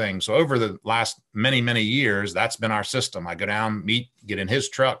fair thing. So over the last many, many years, that's been our system. I go down, meet, get in his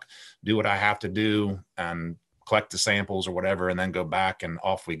truck, do what I have to do, and collect the samples or whatever, and then go back and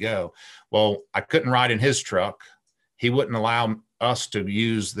off we go. Well, I couldn't ride in his truck. He wouldn't allow us to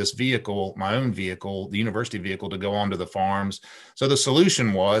use this vehicle, my own vehicle, the university vehicle, to go onto the farms. So the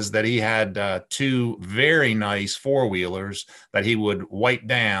solution was that he had two very nice four-wheelers that he would wipe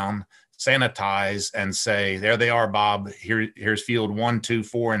down, sanitize, and say, there they are, Bob, here's field 1, 2,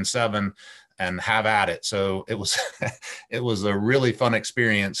 4, and 7, and have at it. So it was a really fun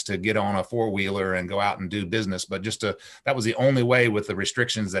experience to get on a four-wheeler and go out and do business. But that was the only way, with the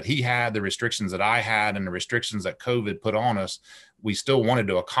restrictions that he had, the restrictions that I had, and the restrictions that COVID put on us, we still wanted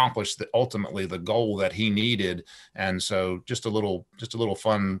to accomplish ultimately the goal that he needed. And so just a little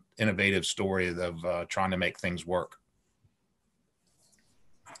fun, innovative story of trying to make things work.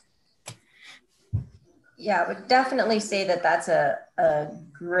 Yeah, I would definitely say that that's a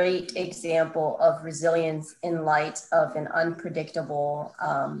great example of resilience in light of an unpredictable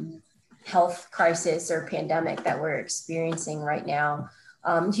health crisis or pandemic that we're experiencing right now.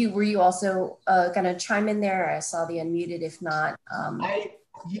 Hugh, were you also going to chime in there? I saw the unmuted. If not,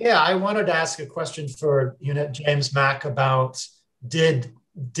 I wanted to ask a question for Eunett James-Mack about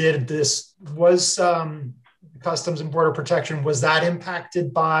was Customs and Border Protection, was that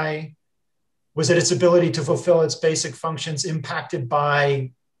impacted by? Was it its ability to fulfill its basic functions impacted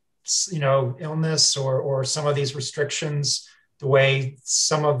by, illness or some of these restrictions, the way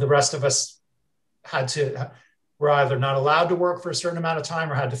some of the rest of us were either not allowed to work for a certain amount of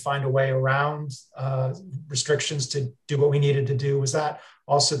time or had to find a way around restrictions to do what we needed to do? Was that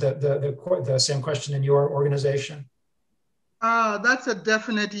also the same question in your organization? That's a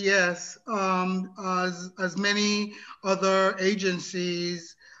definite yes. As many other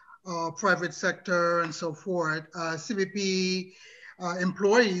agencies, private sector and so forth, CBP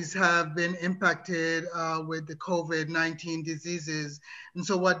employees have been impacted with the COVID-19 diseases. And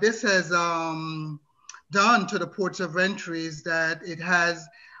so what this has done to the ports of entry is that it has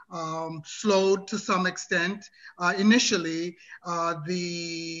slowed to some extent. Initially,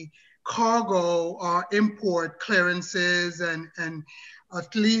 the cargo or import clearances and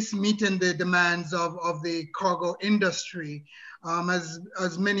at least meeting the demands of the cargo industry.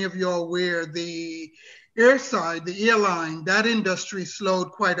 As many of you are aware, the air side, the airline, that industry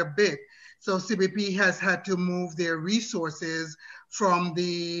slowed quite a bit. So CBP has had to move their resources from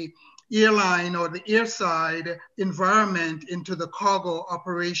the airline or the airside environment into the cargo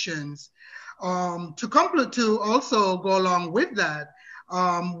operations. To also go along with that,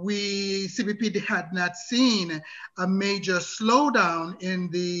 CBP had not seen a major slowdown in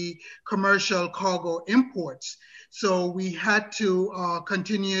the commercial cargo imports. So we had to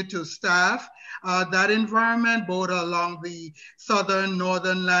continue to staff that environment, both along the southern,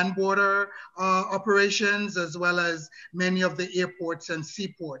 northern land border operations, as well as many of the airports and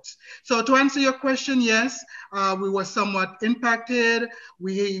seaports. So to answer your question, yes, we were somewhat impacted.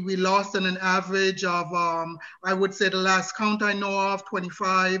 We lost an average of, I would say the last count I know of,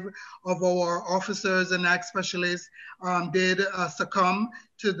 25 of our officers and ag specialists did succumb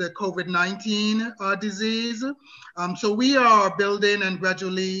to the COVID-19 disease. So we are building and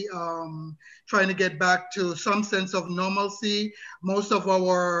gradually trying to get back to some sense of normalcy. Most of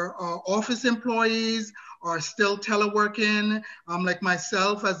our office employees are still teleworking. Like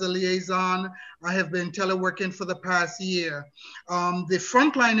myself as a liaison, I have been teleworking for the past year. The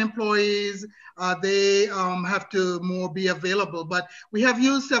frontline employees, they have to more be available, but we have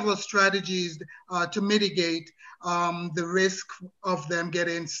used several strategies to mitigate the risk of them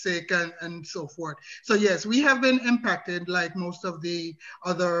getting sick and so forth. So yes, we have been impacted like most of the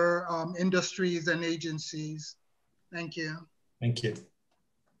other industries and agencies. Thank you. Thank you.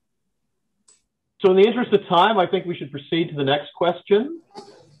 So in the interest of time, I think we should proceed to the next question.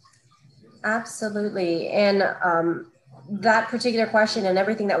 Absolutely. And that particular question and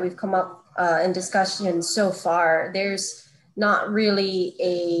everything that we've come up in discussion so far, there's not really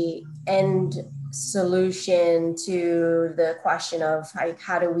a end solution to the question of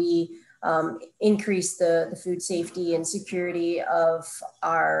how do we increase the food safety and security of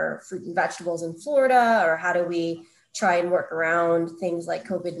our fruit and vegetables in Florida, or how do we try and work around things like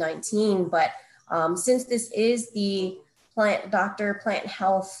COVID-19. But since this is the Plant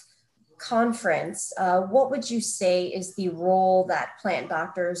Health Conference, what would you say is the role that plant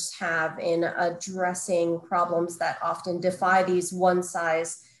doctors have in addressing problems that often defy these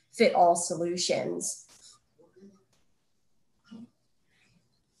one-size-fit-all solutions?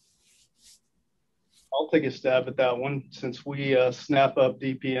 I'll take a stab at that one, since we snap up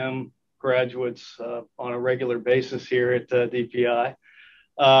DPM graduates on a regular basis here at DPI.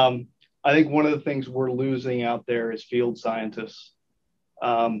 I think one of the things we're losing out there is field scientists.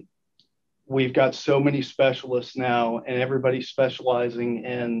 We've got so many specialists now, and everybody's specializing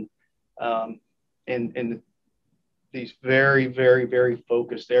in these very, very, very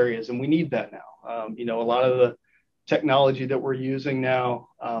focused areas, and we need that now. You know, a lot of the technology that we're using now,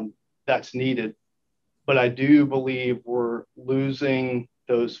 that's needed, but I do believe we're losing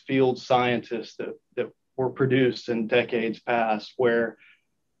those field scientists that were produced in decades past, where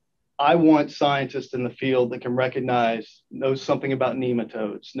I want scientists in the field that can recognize, knows something about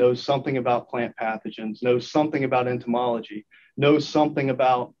nematodes, knows something about plant pathogens, knows something about entomology, knows something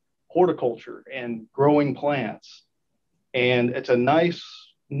about horticulture and growing plants. And it's a nice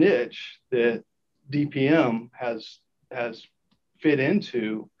niche that DPM has fit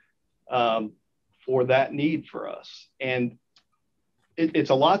into for that need for us. And it's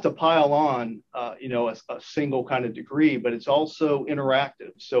a lot to pile on, you know, a single kind of degree, but it's also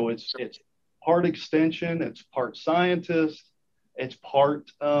interactive. So it's part extension, it's part scientist, it's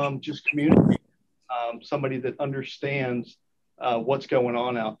part just community, somebody that understands what's going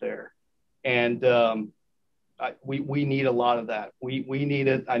on out there. And we need a lot of that. We need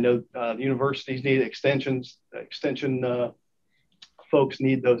it. I know universities need extension folks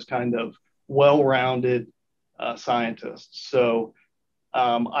need those kind of well-rounded scientists. So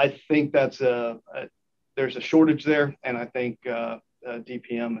I think that's there's a shortage there, and I think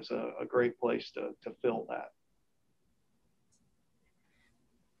DPM is a great place to fill that.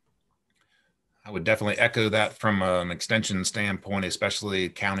 I would definitely echo that from an extension standpoint, especially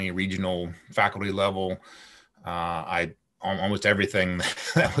county, regional, faculty level. Almost everything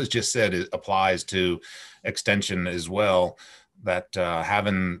that was just said applies to extension as well. That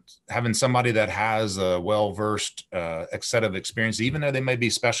having somebody that has a well-versed set of experience, even though they may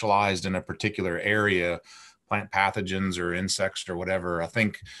be specialized in a particular area, plant pathogens or insects or whatever, I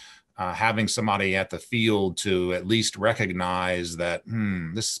think having somebody at the field to at least recognize that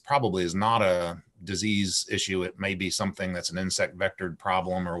this probably is not a disease issue. It may be something that's an insect vectored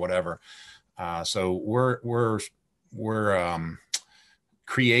problem or whatever. So we're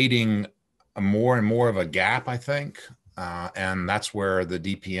creating more and more of a gap, I think. And that's where the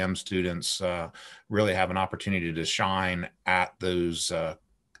DPM students really have an opportunity to shine at those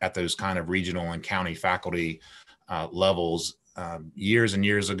kind of regional and county faculty levels. Years and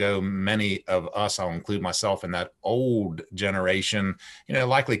years ago, many of us, I'll include myself in that old generation,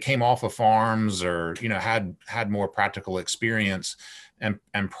 likely came off of farms or, had more practical experience and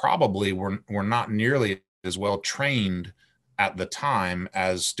probably were not nearly as well trained at the time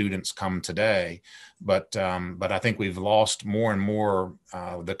as students come today. But I think we've lost more and more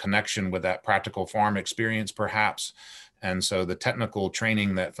the connection with that practical farm experience, perhaps. And so the technical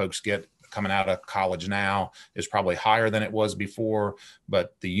training that folks get coming out of college now is probably higher than it was before.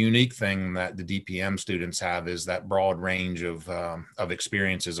 But the unique thing that the DPM students have is that broad range of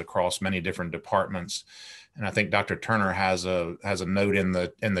experiences across many different departments. And I think Dr. Turner has a note in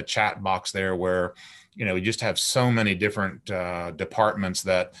the chat box there where, we just have so many different departments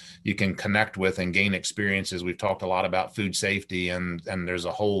that you can connect with and gain experiences. We've talked a lot about food safety, and there's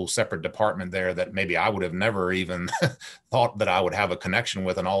a whole separate department there that maybe I would have never even thought that I would have a connection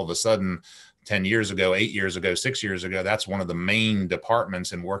with. And all of a sudden, 10 years ago, 8 years ago, 6 years ago, that's one of the main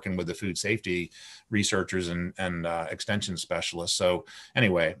departments in working with the food safety researchers and extension specialists. So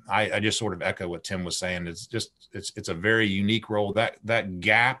anyway, I just sort of echo what Tim was saying. It's a very unique role. That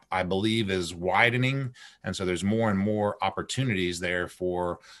gap, I believe, is widening. And so there's more and more opportunities there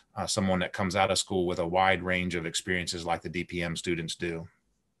for someone that comes out of school with a wide range of experiences like the DPM students do.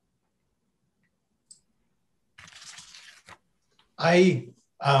 I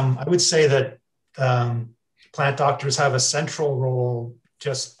would say that plant doctors have a central role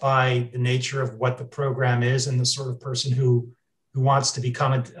just by the nature of what the program is and the sort of person who wants to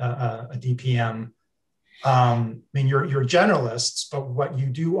become a DPM. I mean, you're generalists, but what you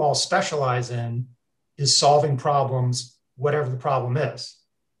do all specialize in is solving problems, whatever the problem is.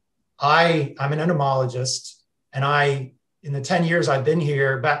 I'm an entomologist, and in the 10 years I've been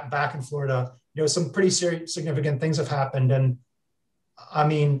here back in Florida, some pretty significant things have happened. And I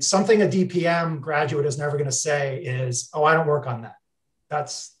mean, something a DPM graduate is never going to say is, oh, I don't work on that.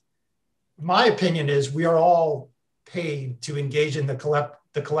 That's, my opinion is we are all paid to engage in the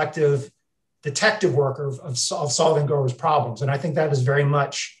collective detective work of solving growers' problems. And I think that is very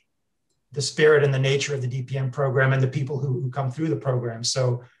much the spirit and the nature of the DPM program and the people who come through the program.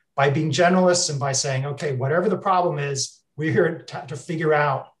 So by being generalists and by saying, okay, whatever the problem is, we're here to figure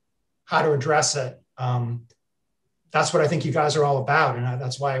out how to address it. That's what I think you guys are all about. And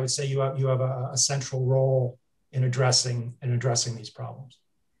that's why I would say you have a central role in addressing these problems.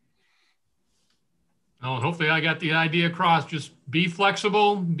 Well, hopefully I got the idea across. Just be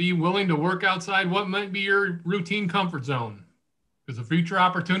flexible, be willing to work outside what might be your routine comfort zone, because the future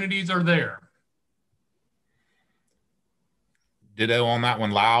opportunities are there. Ditto on that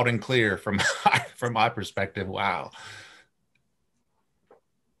one, loud and clear from my perspective. Wow.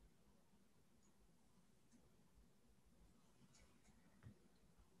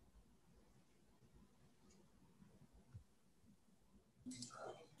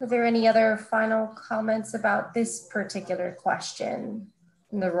 Are there any other final comments about this particular question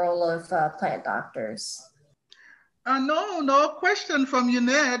in the role of plant doctors? No question from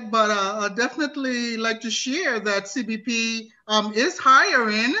Eunett, but I'd definitely like to share that CBP is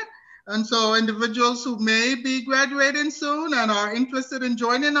hiring. And so individuals who may be graduating soon and are interested in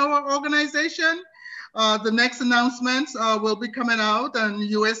joining our organization, the next announcements will be coming out on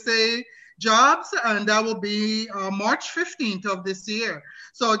USA Jobs, and that will be March 15th of this year.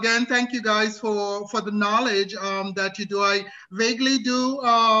 So again, thank you guys for the knowledge that you do. I vaguely do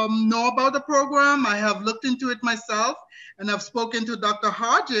know about the program. I have looked into it myself, and I've spoken to Dr.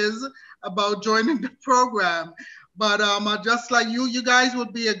 Hodges about joining the program. But just like you guys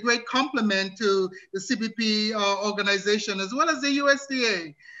would be a great complement to the CBP organization as well as the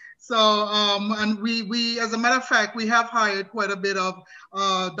USDA. So, and we, as a matter of fact, we have hired quite a bit of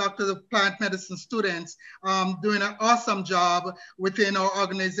doctors of plant medicine students doing an awesome job within our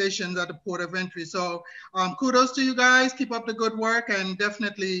organizations at the port of entry. So kudos to you guys, keep up the good work, and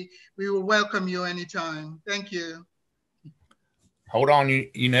definitely we will welcome you anytime. Thank you. Hold on,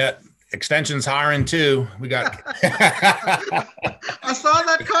 Eunett. Extension's hiring too. We got. I saw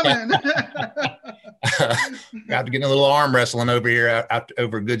that coming. Got to get a little arm wrestling over here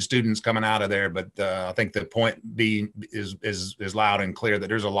over good students coming out of there. But I think the point is loud and clear that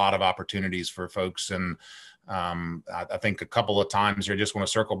there's a lot of opportunities for folks. And I think a couple of times here, just want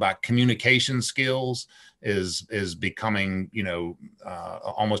to circle back. Communication skills is becoming,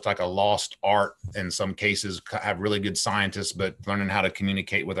 almost like a lost art in some cases. Have really good scientists, but learning how to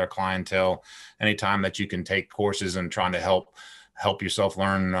communicate with our clientele. Anytime that you can take courses and trying to help yourself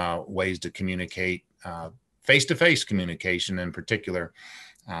learn ways to communicate face-to-face communication in particular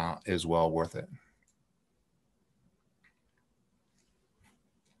is well worth it.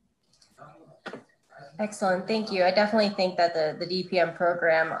 Excellent, thank you. I definitely think that the DPM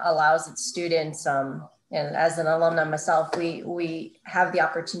program allows its students, and as an alumna myself, we have the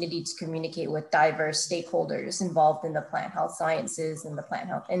opportunity to communicate with diverse stakeholders involved in the plant health sciences and the plant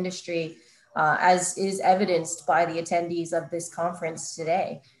health industry, as is evidenced by the attendees of this conference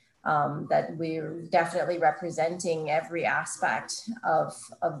today, that we're definitely representing every aspect of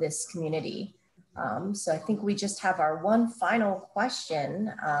this community. So I think we just have our one final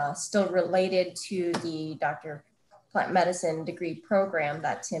question, still related to the Dr. Plant Medicine degree program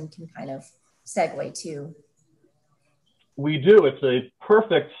that Tim can kind of segue to. We do. It's a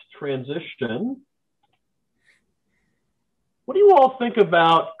perfect transition. What do you all think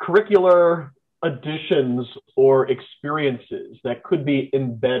about curricular additions or experiences that could be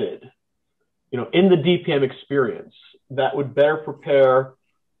embedded, in the DPM experience that would better prepare,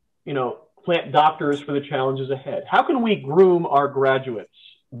 plant doctors for the challenges ahead? How can we groom our graduates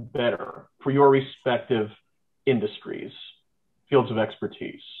better for your respective industries, fields of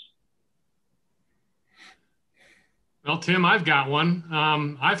expertise? Well, Tim, I've got one.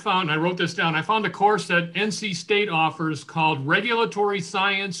 I wrote this down. I found a course that NC State offers called Regulatory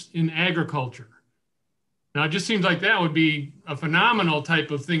Science in Agriculture. Now, it just seems like that would be a phenomenal type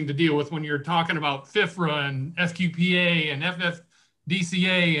of thing to deal with when you're talking about FIFRA and FQPA and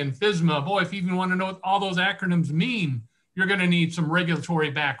FFDCA and FSMA. Boy, if you even want to know what all those acronyms mean, you're going to need some regulatory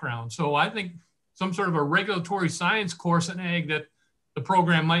background. So I think some sort of a regulatory science course in ag that the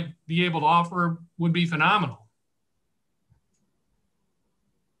program might be able to offer would be phenomenal.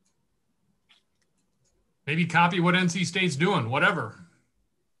 Maybe copy what NC State's doing, whatever.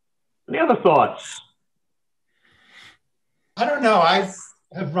 Any other thoughts? I don't know. I've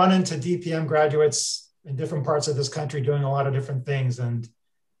run into DPM graduates in different parts of this country doing a lot of different things, and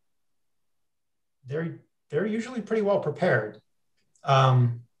they're usually pretty well prepared.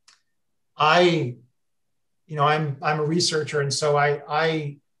 I'm a researcher, and so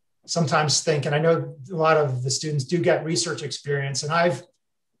I sometimes think, and I know a lot of the students do get research experience, and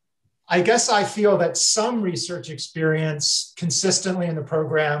I guess I feel that some research experience consistently in the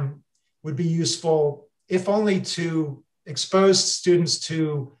program would be useful, if only to expose students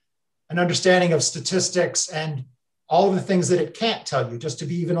to an understanding of statistics and all of the things that it can't tell you, just to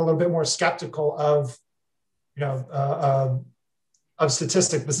be even a little bit more skeptical of, of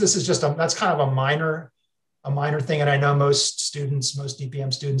statistics. But this is just that's kind of a minor thing. And I know most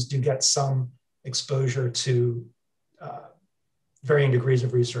DPM students do get some exposure to varying degrees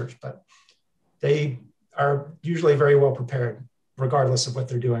of research, but they are usually very well prepared, regardless of what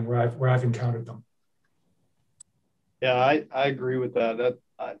they're doing, where I've encountered them. Yeah, I agree with that.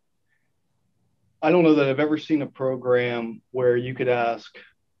 I don't know that I've ever seen a program where you could ask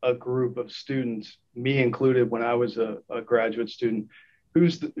a group of students, me included when I was a graduate student, do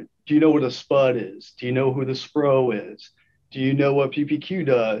you know what a SPUD is? Do you know who the SPRO is? Do you know what PPQ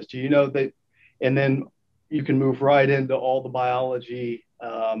does? Do you know that? And then you can move right into all the biology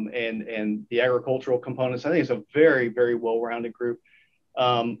and the agricultural components. I think it's a very, very well-rounded group.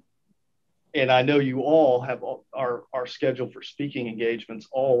 And I know you all are scheduled for speaking engagements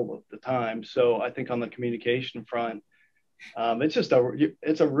all of the time. So I think on the communication front,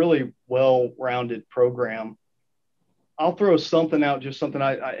 it's a really well-rounded program. I'll throw something out, just something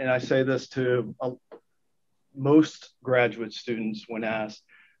I say this to most graduate students when asked.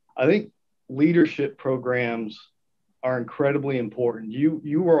 I think leadership programs are incredibly important.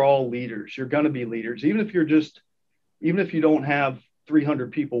 You are all leaders. You're going to be leaders, even if you don't have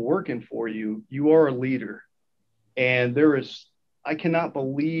 300 people working for you, you are a leader. And I cannot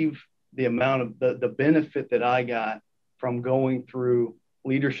believe the amount of the benefit that I got from going through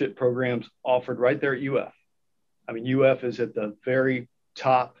leadership programs offered right there at UF. I mean, UF is at the very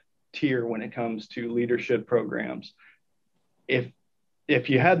top tier when it comes to leadership programs. If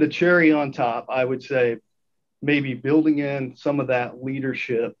you had the cherry on top, I would say maybe building in some of that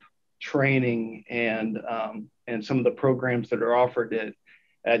leadership training and some of the programs that are offered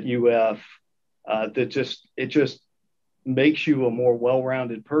at UF, it just makes you a more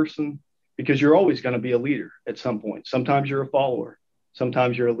well-rounded person, because you're always going to be a leader at some point. Sometimes you're a follower,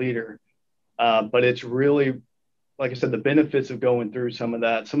 sometimes you're a leader, but it's really, like I said, the benefits of going through some of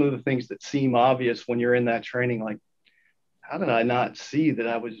the things that seem obvious when you're in that training, like, how did I not see that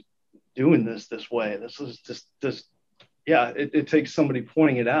I was doing this way? This is just yeah, it takes somebody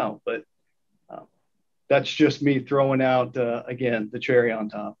pointing it out, but that's just me throwing out, again, the cherry on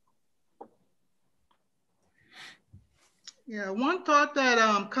top. Yeah, one thought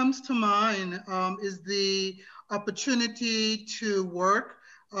that comes to mind is the opportunity to work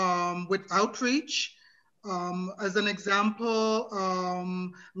with outreach. As an example,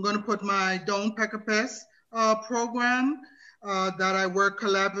 I'm going to put my Don't Peck a Pest program that I work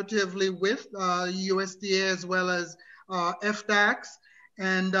collaboratively with USDA as well as FDACS.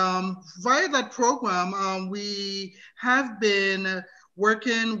 And via that program, we have been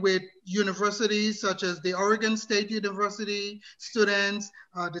working with universities such as the Oregon State University students,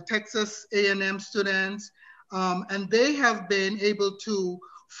 the Texas A&M students, and they have been able to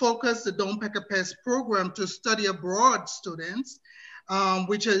focus the Don't Peck a Pest program to study abroad students,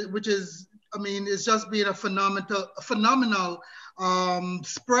 which is, I mean, it's just been a phenomenal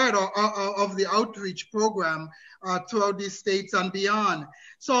spread of the outreach program throughout these states and beyond.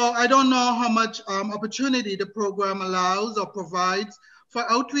 So I don't know how much opportunity the program allows or provides for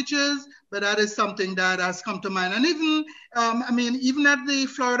outreaches, but that is something that has come to mind. And even, I mean, even at the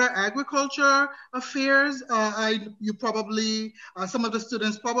Florida Agriculture Affairs, you probably, some of the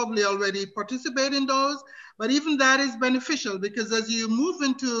students probably already participate in those, but even that is beneficial because as you move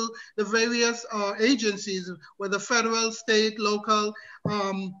into the various agencies, whether federal, state, local,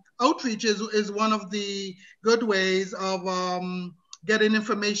 outreach is one of the good ways of getting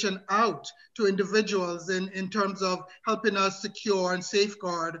information out to individuals in terms of helping us secure and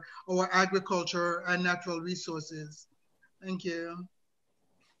safeguard our agriculture and natural resources. Thank you.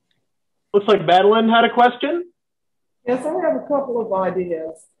 Looks like Madeline had a question. Yes, I have a couple of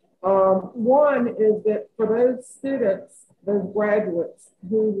ideas. One is that for those students, those graduates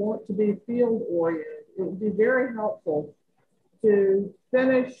who want to be field oriented, it would be very helpful to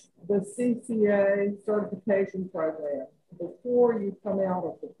finish the CCA certification program before you come out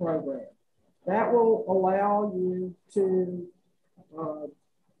of the program. That will allow you to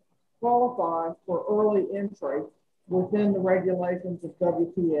qualify for early entry within the regulations of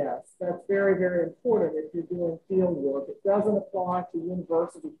WPS. That's very, very important if you're doing field work. It doesn't apply to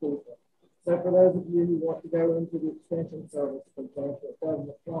university people. So for those of you who want to go into the extension service, for example, it doesn't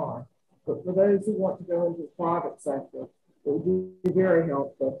apply. But for those who want to go into the private sector, it would be very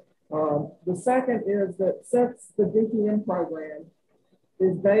helpful. The second is that since the DPM program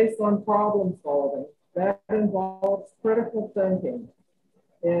is based on problem solving, that involves critical thinking.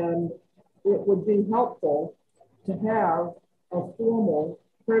 And it would be helpful to have a formal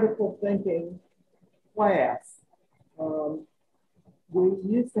critical thinking class. We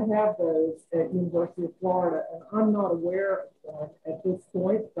used to have those at University of Florida, and I'm not aware of one at this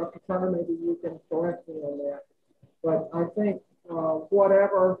point. Dr. Turner, maybe you can correct me on that. But I think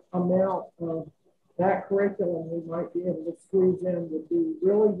whatever amount of that curriculum we might be able to squeeze in would be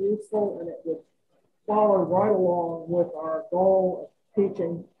really useful, and it would follow right along with our goal of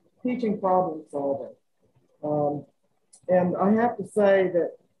teaching problem solving. And I have to say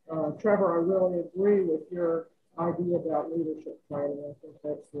that, Trevor, I really agree with your idea about leadership training. I think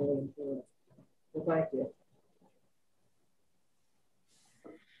that's really important. So thank you.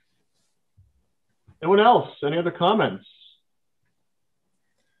 Anyone else? Any other comments?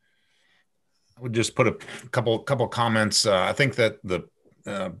 I would just put a couple comments. I think that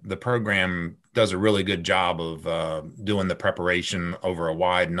the program does a really good job of doing the preparation over a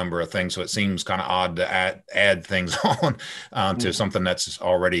wide number of things. So it seems kind of odd to add things on to something that's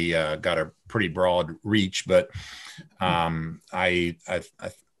already got a pretty broad reach. But I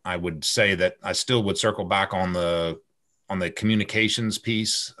would say that I still would circle back on the communications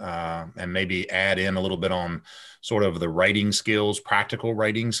piece and maybe add in a little bit on sort of the writing skills, practical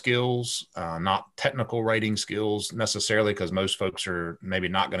writing skills, not technical writing skills necessarily, because most folks are maybe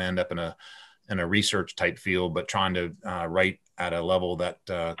not going to end up in a research type field, but trying to write at a level that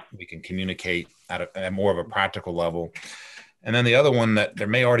we can communicate at more of a practical level. And then the other one, that there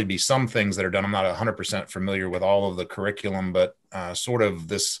may already be some things that are done. I'm not 100% familiar with all of the curriculum, but sort of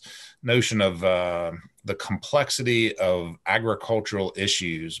this notion of the complexity of agricultural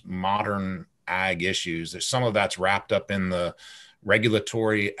issues, modern ag issues. There's some of that's wrapped up in the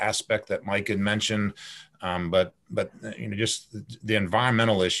regulatory aspect that Mike had mentioned, but you know, just the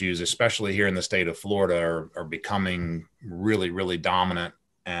environmental issues, especially here in the state of Florida, are becoming really, really dominant.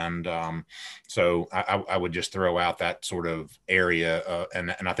 And so I would just throw out that sort of area,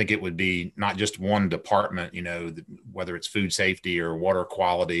 and I think it would be not just one department, you know, whether it's food safety or water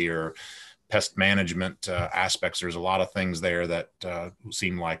quality or pest management aspects. There's a lot of things there that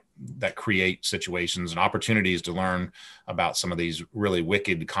seem like that create situations and opportunities to learn about some of these really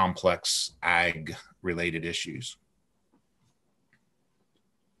wicked, complex ag related issues.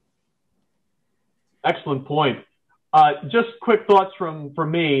 Excellent point. Just quick thoughts from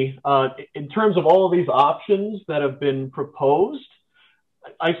me. In terms of all of these options that have been proposed,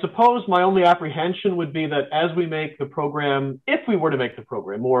 I suppose my only apprehension would be that as we make the program, if we were to make the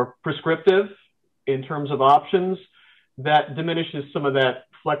program more prescriptive in terms of options, that diminishes some of that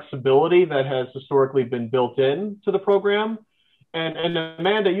flexibility that has historically been built into the program. And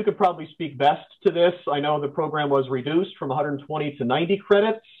Amanda, you could probably speak best to this. I know the program was reduced from 120 to 90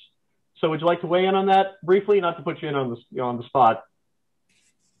 credits. So would you like to weigh in on that briefly? Not to put you in on the spot.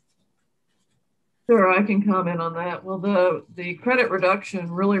 Sure, I can comment on that. Well, the credit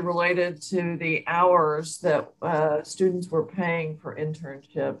reduction really related to the hours that students were paying for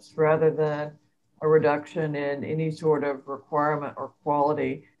internships rather than a reduction in any sort of requirement or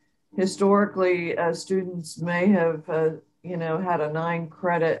quality. Historically, students may have, had a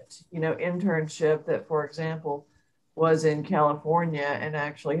 9-credit, internship that, for example, was in California and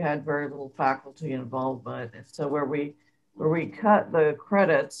actually had very little faculty involvement. And so where we cut the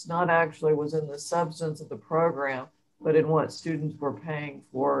credits, not actually was in the substance of the program, but in what students were paying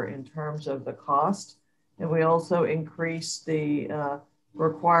for in terms of the cost. And we also increased the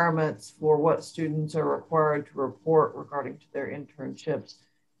requirements for what students are required to report regarding to their internships.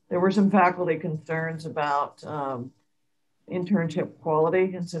 There were some faculty concerns about internship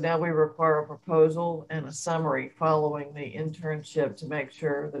quality. And so now we require a proposal and a summary following the internship to make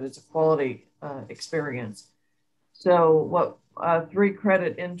sure that it's a quality experience. So what a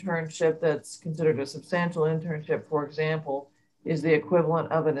 3-credit internship that's considered a substantial internship, for example, is the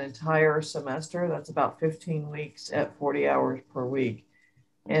equivalent of an entire semester. That's about 15 weeks at 40 hours per week.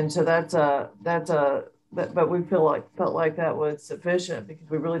 And so but we felt like that was sufficient because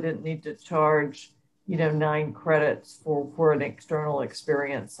we really didn't need to charge, 9 credits for an external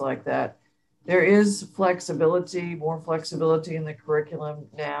experience like that. There is more flexibility in the curriculum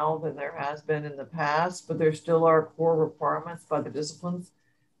now than there has been in the past, but there still are core requirements by the disciplines,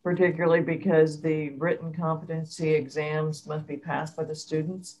 particularly because the written competency exams must be passed by the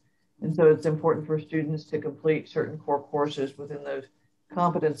students. And so it's important for students to complete certain core courses within those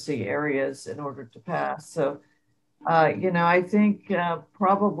competency areas in order to pass. So, I think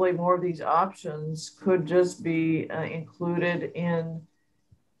probably more of these options could just be included in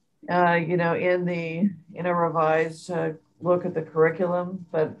in a revised look at the curriculum.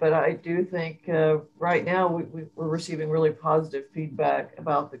 But I do think right now we're receiving really positive feedback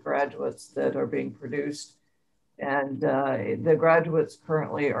about the graduates that are being produced. And the graduates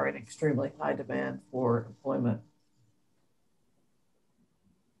currently are in extremely high demand for employment.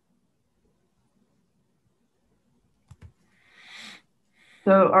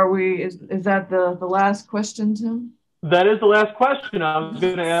 So is that the last question, Tim? That is the last question. I was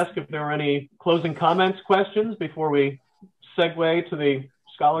going to ask if there were any closing comments, questions before we segue to the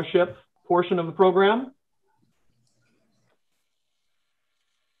scholarship portion of the program.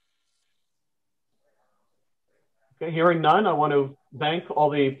 Okay, hearing none, I want to thank all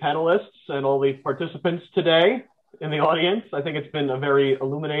the panelists and all the participants today in the audience. I think it's been a very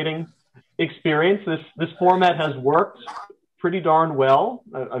illuminating experience. This format has worked pretty darn well.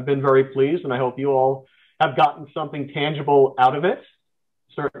 I've been very pleased, and I hope you all have gotten something tangible out of it,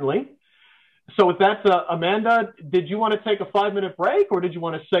 certainly. So with that, Amanda, did you want to take a 5-minute break, or did you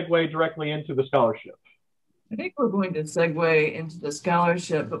want to segue directly into the scholarship? I think we're going to segue into the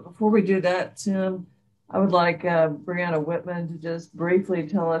scholarship, but before we do that, Tim, I would like Brianna Whitman to just briefly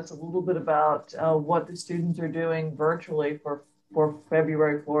tell us a little bit about what the students are doing virtually for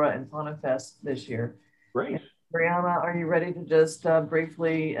February Flora and Fauna Fest this year. Great. And Brianna, are you ready to just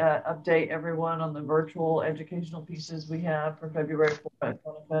briefly update everyone on the virtual educational pieces we have for February Flora and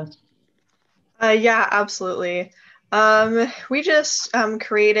Fauna Fest? Yeah, absolutely. We just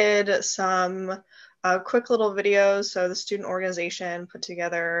created some quick little videos. So the student organization put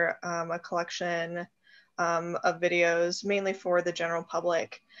together a collection of videos, mainly for the general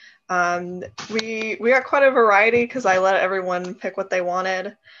public. We got quite a variety because I let everyone pick what they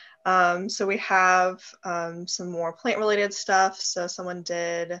wanted. So we have some more plant related stuff. So someone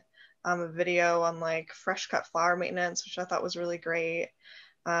did a video on like fresh cut flower maintenance, which I thought was really great.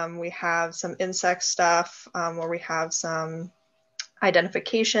 We have some insect stuff where we have some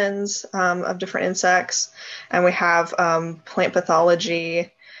identifications of different insects, and we have plant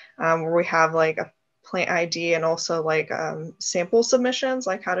pathology where we have like a plant ID and also like sample submissions,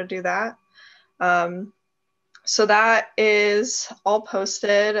 like how to do that. So that is all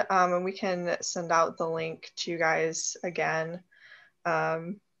posted, and we can send out the link to you guys again.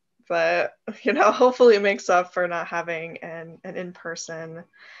 But, hopefully it makes up for not having an in-person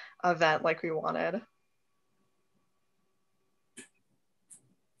event like we wanted.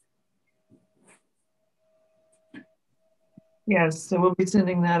 Yes, so we'll be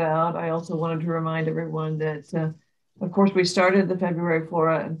sending that out. I also wanted to remind everyone that, of course, we started the February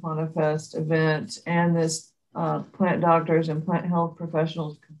Flora and Fauna Fest event and this Plant Doctors and Plant Health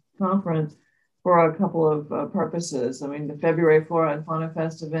Professionals Conference for a couple of purposes. I mean, the February Flora and Fauna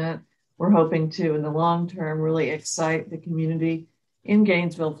Fest event, we're hoping to, in the long term, really excite the community in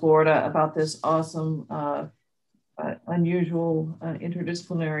Gainesville, Florida about this awesome, unusual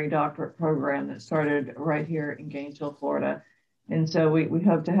interdisciplinary doctorate program that started right here in Gainesville, Florida. And so we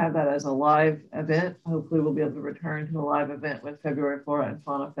hope to have that as a live event. Hopefully we'll be able to return to a live event with February Flora and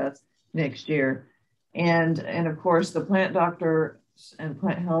Fauna Fest next year. And of course, the Plant Doctors and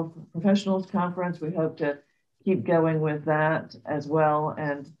Plant Health Professionals Conference, we hope to keep going with that as well.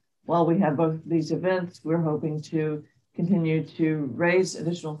 And while we have both these events, we're hoping to continue to raise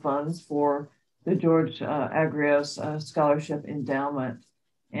additional funds for the George Agrios Scholarship Endowment,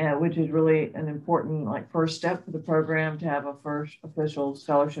 which is really an important first step for the program to have a first official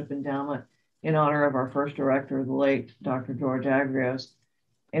scholarship endowment in honor of our first director, the late Dr. George Agrios.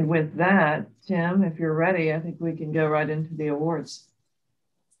 And with that, Tim, if you're ready, I think we can go right into the awards.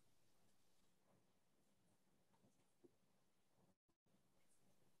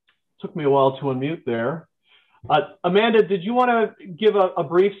 Took me a while to unmute there. Amanda, did you want to give a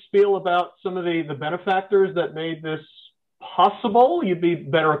brief spiel about some of the benefactors that made this possible? You'd be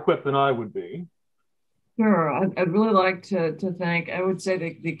better equipped than I would be. Sure. I'd really like to thank, I would say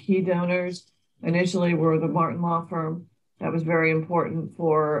the key donors initially were the Martin Law Firm. That was very important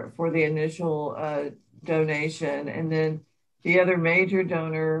for the initial donation. And then the other major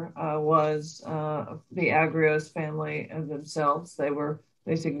donor was the Agrios family themselves.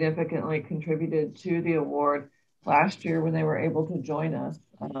 They significantly contributed to the award last year when they were able to join us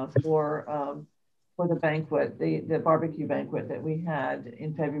for the banquet, the barbecue banquet that we had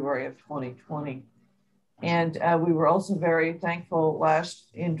in February of 2020. And we were also very thankful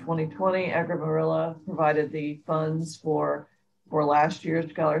in 2020, Agromillora provided the funds for last year's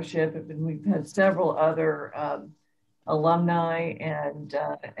scholarship. And we've had several other alumni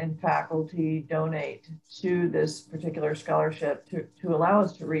and faculty donate to this particular scholarship to allow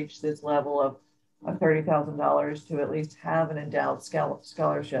us to reach this level of $30,000 to at least have an endowed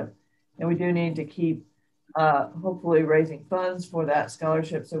scholarship. And we do need to keep hopefully raising funds for that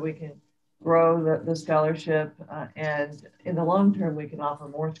scholarship so we can grow the scholarship. And in the long term, we can offer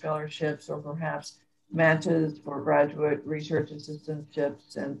more scholarships or perhaps matches for graduate research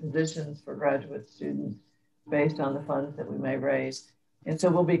assistantships and positions for graduate students based on the funds that we may raise. And so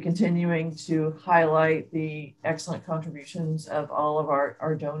we'll be continuing to highlight the excellent contributions of all of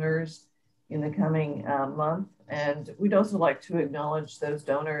our donors in the coming month. And we'd also like to acknowledge those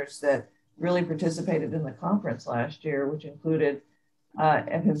donors that really participated in the conference last year, which included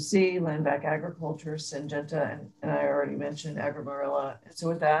FMC, Land Back Agriculture, Syngenta, and I already mentioned Agromillora. And so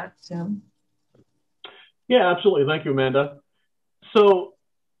with that, Tim? Yeah, absolutely. Thank you, Amanda. So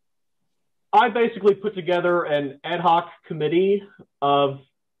I basically put together an ad hoc committee of,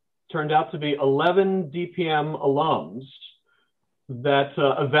 turned out to be 11 DPM alums that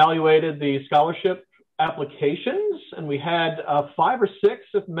evaluated the scholarship applications. And we had 5 or 6,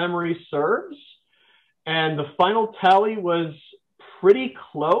 if memory serves. And the final tally was pretty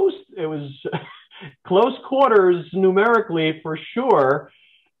close. It was close quarters numerically for sure.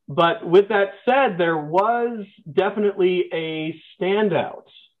 But with that said, there was definitely a standout.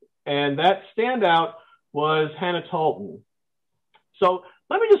 And that standout was Hannah Talton. So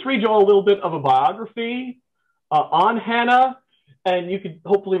let me just read you all a little bit of a biography on Hannah. And you could,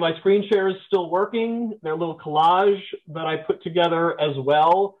 hopefully my screen share is still working. There's a little collage that I put together as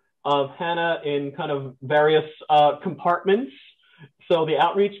well of Hannah in kind of various compartments. So the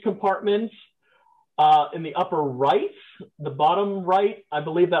outreach compartment in the upper right, the bottom right, I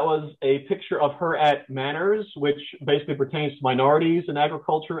believe that was a picture of her at Manners, which basically pertains to minorities in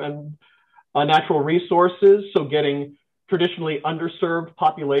agriculture and natural resources. So getting traditionally underserved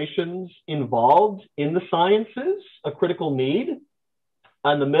populations involved in the sciences, a critical need.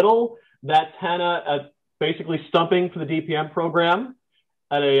 In the middle, that's Hannah basically stumping for the DPM program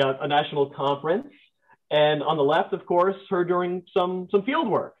at a national conference. And on the left, of course, her doing some field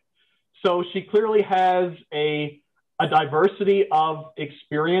work. So she clearly has a diversity of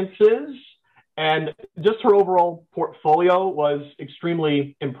experiences, and just her overall portfolio was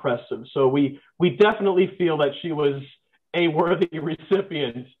extremly impressive. So we definitely feel that she was a worthy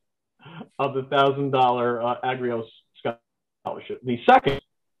recipient of the $1,000 Agrios Scholarship, the second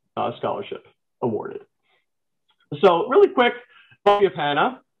scholarship awarded. So really quick, of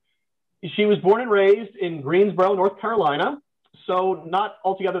Hannah. She was born and raised in Greensboro, North Carolina. So not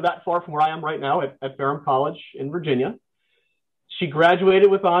altogether that far from where I am right now at Ferrum College in Virginia. She graduated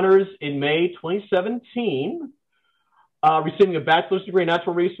with honors in May 2017, receiving a bachelor's degree in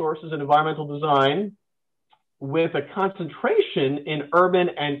natural resources and environmental design with a concentration in urban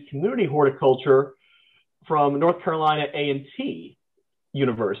and community horticulture from North Carolina A&T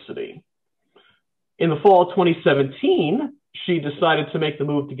University. In the fall of 2017, she decided to make the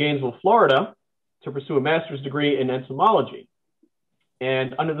move to Gainesville, Florida to pursue a master's degree in entomology.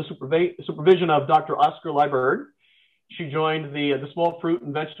 And under the supervision of Dr. Oscar Liebert, she joined the small fruit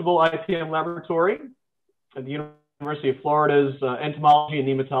and vegetable IPM laboratory at the University of Florida's Entomology and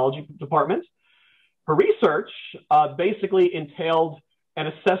Nematology department. Her research basically entailed an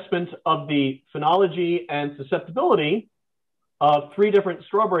assessment of the phenology and susceptibility of 3 different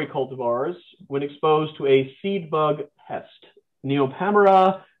strawberry cultivars when exposed to a seed bug pest,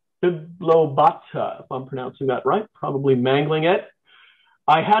 Neopamera biblobacta, if I'm pronouncing that right, probably mangling it.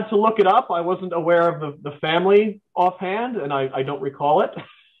 I had to look it up. I wasn't aware of the family offhand, and I don't recall it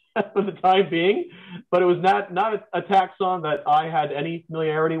for the time being, but it was not a taxon that I had any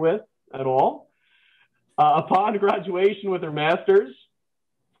familiarity with at all. Upon graduation with her master's,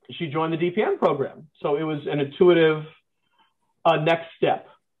 she joined the DPM program. So it was an intuitive next step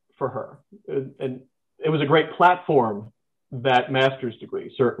for her. And it was a great platform, that master's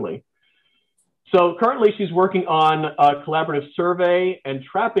degree, certainly. So currently she's working on a collaborative survey and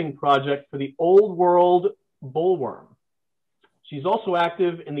trapping project for the Old World bullworm. She's also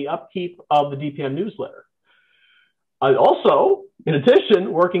active in the upkeep of the DPM newsletter. Also, in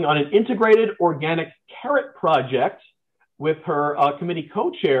addition, working on an integrated organic carrot project with her committee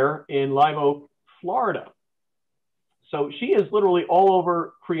co-chair in Live Oak, Florida. So she is literally all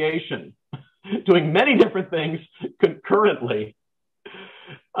over creation, doing many different things concurrently.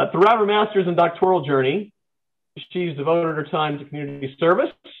 Throughout her master's and doctoral journey, she's devoted her time to community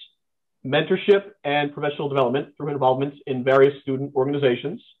service, mentorship, and professional development through involvement in various student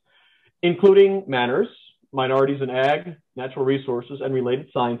organizations, including Manners, Minorities in Ag, Natural Resources, and Related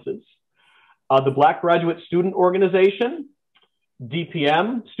Sciences, the Black Graduate Student Organization,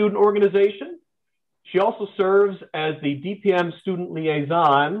 DPM Student Organization. She also serves as the DPM Student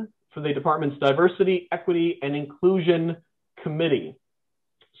Liaison for the department's Diversity, Equity, and Inclusion Committee.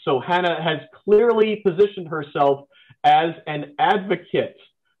 So Hannah has clearly positioned herself as an advocate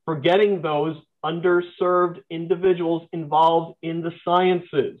for getting those underserved individuals involved in the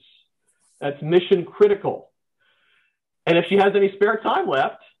sciences. That's mission critical. And if she has any spare time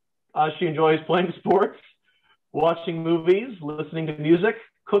left, she enjoys playing sports, watching movies, listening to music,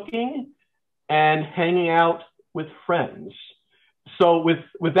 cooking, and hanging out with friends. So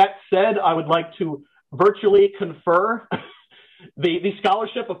with that said, I would like to virtually confer the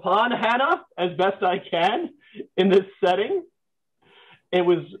scholarship upon Hannah as best I can in this setting. It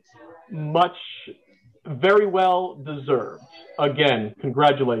was very well deserved. Again,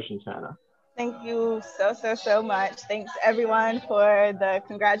 congratulations, Hannah. Thank you so much. Thanks everyone for the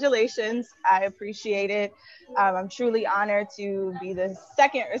congratulations. I appreciate it. I'm truly honored to be the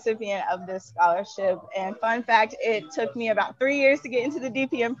second recipient of this scholarship. And fun fact, it took me about 3 years to get into the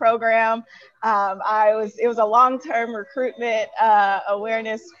DPM program. It was a long-term recruitment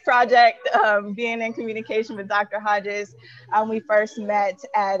awareness project, being in communication with Dr. Hodges. We first met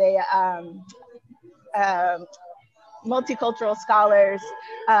at a multicultural scholars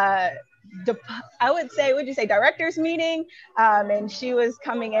I would say, director's meeting, and she was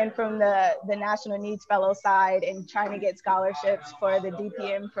coming in from the National Needs Fellow side and trying to get scholarships for the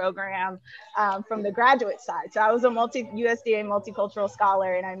DPM program from the graduate side. So I was a USDA multicultural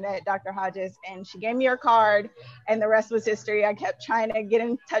scholar, and I met Dr. Hodges, and she gave me her card, and the rest was history. I kept trying to get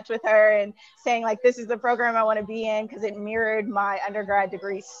in touch with her and saying, like, this is the program I want to be in, because it mirrored my undergrad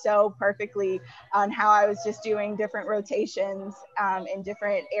degree so perfectly on how I was just doing different rotations in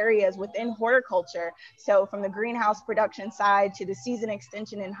different areas within horticulture. So from the greenhouse production side to the season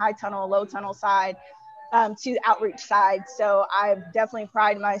extension and high tunnel, low tunnel side, to the outreach side. So I've definitely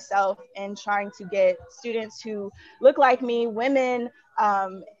prided myself in trying to get students who look like me, women,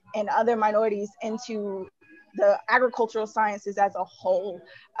 and other minorities into the agricultural sciences as a whole.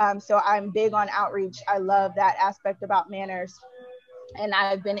 So I'm big on outreach. I love that aspect about Manners. And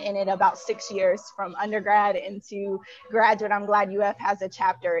I've been in it about 6 years, from undergrad into graduate. I'm glad UF has a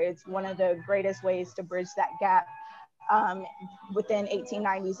chapter. It's one of the greatest ways to bridge that gap within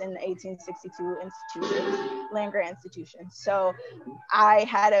 1890s and the 1862 institutions, land grant institutions. So I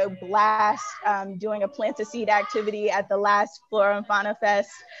had a blast doing a plant a seed activity at the last Flora and Fauna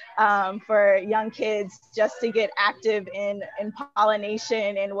Fest for young kids, just to get active in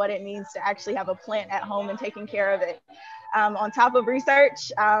pollination and what it means to actually have a plant at home and taking care of it. on top of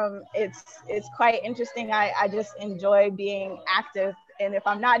research. It's quite interesting. I just enjoy being active. And if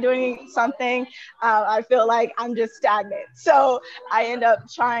I'm not doing something, I feel like I'm just stagnant. So I end up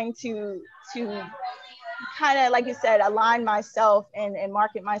trying to kind of, like you said, align myself and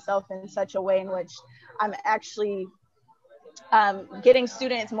market myself in such a way in which I'm actually getting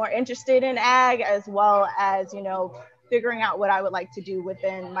students more interested in ag, as well as, you know, figuring out what I would like to do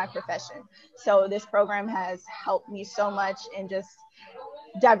within my profession. So this program has helped me so much in just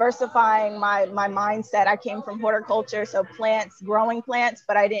diversifying my mindset. I came from horticulture, so plants, growing plants,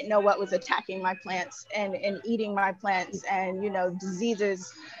 but I didn't know what was attacking my plants and eating my plants, and, you know,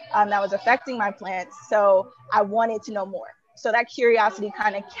 diseases that was affecting my plants. So I wanted to know more. So that curiosity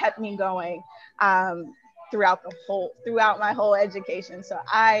kind of kept me going throughout my whole education. So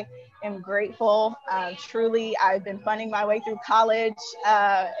I am grateful. Truly, I've been funding my way through college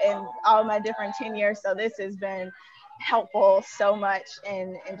and all my different tenures. So this has been helpful so much,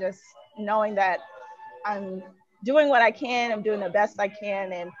 and just knowing that I'm doing what I can, I'm doing the best I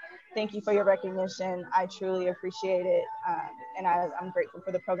can, and thank you for your recognition. I truly appreciate it, and I'm grateful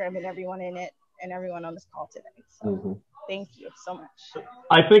for the program and everyone in it and everyone on this call today. So thank you so much.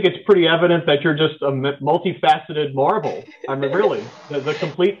 I think it's pretty evident that you're just a multifaceted marvel. I mean, really, the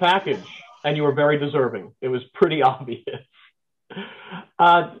complete package, and you were very deserving. It was pretty obvious.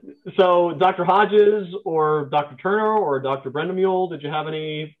 So Dr. Hodges or Dr. Turner or Dr. Brendemuhl, did you have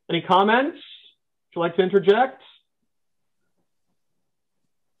any comments? Would you like to interject?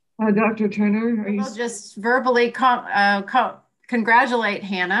 Dr. Turner, I'll just verbally congratulate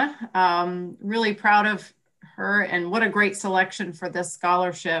Hannah. Really proud of her, and what a great selection for this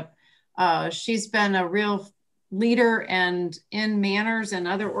scholarship. She's been a real leader and in Manners and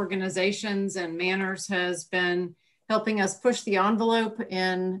other organizations, and Manners has been helping us push the envelope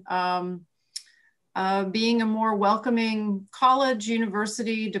in being a more welcoming college,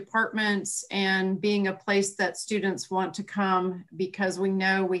 university, departments, and being a place that students want to come because we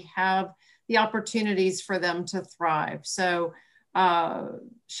know we have the opportunities for them to thrive. So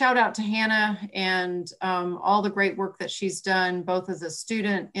shout out to Hannah and all the great work that she's done, both as a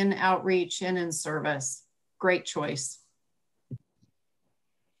student in outreach and in service. Great choice.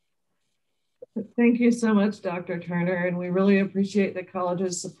 Thank you so much, Dr. Turner, and we really appreciate the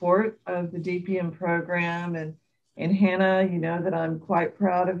college's support of the DPM program. And Hannah, you know that I'm quite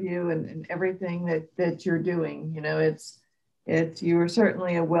proud of you and everything that you're doing. You know, you are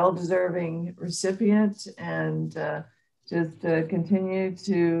certainly a well-deserving recipient, and just continue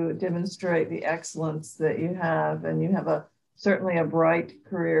to demonstrate the excellence that you have, and you have certainly a bright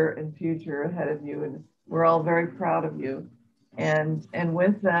career and future ahead of you, and we're all very proud of you. And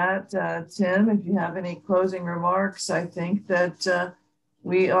with that, Tim, if you have any closing remarks, I think that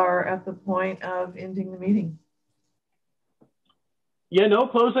we are at the point of ending the meeting. Yeah, no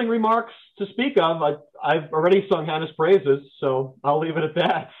closing remarks to speak of. I've already sung Hannah's praises, so I'll leave it at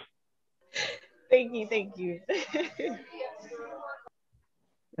that. Thank you, thank you.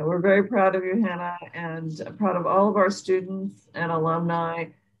 We're very proud of you, Hannah, and proud of all of our students and alumni.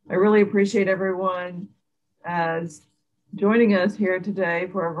 I really appreciate everyone as joining us here today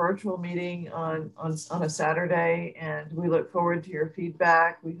for a virtual meeting on a Saturday, and we look forward to your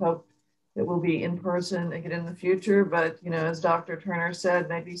feedback. We hope that we'll be in person again in the future, but you know, as Dr. Turner said,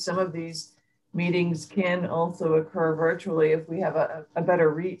 maybe some of these meetings can also occur virtually if we have a better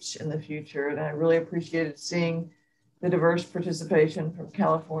reach in the future. And I really appreciated seeing the diverse participation from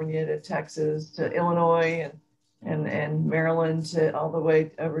California to Texas to Illinois and Maryland to all the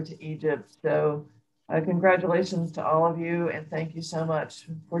way over to Egypt. So congratulations to all of you, and thank you so much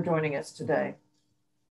for joining us today.